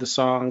couple of the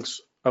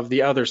songs of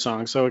the other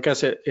songs. So I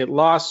guess it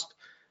lost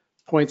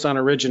points on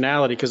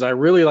originality because I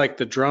really like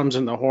the drums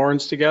and the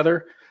horns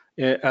together.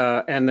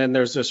 And then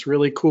there's this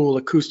really cool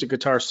acoustic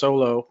guitar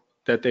solo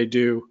that they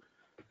do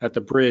at the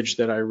bridge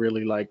that I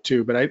really like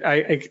too. But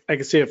I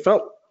can see it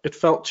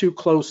felt too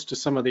close to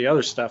some of the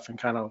other stuff and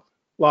kind of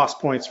lost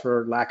points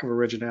for lack of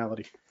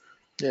originality.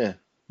 Yeah.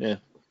 I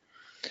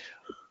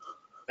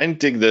didn't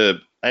dig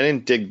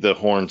the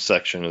horn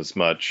section as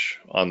much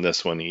on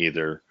this one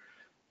either.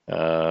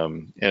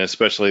 And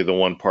especially the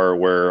one part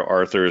where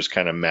Arthur is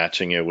kind of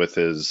matching it with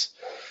his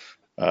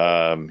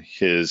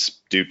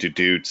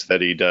doot-to-doots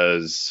that he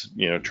does,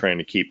 trying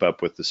to keep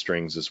up with the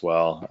strings as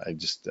well. I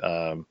just,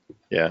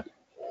 yeah.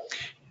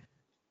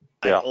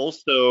 I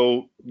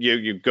also,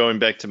 you're going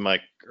back to my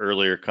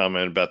earlier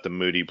comment about the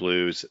Moody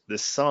Blues.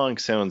 This song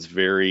sounds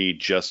very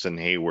Justin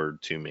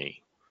Hayward to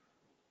me.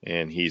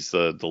 And he's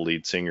the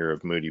lead singer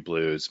of Moody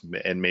Blues.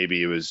 And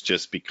maybe it was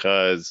just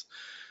because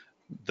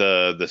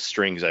the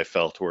strings I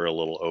felt were a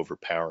little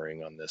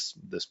overpowering on this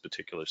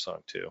particular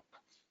song too.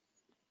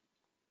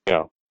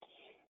 Yeah.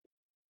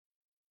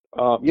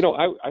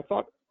 I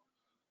thought,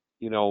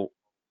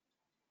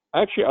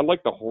 actually I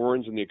like the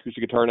horns and the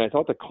acoustic guitar, and I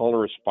thought the call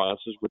and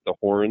responses with the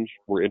horns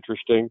were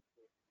interesting.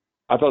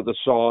 I thought the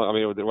song,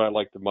 what I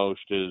liked the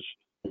most is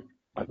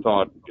I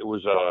thought it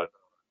was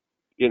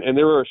and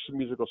there are some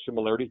musical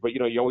similarities, but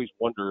you always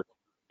wonder,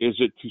 is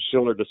it too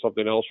similar to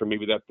something else, or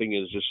maybe that thing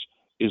is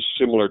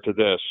similar to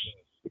this,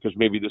 because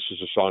maybe this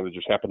is a song that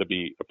just happened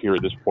to appear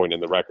at this point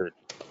in the record,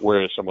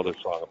 whereas some other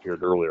song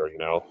appeared earlier,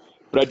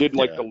 But I did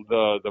like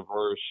the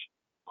verse,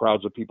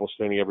 crowds of people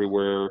standing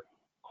everywhere,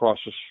 across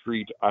the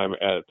street, I'm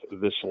at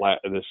this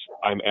laugh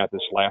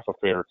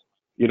affair,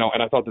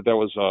 and I thought that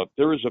was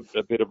there was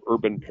a bit of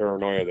urban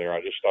paranoia there. I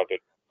just thought that,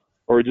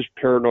 or just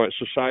paranoia,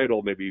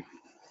 societal maybe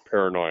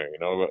paranoia,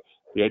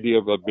 the idea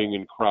of being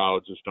in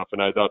crowds and stuff.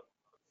 And I thought,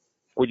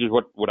 which is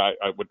what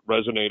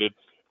resonated.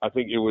 I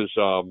think it was,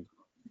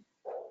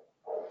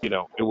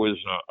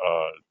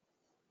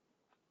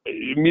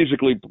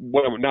 musically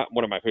not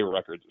one of my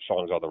favorite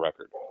songs on the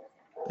record.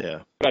 Yeah.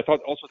 But I thought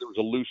also there was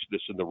a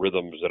looseness in the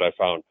rhythms that I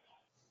found.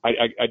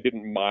 I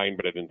didn't mind,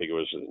 but I didn't think it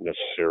was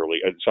necessarily.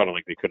 It sounded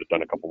like they could have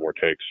done a couple more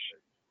takes.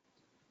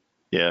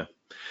 Yeah.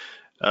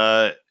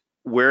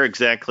 Where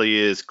exactly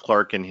is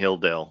Clark and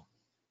Hilldale?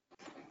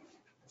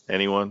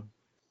 Anyone?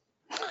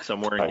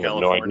 Somewhere in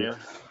California?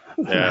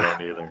 No idea. Yeah, I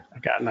don't either. I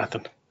got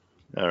nothing.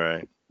 All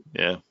right.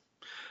 Yeah.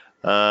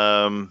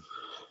 All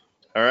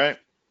right.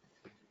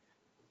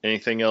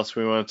 Anything else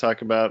we want to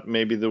talk about?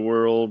 Maybe the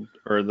world,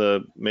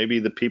 or maybe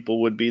the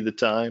people would be the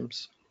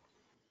times.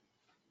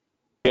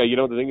 Yeah,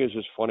 the thing is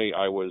funny.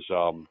 I was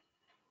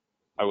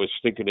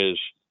thinking is,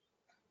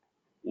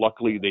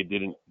 luckily they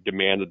didn't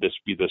demand that this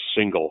be the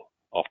single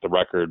off the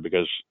record,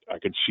 because I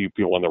could see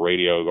people on the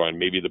radio going,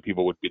 maybe the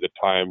people would be the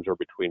times, or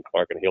Between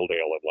Clark and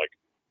Hilldale, and like,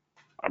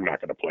 I'm not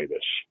going to play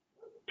this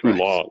too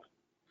long.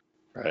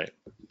 Right.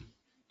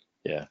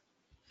 Yeah.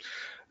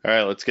 All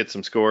right, let's get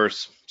some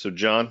scores. So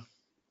John?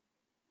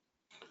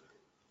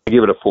 I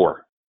give it a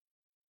 4.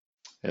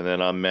 And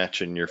then I'm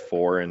matching your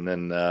 4, and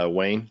then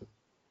Wayne?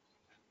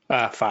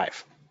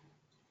 5.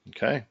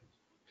 Okay.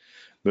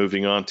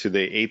 Moving on to the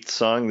 8th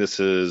song. This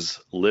is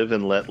Live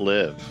and Let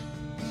Live.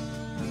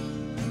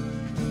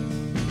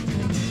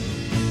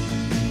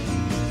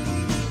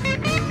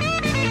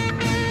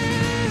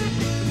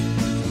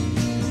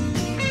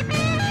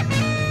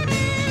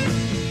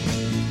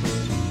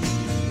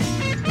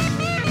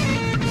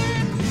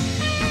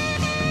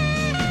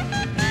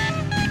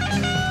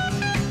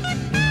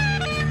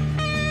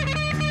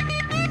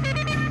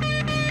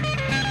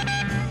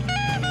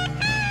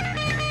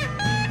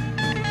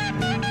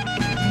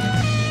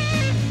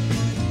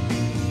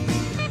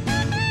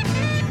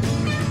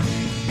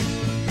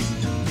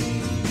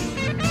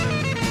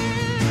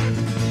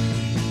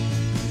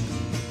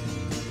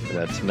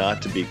 That's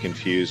not to be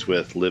confused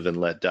with Live and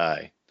Let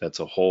Die. That's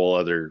a whole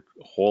other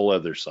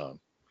song.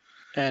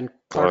 And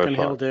Clark and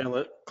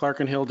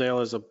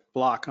Hilldale is a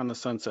block on the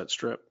Sunset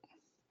Strip.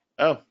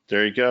 Oh,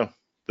 there you go.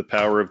 The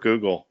power of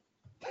Google.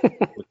 Look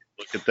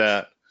at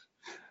that.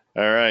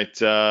 All right.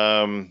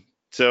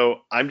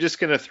 So I'm just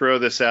going to throw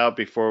this out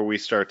before we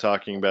start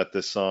talking about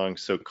this song.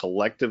 So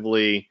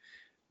collectively,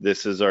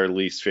 this is our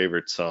least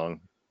favorite song.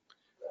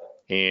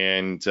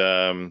 And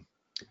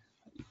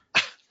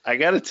I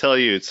got to tell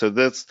you, so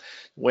that's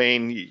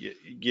Wayne,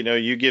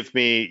 you give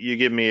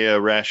me a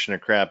ration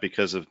of crap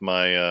because of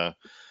my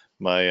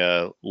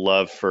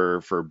love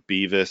for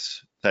Beavis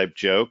type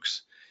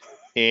jokes.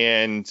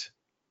 And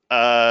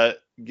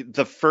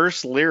the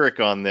first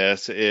lyric on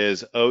this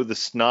is, "Oh, the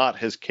snot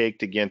has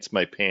caked against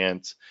my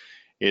pants.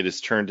 It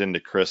has turned into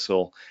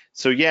crystal."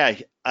 So yeah,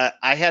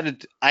 I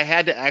had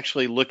to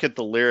actually look at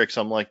the lyrics.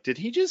 I'm like, did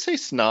he just say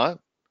snot?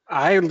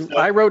 I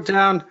wrote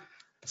down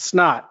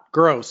snot,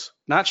 gross.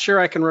 Not sure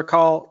I can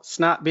recall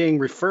snot being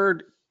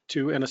referred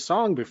to in a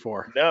song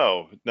before.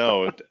 No.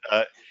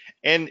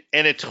 And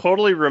it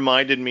totally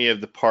reminded me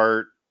of the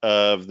part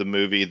of the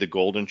movie The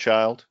Golden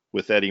Child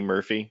with Eddie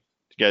Murphy.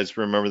 Do you guys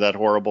remember that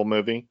horrible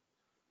movie?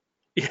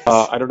 Yes.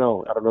 I don't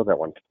know that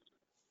one.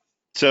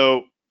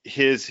 So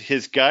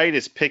his guide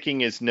is picking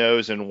his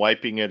nose and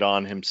wiping it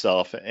on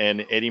himself,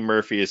 and Eddie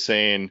Murphy is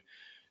saying,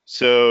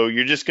 "So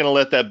you're just gonna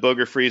let that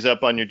booger freeze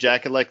up on your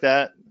jacket like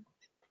that?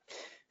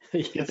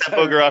 Get Yes, that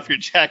booger off your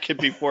jacket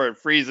before it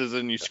freezes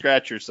and you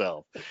scratch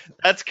yourself."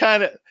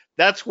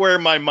 That's where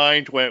my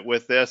mind went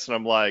with this, and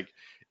I'm like,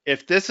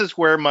 if this is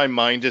where my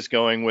mind is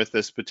going with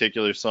this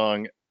particular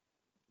song,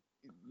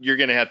 you're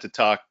gonna have to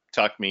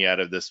talk me out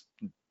of this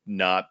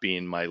not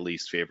being my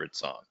least favorite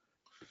song.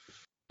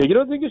 Yeah,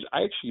 the thing is,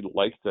 I actually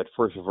liked that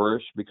first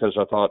verse because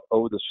I thought,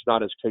 oh, the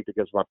snot is caked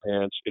against my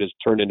pants. It has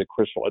turned into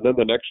crystal. And then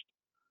the next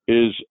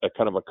is a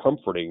kind of a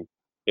comforting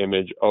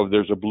image of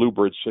there's a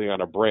bluebird sitting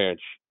on a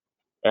branch.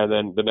 And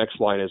then the next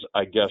line is,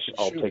 I guess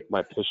I'll take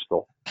my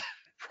pistol.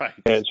 Right.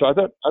 And so I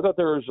thought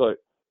there was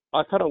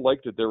I kind of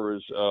liked that there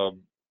was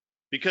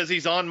because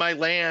he's on my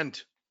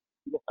land.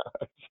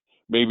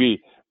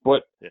 Maybe,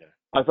 but Yeah.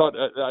 I thought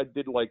I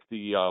did like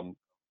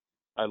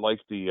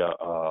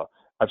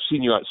I've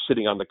seen you out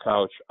sitting on the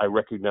couch. I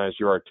recognize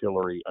your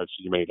artillery. I've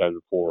seen you many times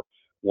before.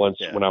 Once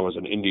when I was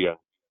in India,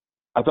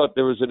 I thought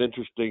there was an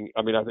interesting.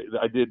 I mean,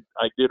 I did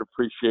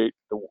appreciate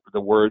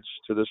the words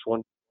to this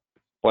one,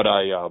 but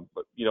I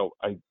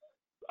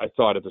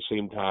thought at the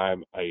same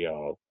time I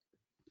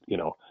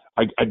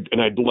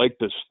like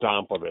the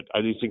stomp of it.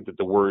 I do think that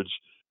the words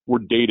were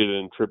dated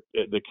and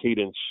the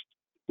cadence.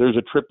 There's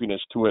a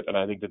trippiness to it, and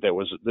I think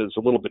there's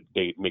a little bit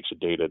makes it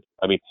dated.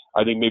 I mean,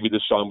 I think maybe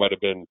this song might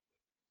have been,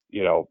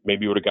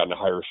 maybe would have gotten a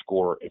higher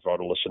score if I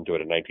would have listened to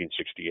it in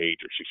 1968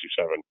 or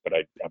 67, but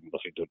I haven't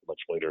listened to it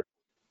much later.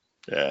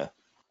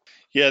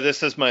 Yeah,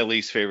 this is my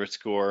least favorite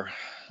score.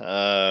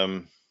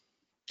 So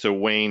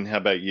Wayne, how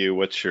about you?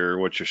 What's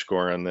your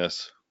score on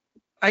this?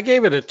 I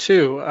gave it a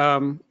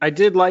 2. I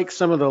did like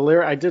some of the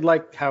lyrics. I did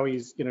like how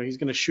he's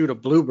going to shoot a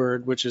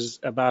bluebird, which is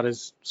about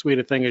as sweet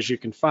a thing as you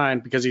can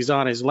find because he's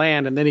on his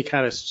land. And then he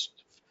kind of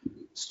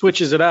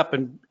switches it up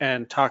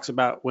and talks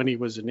about when he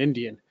was an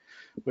Indian,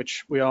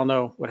 which we all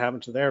know what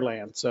happened to their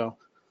land. So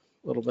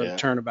a little bit of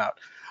turnabout.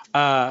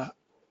 But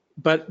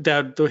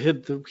that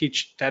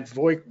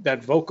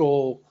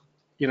vocal,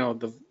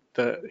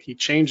 he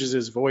changes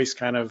his voice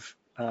kind of,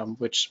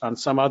 which on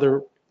some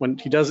other, when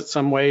he does it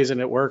some ways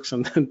and it works,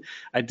 and then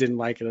I didn't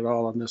like it at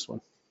all on this one.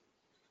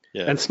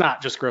 Yeah. And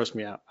snot just grossed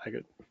me out.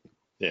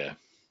 Yeah.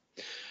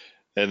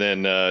 And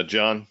then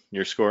John,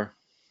 your score?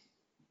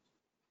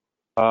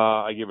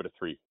 I give it a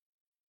 3.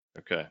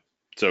 Okay.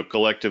 So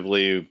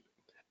collectively,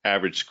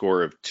 average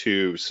score of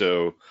 2.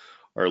 So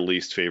our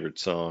least favorite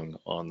song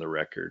on the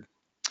record.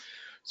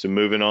 So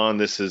moving on,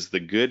 this is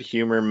The Good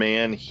Humor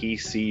Man. He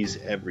Sees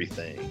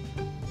Everything.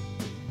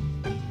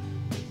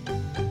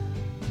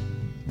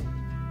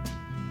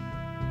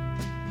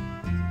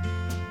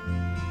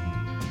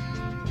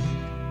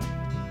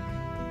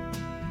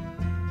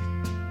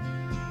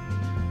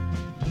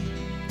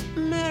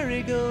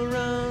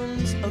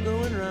 Merry-go-rounds are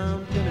going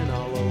round, spinning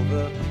all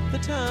over the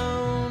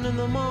town in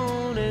the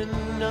morning,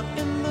 up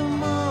in the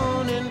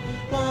morning,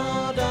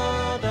 la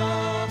da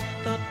da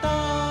da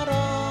da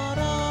da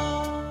da.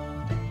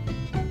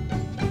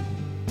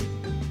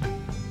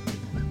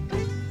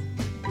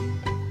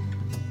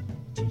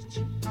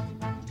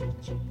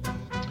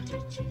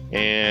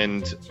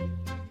 And,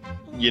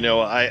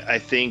 I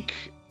think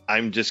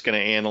I'm just going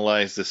to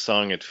analyze this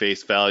song at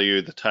face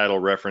value. The title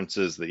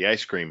references the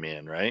Ice Cream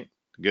Man, right?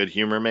 Good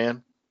Humor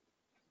Man.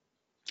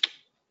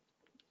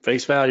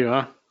 Face value,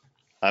 huh?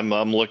 I'm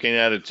looking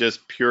at it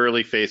just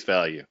purely face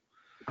value.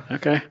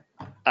 Okay.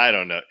 I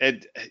don't know.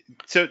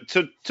 So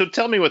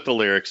tell me what the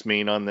lyrics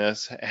mean on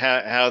this.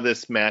 How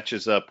this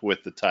matches up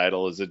with the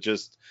title. Is it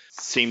just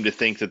seem to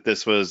think that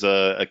this was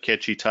a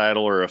catchy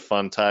title or a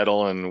fun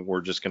title, and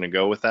we're just going to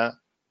go with that?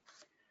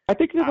 I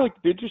think the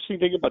interesting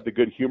thing about the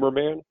Good Humor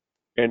Man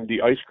and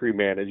the Ice Cream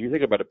Man is you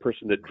think about a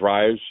person that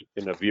drives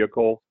in a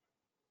vehicle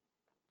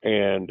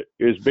and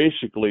is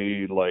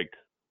basically like,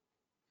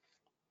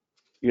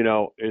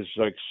 is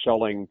like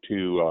selling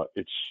to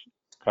it's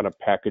kind of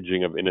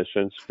packaging of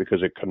innocence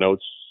because it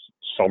connotes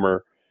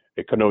summer,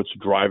 it connotes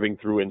driving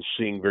through and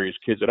seeing various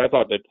kids. And I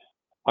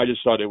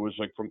just thought it was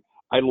like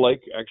I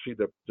like actually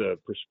the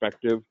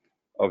perspective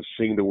of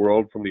seeing the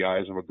world from the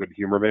eyes of a good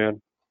humor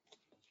man.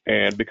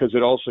 And because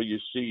it also,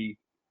 he's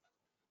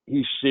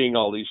seeing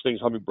all these things.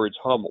 Hummingbirds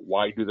hum.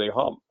 Why do they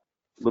hum?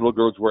 Little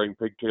girls wearing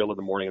pigtail in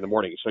the morning.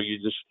 So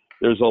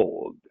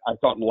I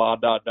thought la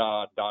da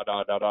da da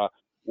da da da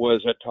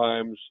was at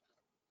times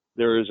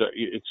there's a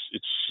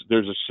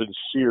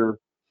sincere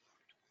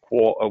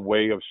a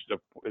way of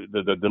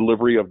the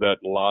delivery of that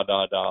la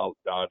da da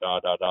da da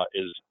da da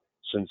is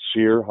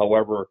sincere.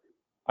 However,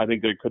 I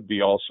think there could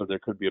be a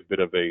bit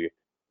of a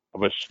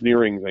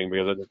sneering thing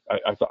because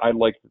I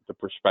like the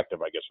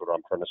perspective, I guess, what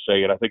I'm trying to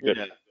say. And I think that,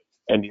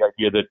 and the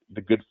idea that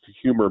the good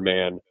humor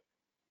man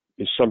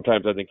is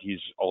sometimes, I think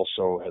he's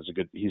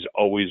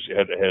always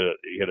had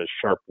a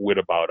sharp wit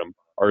about him,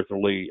 Arthur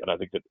Lee. And I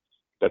think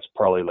that's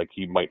probably like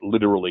he might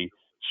literally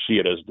see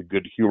it as the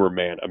good humor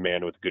man, a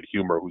man with good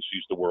humor who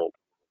sees the world.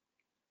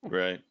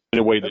 Right. In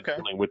a way that's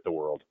dealing with the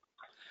world.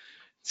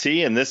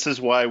 See, and this is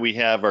why we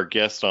have our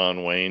guest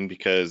on, Wayne,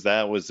 because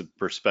that was a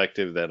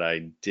perspective that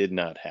I did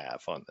not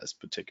have on this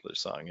particular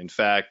song. In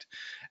fact,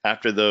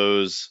 after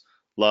those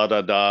la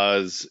da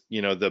das,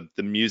 the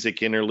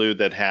music interlude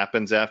that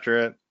happens after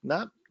it,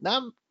 not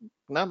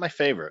my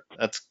favorite.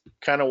 That's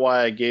kind of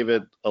why I gave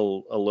it a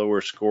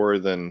lower score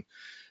than,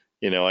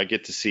 I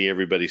get to see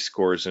everybody's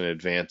scores in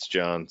advance,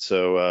 John.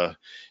 So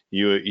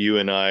you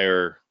and I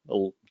are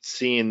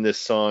seeing this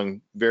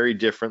song very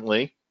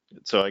differently.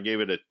 So I gave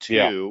it a 2.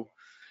 Yeah.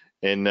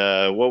 And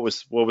what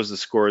was the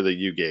score that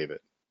you gave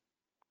it?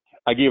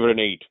 I gave it an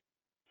 8.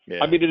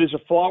 Yeah. I mean, it is a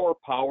flower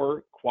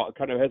power,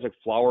 kind of has a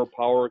flower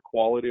power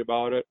quality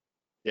about it.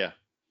 Yeah.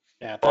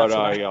 Yeah. That's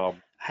I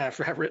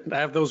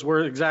have those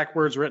exact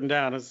words written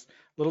down. It's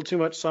a little too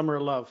much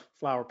summer love,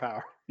 flower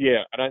power.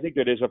 Yeah, and I think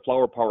that is a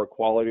flower power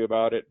quality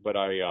about it. But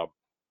I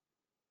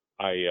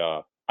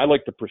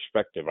like the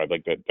perspective. I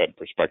like that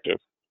perspective.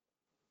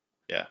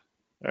 Yeah.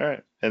 All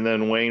right. And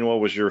then Wayne, what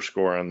was your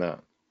score on that?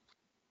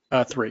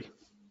 3.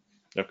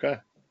 Okay.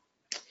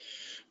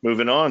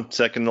 Moving on,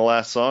 second to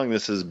last song.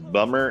 This is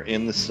Bummer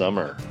in the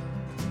Summer.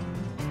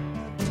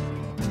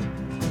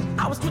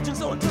 I was twitching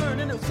so it turned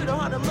and it was pretty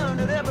hard to learn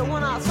that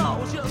everyone I saw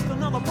was just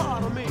another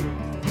part of me.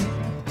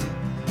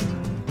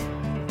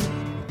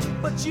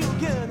 But you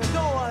can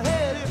go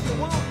ahead if you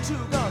want to,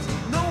 cause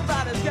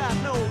nobody's got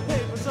no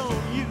papers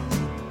on you.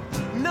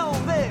 No,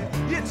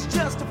 it's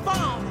just a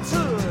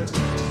falsehood.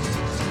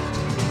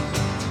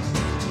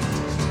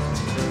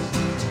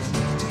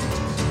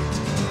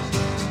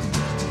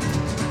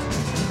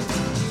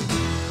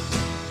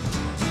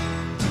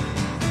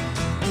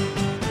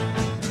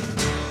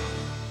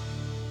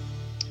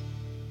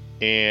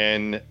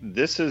 And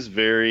this is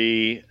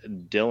very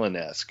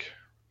Dylan-esque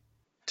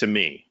to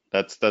me.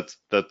 That's the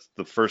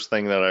first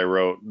thing that I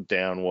wrote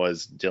down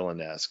was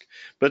Dylan-esque.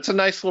 But it's a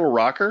nice little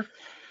rocker.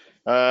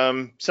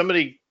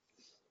 Somebody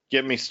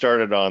get me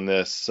started on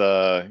this,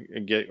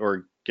 get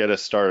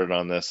us started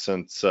on this,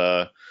 since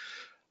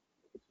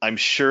I'm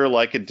sure,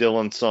 like a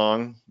Dylan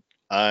song,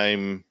 I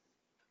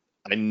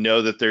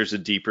know that there's a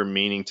deeper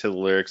meaning to the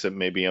lyrics that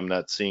maybe I'm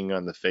not seeing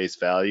on the face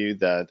value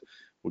that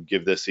would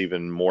give this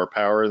even more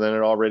power than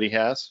it already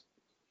has.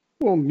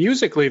 Well,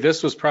 musically,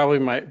 this was probably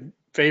my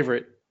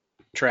favorite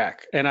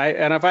track. And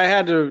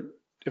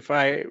if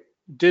I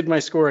did my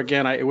score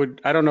again, I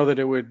don't know that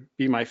it would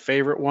be my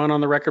favorite one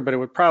on the record, but it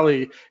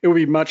would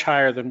be much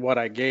higher than what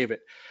I gave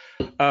it.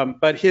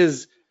 But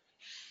his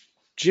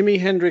Jimi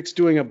Hendrix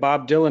doing a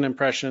Bob Dylan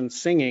impression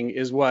singing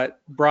is what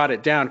brought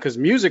it down, because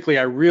musically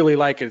I really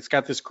like it. It's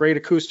got this great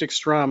acoustic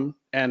strum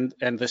and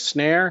the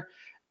snare,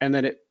 and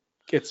then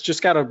it's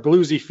just got a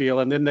bluesy feel,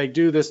 and then they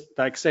do this,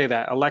 like say,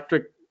 that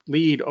electric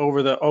lead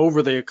over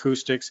the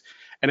acoustics,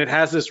 and it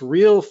has this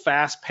real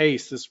fast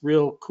pace, this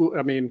real cool,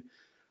 I mean,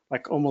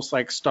 like almost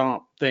like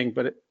stomp thing,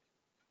 but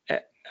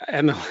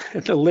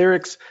the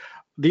lyrics,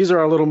 these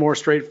are a little more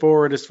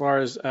straightforward as far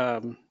as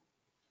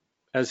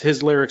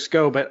his lyrics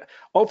go, but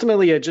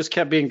ultimately it just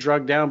kept being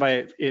drugged down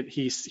by it.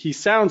 He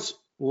sounds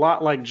a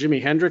lot like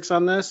Jimi Hendrix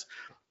on this,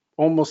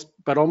 almost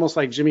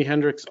like Jimi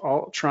Hendrix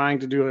trying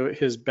to do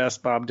his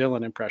best Bob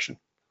Dylan impression.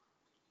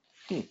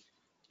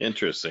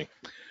 Interesting.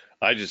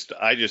 I just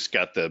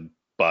got the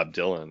Bob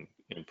Dylan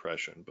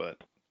impression, but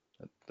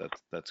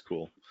that's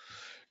cool.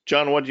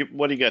 John, what do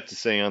you got to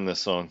say on this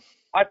song?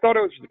 I thought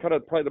it was kind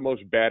of probably the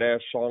most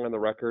badass song on the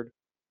record,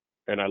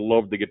 and I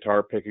loved the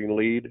guitar picking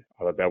lead.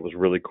 I thought that was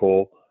really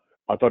cool.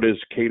 I thought his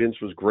cadence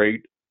was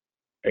great,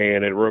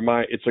 and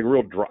it's like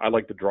real. I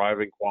like the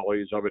driving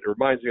qualities of it. It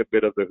reminds me a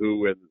bit of the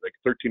Who and like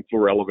 13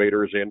 Floor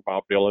Elevators and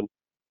Bob Dylan.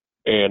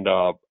 And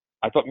I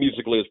thought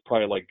musically it's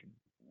probably like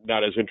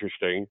not as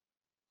interesting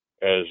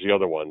as the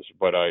other ones,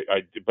 but I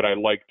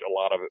liked a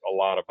lot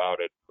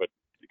about it. But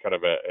kind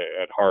of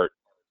at heart,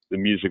 the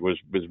music was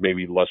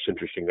maybe less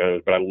interesting than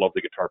it. But I love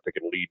the guitar pick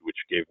and lead, which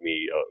made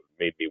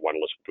me want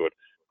to listen to it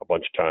a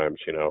bunch of times.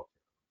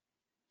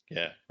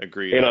 Yeah,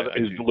 agree. And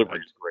his delivery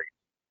is great.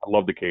 I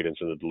love the cadence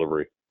and the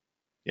delivery.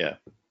 Yeah,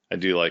 I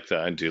do like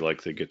that. I do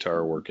like the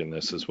guitar work in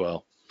this as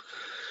well.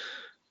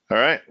 All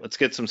right, let's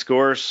get some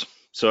scores.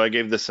 So I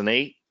gave this an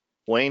 8.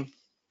 Wayne?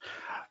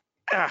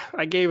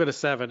 I gave it a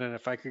 7, and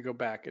if I could go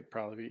back,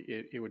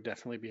 it would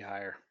definitely be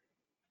higher.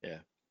 Yeah.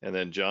 And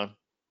then John?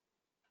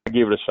 I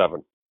gave it a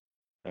 7.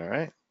 All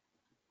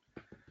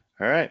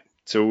right.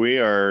 So we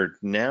are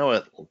now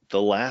at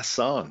the last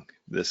song.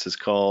 This is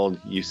called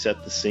You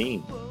Set the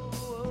Scene.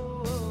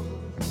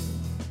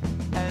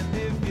 And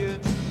if you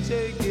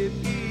take it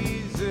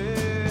easy,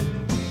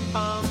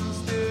 I'm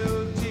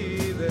still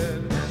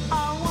teething.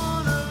 I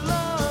wanna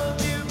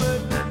love you, but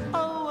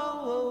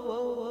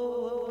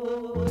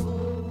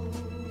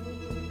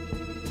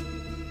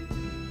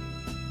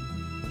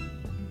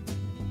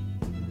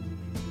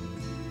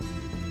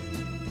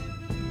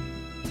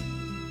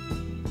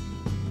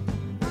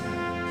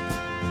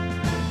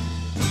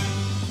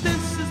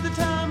this is the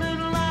time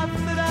in life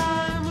that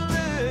I'm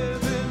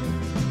living,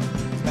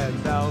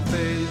 and I'll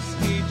face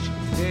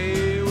each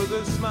day with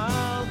a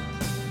smile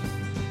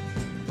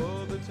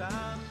for the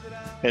time that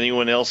I...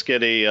 Anyone else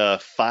get a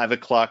 5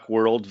 o'clock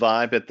world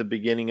vibe at the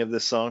beginning of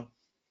this song?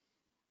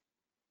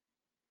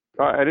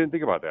 I didn't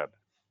think about that.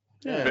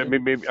 Yeah.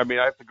 Maybe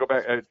I have to go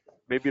back.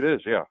 Maybe it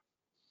is. Yeah.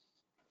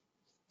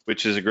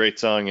 Which is a great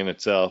song in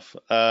itself.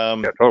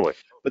 Yeah. Totally.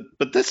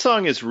 But this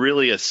song is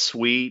really a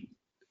suite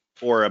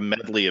or a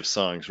medley of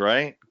songs,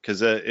 right?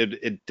 Because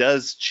it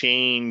does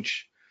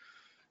change.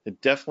 It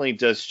definitely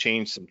does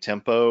change some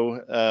tempo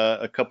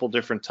a couple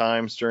different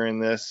times during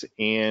this,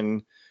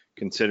 and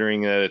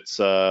considering that it's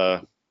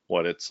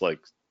like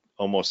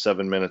almost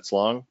 7 minutes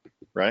long,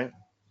 right?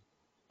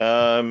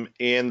 And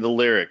the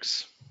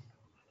lyrics.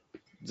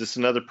 Is this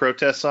another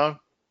protest song?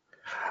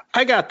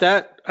 I got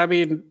that. I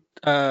mean,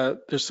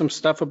 there's some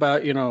stuff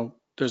about,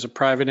 there's a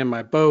private in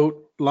my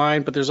boat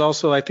line, but there's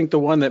also, I think the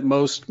one that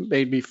most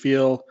made me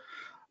feel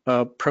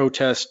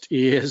protest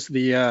is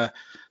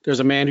there's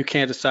a man who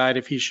can't decide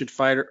if he should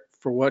fight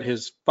for what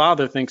his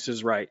father thinks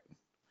is right,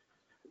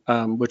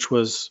 which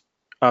was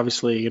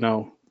obviously,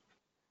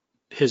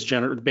 his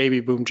baby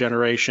boom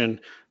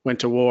generation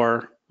went to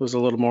war, was a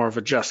little more of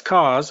a just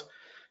cause.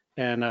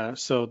 And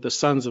so the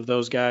sons of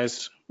those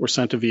guys were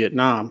sent to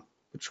Vietnam,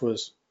 which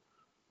was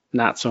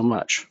not so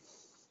much.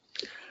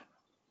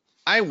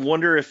 I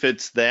wonder if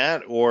it's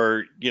that,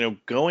 or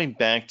going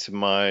back to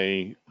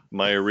my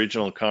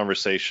original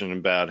conversation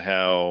about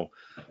how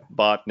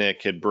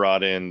Botnick had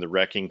brought in the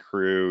Wrecking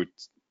Crew,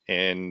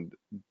 and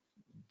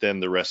then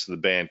the rest of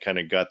the band kind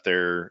of got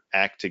their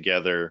act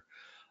together.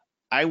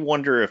 I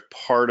wonder if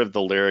part of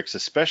the lyrics,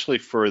 especially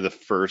for the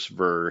first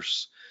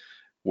verse,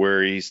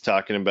 where he's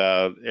talking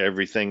about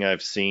everything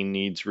I've seen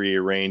needs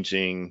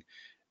rearranging,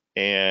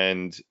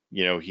 and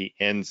he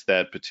ends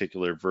that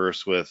particular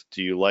verse with,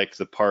 "Do you like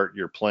the part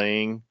you're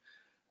playing?"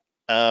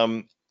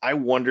 I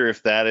wonder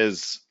if that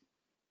is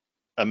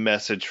a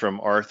message from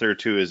Arthur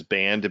to his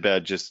band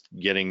about just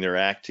getting their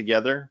act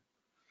together.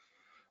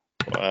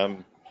 I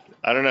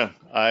don't know.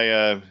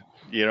 I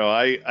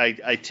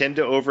tend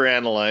to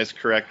overanalyze,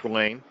 correct,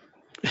 Wayne?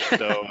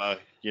 So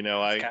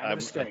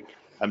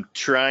I'm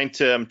trying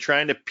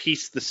to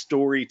piece the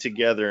story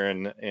together,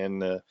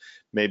 and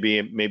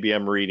maybe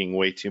I'm reading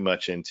way too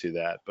much into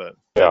that, but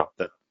Yeah.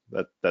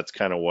 that's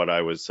kind of what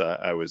I was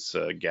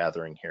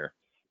gathering here.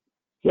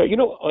 Yeah,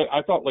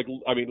 I thought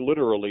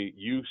literally,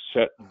 you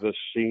set the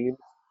scene.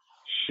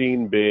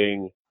 Scene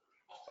being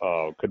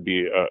could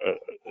be a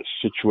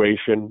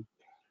situation.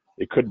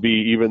 It could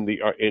be even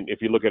and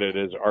if you look at it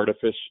as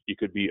artifice, it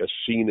could be a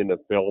scene in a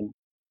film.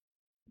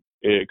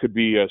 It could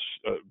be a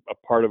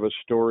part of a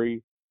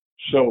story.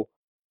 So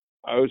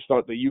I always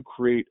thought that you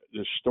create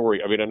this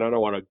story. I mean, and I don't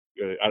want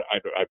to.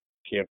 I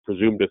can't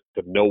presume to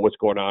know what's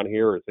going on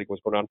here or think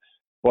what's going on,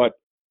 but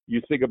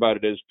you think about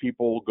it as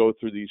people go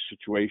through these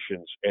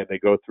situations and they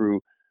go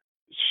through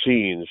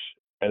scenes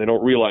and they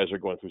don't realize they're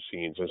going through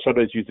scenes. And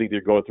sometimes you think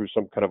they're going through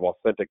some kind of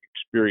authentic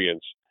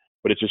experience,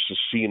 but it's just a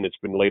scene that's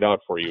been laid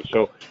out for you.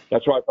 So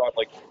that's why I thought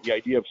the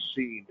idea of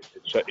scene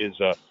is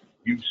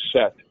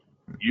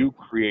you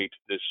create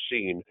this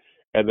scene,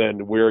 and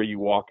then where are you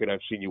walking?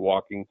 I've seen you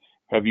walking.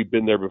 Have you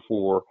been there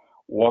before?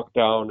 Walk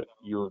down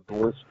your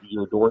door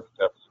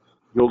steps.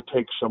 You'll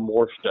take some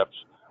more steps.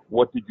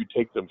 What did you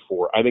take them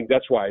for? I think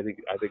that's why I think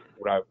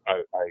what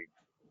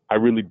I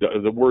really do,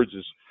 the words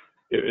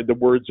the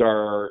words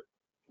are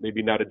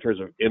maybe not in terms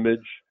of image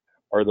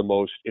are the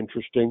most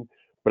interesting,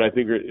 but I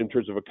think in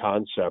terms of a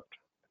concept.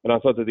 And I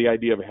thought that the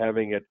idea of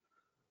having it,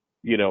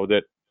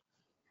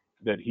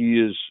 that he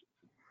is,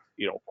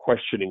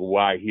 questioning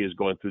why he is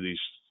going through these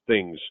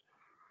things.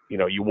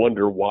 You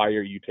wonder, why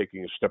are you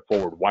taking a step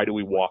forward? Why do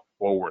we walk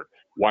forward?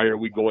 Why are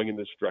we going in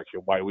this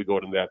direction? Why are we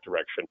going in that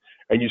direction?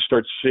 And you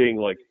start seeing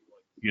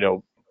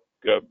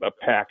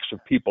packs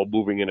of people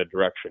moving in a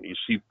direction. You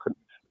see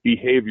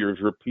behaviors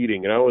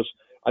repeating. And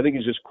I think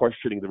he's just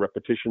questioning the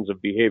repetitions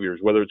of behaviors,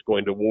 whether it's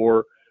going to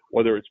war,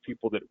 whether it's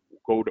people that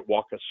go to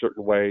walk a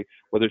certain way,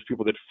 whether it's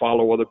people that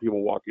follow other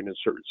people walking in a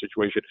certain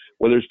situation,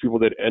 whether it's people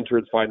that enter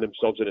and find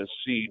themselves in a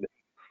scene,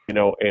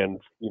 and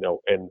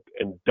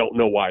don't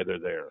know why they're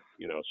there,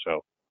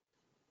 so.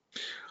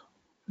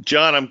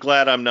 John, I'm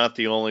glad I'm not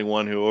the only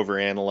one who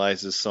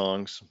overanalyzes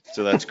songs,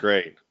 so that's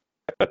great.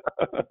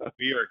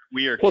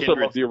 we are Plus, I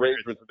kindred love the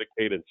arrangements and the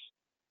cadence.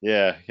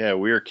 Yeah,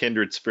 we are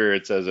kindred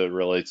spirits as it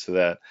relates to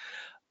that.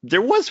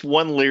 There was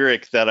one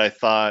lyric that I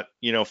thought,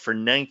 for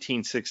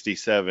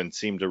 1967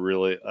 seemed to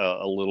really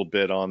a little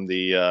bit on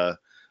the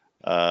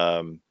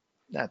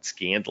not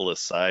scandalous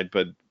side,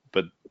 but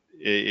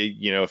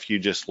if you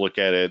just look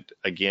at it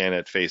again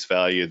at face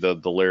value, the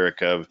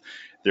lyric of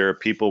there are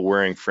people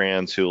wearing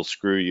Frans who'll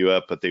screw you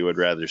up, but they would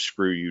rather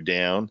screw you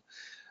down.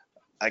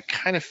 I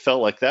kind of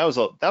felt like that was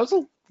a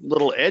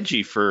little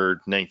edgy for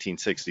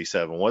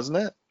 1967, wasn't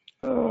it?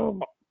 I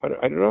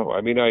don't know. I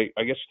mean, I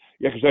guess,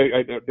 yeah, because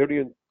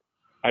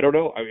I don't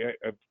know. I mean,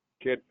 I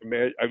can't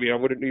imagine. I mean, I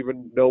wouldn't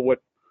even know what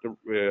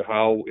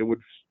how it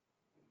would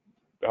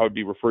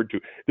be referred to.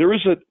 There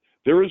is a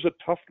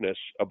toughness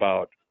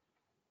about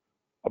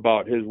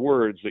his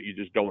words that you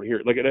just don't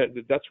hear. Like,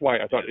 that's why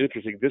I thought it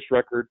interesting. This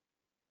record,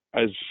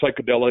 as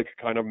psychedelic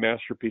kind of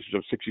masterpieces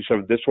of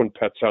 '67, this one,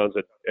 Pet Sounds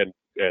and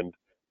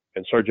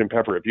Sgt.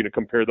 Pepper. If you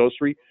compare those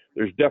three,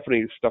 there's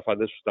definitely stuff on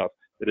this stuff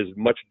that is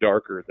much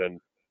darker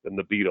than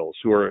the Beatles,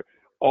 who are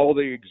all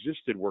they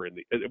existed were in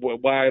the.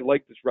 Why I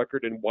like this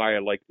record and why I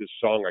like this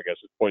song, I guess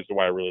it points to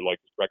why I really like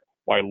this record.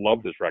 Why I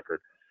love this record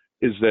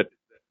is that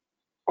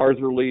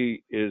Arthur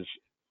Lee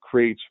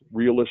creates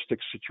realistic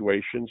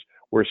situations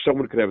where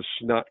someone could have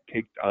snot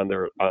caked on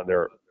their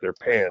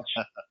pants,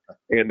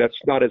 and that's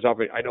not as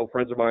often. I know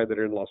friends of mine that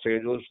are in Los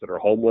Angeles that are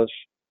homeless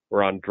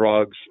or on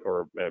drugs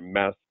or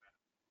meth,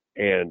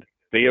 and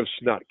they have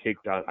snot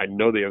caked on. I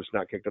know they have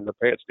snot caked on their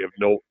pants. They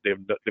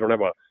don't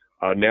have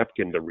a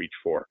napkin to reach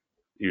for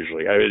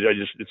usually.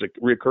 It's a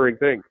recurring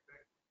thing,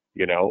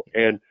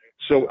 and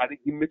so I think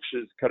he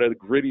mixes kind of the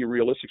gritty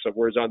realistic stuff,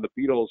 whereas on the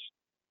Beatles,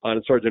 on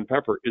Sgt.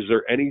 Pepper, is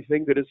there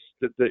anything that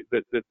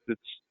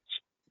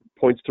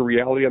points to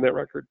reality on that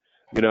record?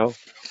 There's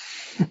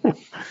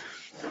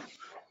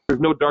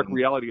no dark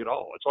reality at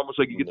all. It's almost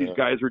like you get these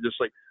guys who are just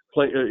like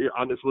playing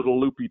on this little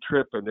loopy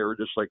trip, and they were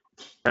just like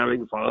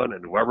having fun,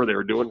 and whoever they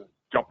were doing,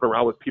 jumping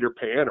around with Peter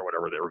Pan or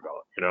whatever they were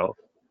going,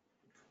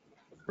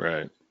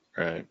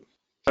 Right.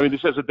 I mean,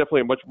 this has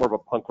definitely much more of a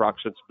punk rock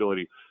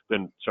sensibility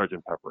than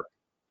Sgt. Pepper.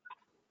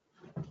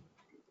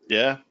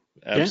 Yeah,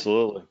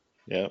 absolutely.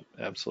 Yeah,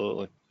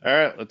 absolutely. All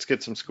right, let's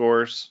get some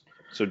scores.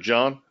 So,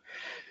 John?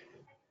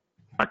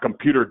 My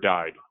computer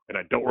died, and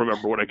I don't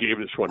remember what I gave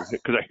this one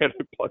because I had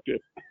it plugged in.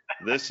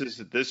 This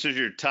is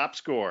your top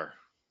score.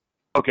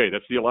 Okay,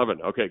 that's the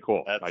 11. Okay,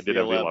 cool. That's I did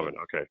have the 11.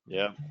 Okay.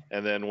 Yeah,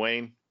 and then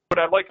Wayne? But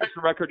I like this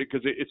record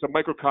because it's a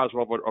microcosm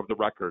of the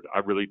record. I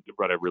really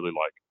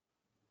like.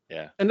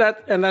 Yeah. And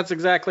that's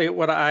exactly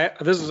what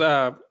this is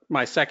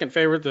my second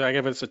favorite. I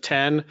give it a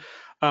 10.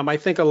 I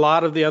think a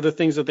lot of the other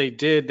things that they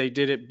did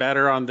it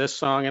better on this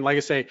song. And like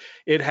I say,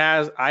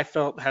 I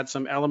felt had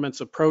some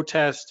elements of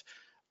protest.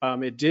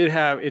 It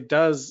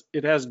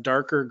has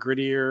darker,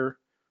 grittier,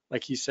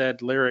 like he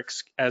said,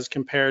 lyrics as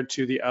compared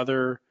to the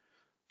other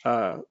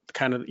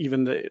kind of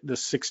even the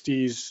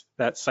 60s,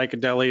 that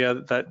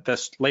psychedelia, that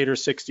this later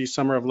 60s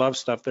Summer of Love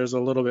stuff. There's a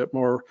little bit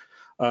more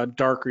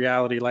dark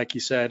reality, like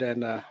you said.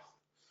 And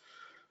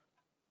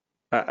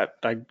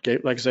I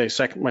gave, like I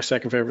say, my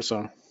second favorite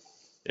song.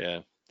 Yeah.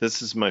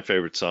 This is my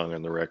favorite song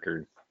on the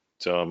record.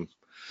 So,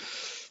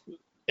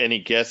 any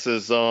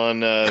guesses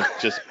on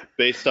just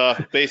based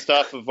off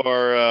of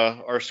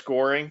our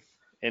scoring?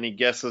 Any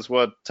guesses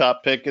what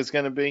top pick is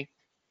going to be?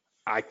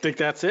 I think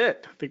that's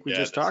it. I think we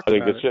just talked about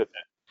it. I think that's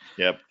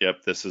it.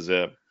 Yep. This is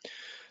it.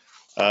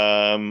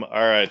 All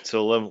right.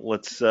 So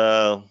let's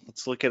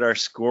look at our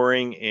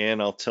scoring,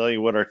 and I'll tell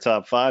you what our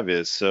top 5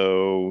 is.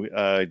 So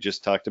I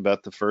just talked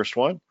about the first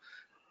one.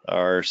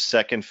 Our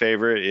second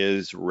favorite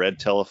is Red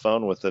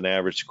Telephone with an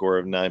average score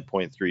of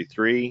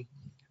 9.33,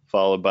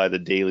 followed by the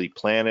Daily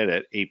Planet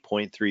at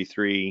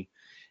 8.33,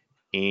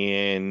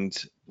 and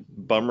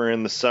Bummer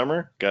in the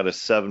Summer got a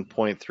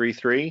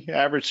 7.33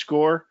 average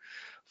score,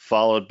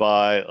 followed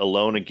by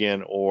Alone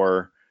Again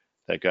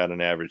that got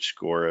an average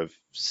score of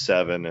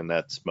 7, and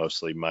that's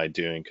mostly my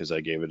doing because I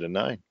gave it a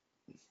 9.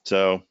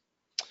 So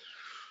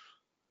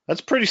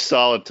that's pretty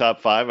solid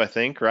top 5, I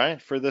think,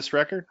 right, for this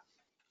record?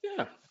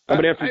 Yeah.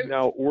 I'm going to have to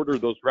now order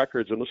those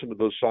records and listen to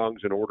those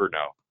songs in order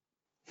now.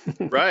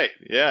 Right.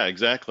 Yeah,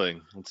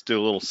 exactly. Let's do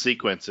a little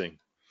sequencing.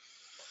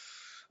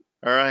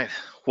 All right.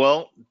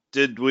 Well,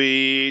 did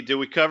we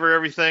cover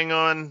everything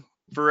on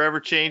Forever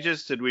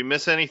Changes? Did we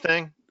miss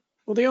anything?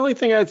 Well, the only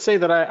thing I'd say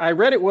that I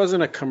read it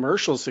wasn't a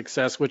commercial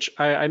success, which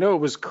I know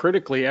it was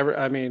critically.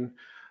 I mean,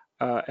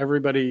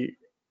 everybody,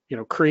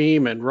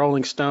 Cream and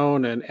Rolling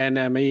Stone and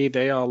NME,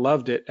 they all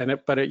loved it,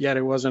 yet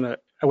it wasn't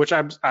which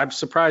I'm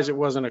surprised it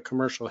wasn't a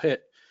commercial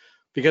hit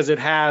because it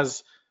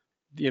has,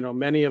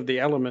 many of the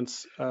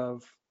elements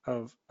of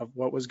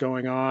what was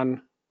going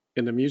on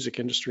in the music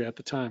industry at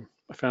the time.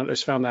 I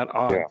just found that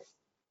odd. Yeah.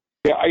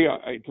 Yeah,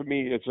 to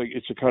me, it's like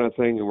it's the kind of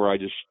thing where I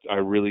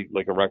really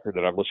like a record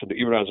that I've listened to.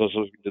 Even as I was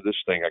listening to this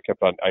thing,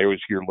 I always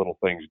hear little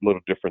things,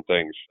 little different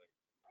things,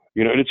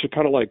 and it's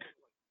kind of like,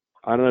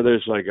 I don't know,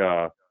 there's like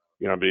the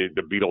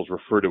Beatles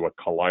refer to a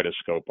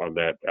kaleidoscope on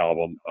that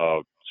album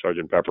of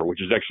Sgt. Pepper,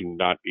 which is actually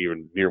not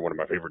even near one of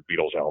my favorite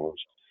Beatles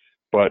albums,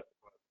 but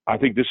I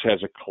think this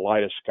has a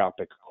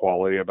kaleidoscopic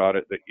quality about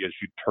it that as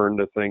you turn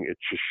the thing, it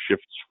just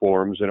shifts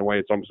forms in a way.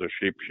 It's almost a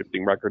shape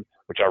shifting record,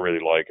 which I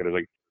really like. And it's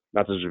like,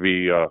 not to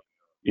be,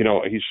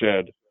 he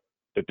said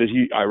that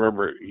I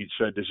remember he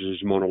said this is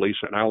his Mona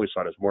Lisa, and I always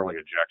thought it's more like a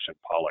Jackson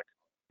Pollock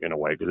in a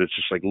way, because it's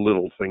just like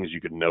little things you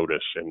could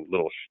notice and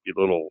little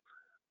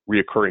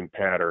reoccurring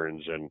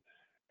patterns, and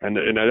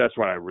that's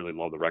why I really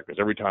love the records.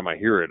 Every time I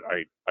hear it,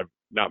 I've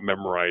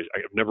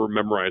never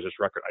memorized this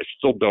record. I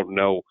still don't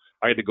know.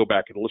 I had to go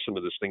back and listen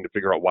to this thing to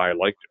figure out why I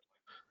liked it,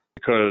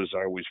 because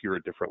I always hear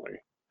it differently.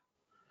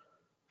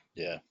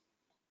 Yeah.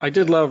 I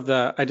did love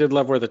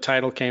where the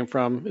title came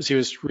from, as he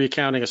was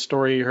recounting a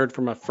story he heard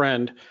from a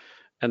friend,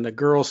 and the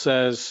girl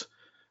says,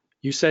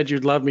 "You said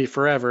you'd love me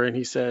forever," and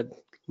he said,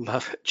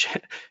 "Love it."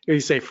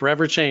 You say,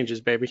 "Forever changes,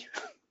 baby."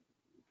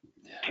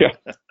 Yeah.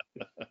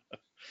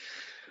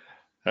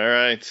 All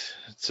right.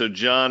 So,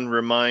 John,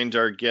 remind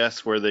our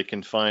guests where they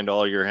can find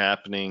all your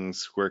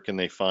happenings. Where can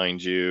they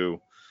find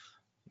you?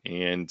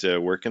 And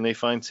where can they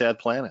find Sad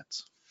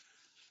Planets?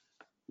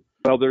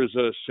 Well, there's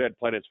a Sad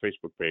Planets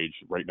Facebook page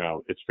right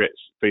now. It's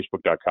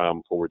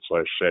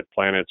facebook.com/Sad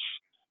Planets.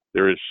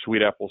 There is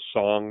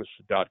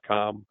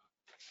sweetapplesongs.com.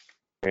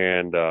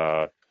 And,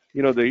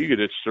 you could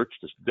just search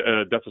this.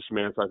 Death of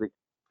Samantha, I think,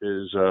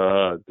 is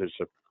there's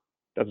a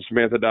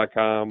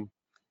deathofsamantha.com.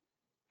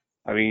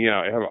 I mean,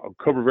 I have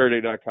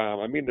CobraVerde.com.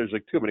 I mean, there's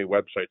like too many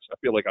websites. I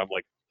feel like I'm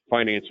like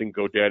financing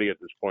GoDaddy at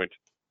this point.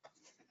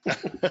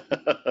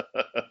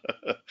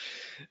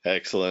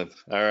 Excellent.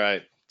 All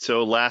right.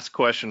 So last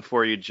question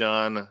for you,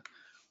 John.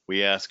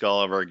 We ask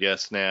all of our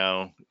guests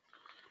now.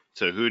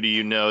 So who do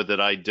you know that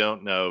I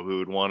don't know who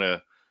would want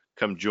to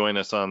come join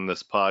us on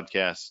this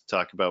podcast to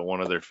talk about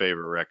one of their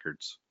favorite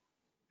records?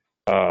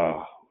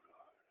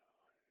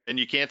 And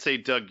you can't say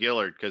Doug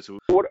Gillard because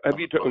what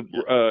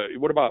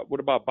about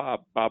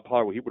Bob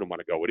Pollard? He wouldn't want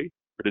to go, would he?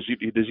 Or does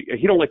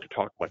he don't like to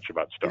talk much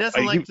about stuff. He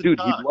doesn't like to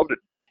talk. He'd love it.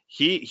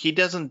 He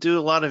doesn't do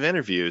a lot of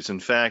interviews. In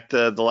fact,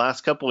 the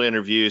last couple of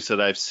interviews that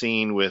I've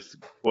seen with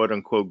quote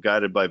unquote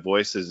guided by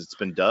voices, it's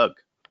been Doug.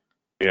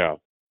 Yeah.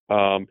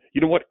 You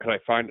know what? Can I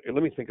find?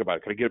 Let me think about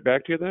it. Can I get it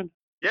back to you then?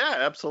 Yeah,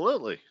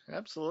 absolutely.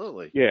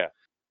 Yeah.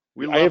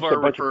 We love our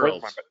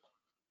referrals.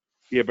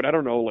 Yeah, but I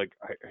don't know. Like,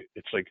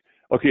 it's like,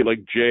 okay,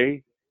 like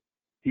Jay,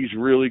 he's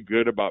really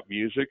good about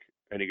music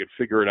and he could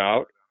figure it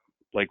out,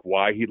 like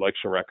why he likes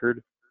a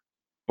record,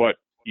 but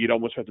you'd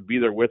almost have to be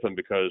there with him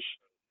because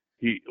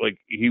he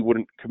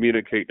wouldn't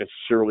communicate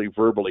necessarily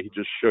verbally. He'd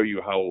just show you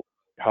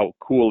how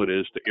cool it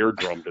is to air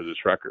drum to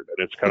this record. And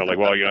it's kind of like,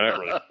 well, that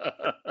really,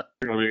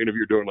 I mean, if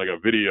you're doing like a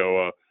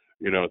video,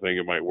 thing,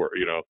 it might work,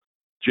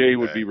 Jay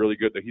would be really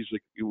good. That he's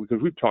like, because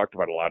we've talked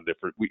about a lot of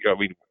different, we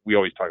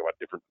always talk about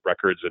different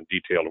records in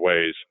detailed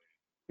ways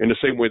in the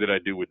same way that I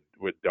do with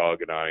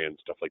Doug and I and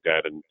stuff like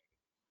that. And,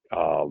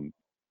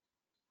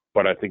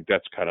 but I think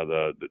that's kind of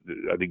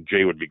I think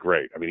Jay would be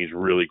great. I mean, he's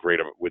really great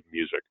with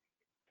music,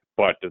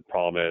 but the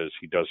problem is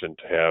he doesn't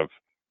have,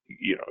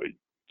 he'd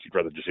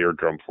rather just air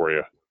drum for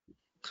you.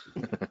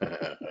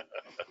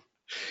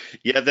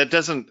 Yeah, that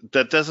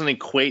doesn't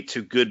equate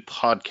to good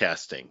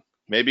podcasting.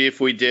 Maybe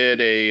if we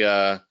did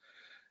a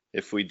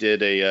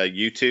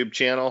YouTube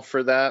channel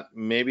for that,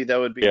 maybe that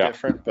would be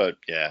different. But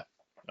yeah,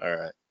 all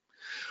right.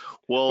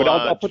 Well, but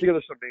I'll put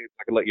together some names.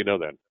 I can let you know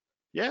then.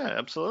 Yeah,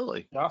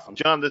 absolutely. Awesome,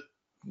 John.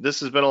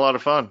 This has been a lot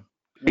of fun.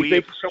 Thank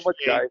you so much,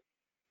 guys.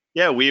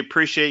 Yeah, we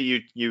appreciate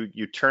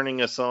you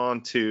turning us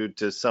on to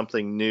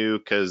something new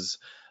because,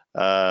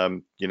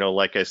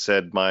 like I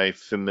said, my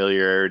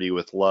familiarity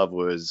with Love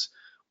was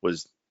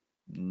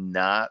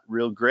not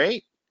real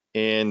great,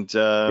 and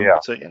so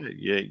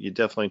you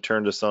definitely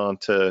turned us on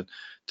to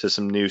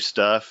some new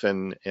stuff,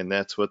 and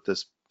that's what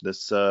this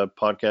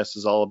podcast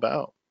is all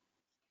about.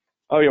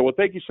 Oh yeah, well,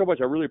 thank you so much.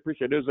 I really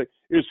appreciate it. It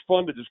was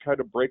fun to just kind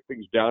of break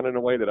things down in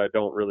a way that I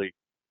don't really,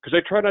 because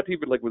I try not to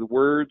even like with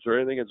words or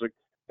anything. It's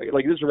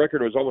like this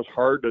record was almost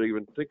hard to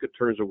even think in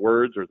terms of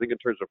words or think in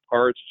terms of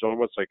parts. It's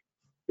almost like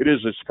it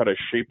is this kind of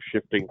shape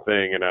shifting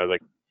thing, and I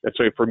like that's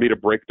why for me to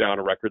break down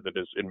a record that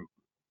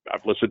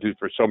I've listened to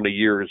for so many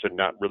years and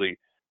not really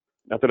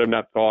Not that I've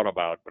not thought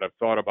about, but I've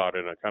thought about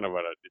it in a kind of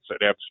it's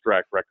an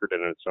abstract record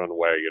in its own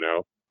way, you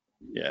know.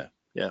 Yeah,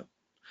 yeah.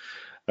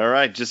 All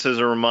right, just as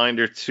a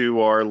reminder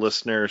to our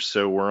listeners,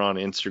 so we're on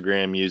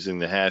Instagram using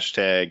the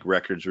hashtag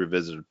Records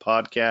Revisited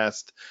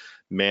Podcast.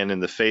 Man in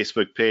the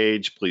Facebook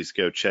page, please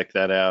go check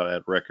that out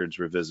at Records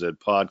Revisited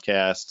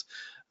Podcast.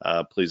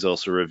 Please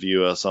also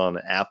review us on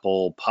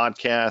Apple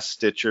Podcasts,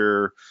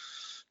 Stitcher,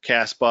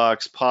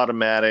 Castbox,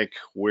 Podomatic,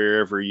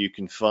 wherever you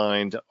can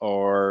find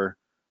our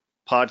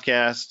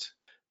podcast.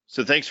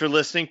 So thanks for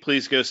listening.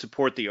 Please go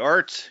support the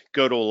arts,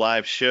 go to a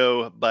live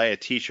show, buy a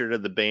t-shirt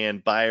of the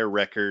band, buy a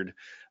record,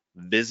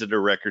 visit a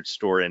record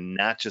store, and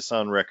not just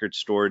on Record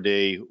Store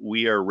Day.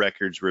 We are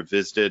Records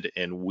Revisited,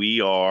 and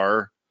we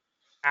are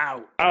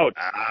Out. Out.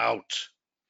 out.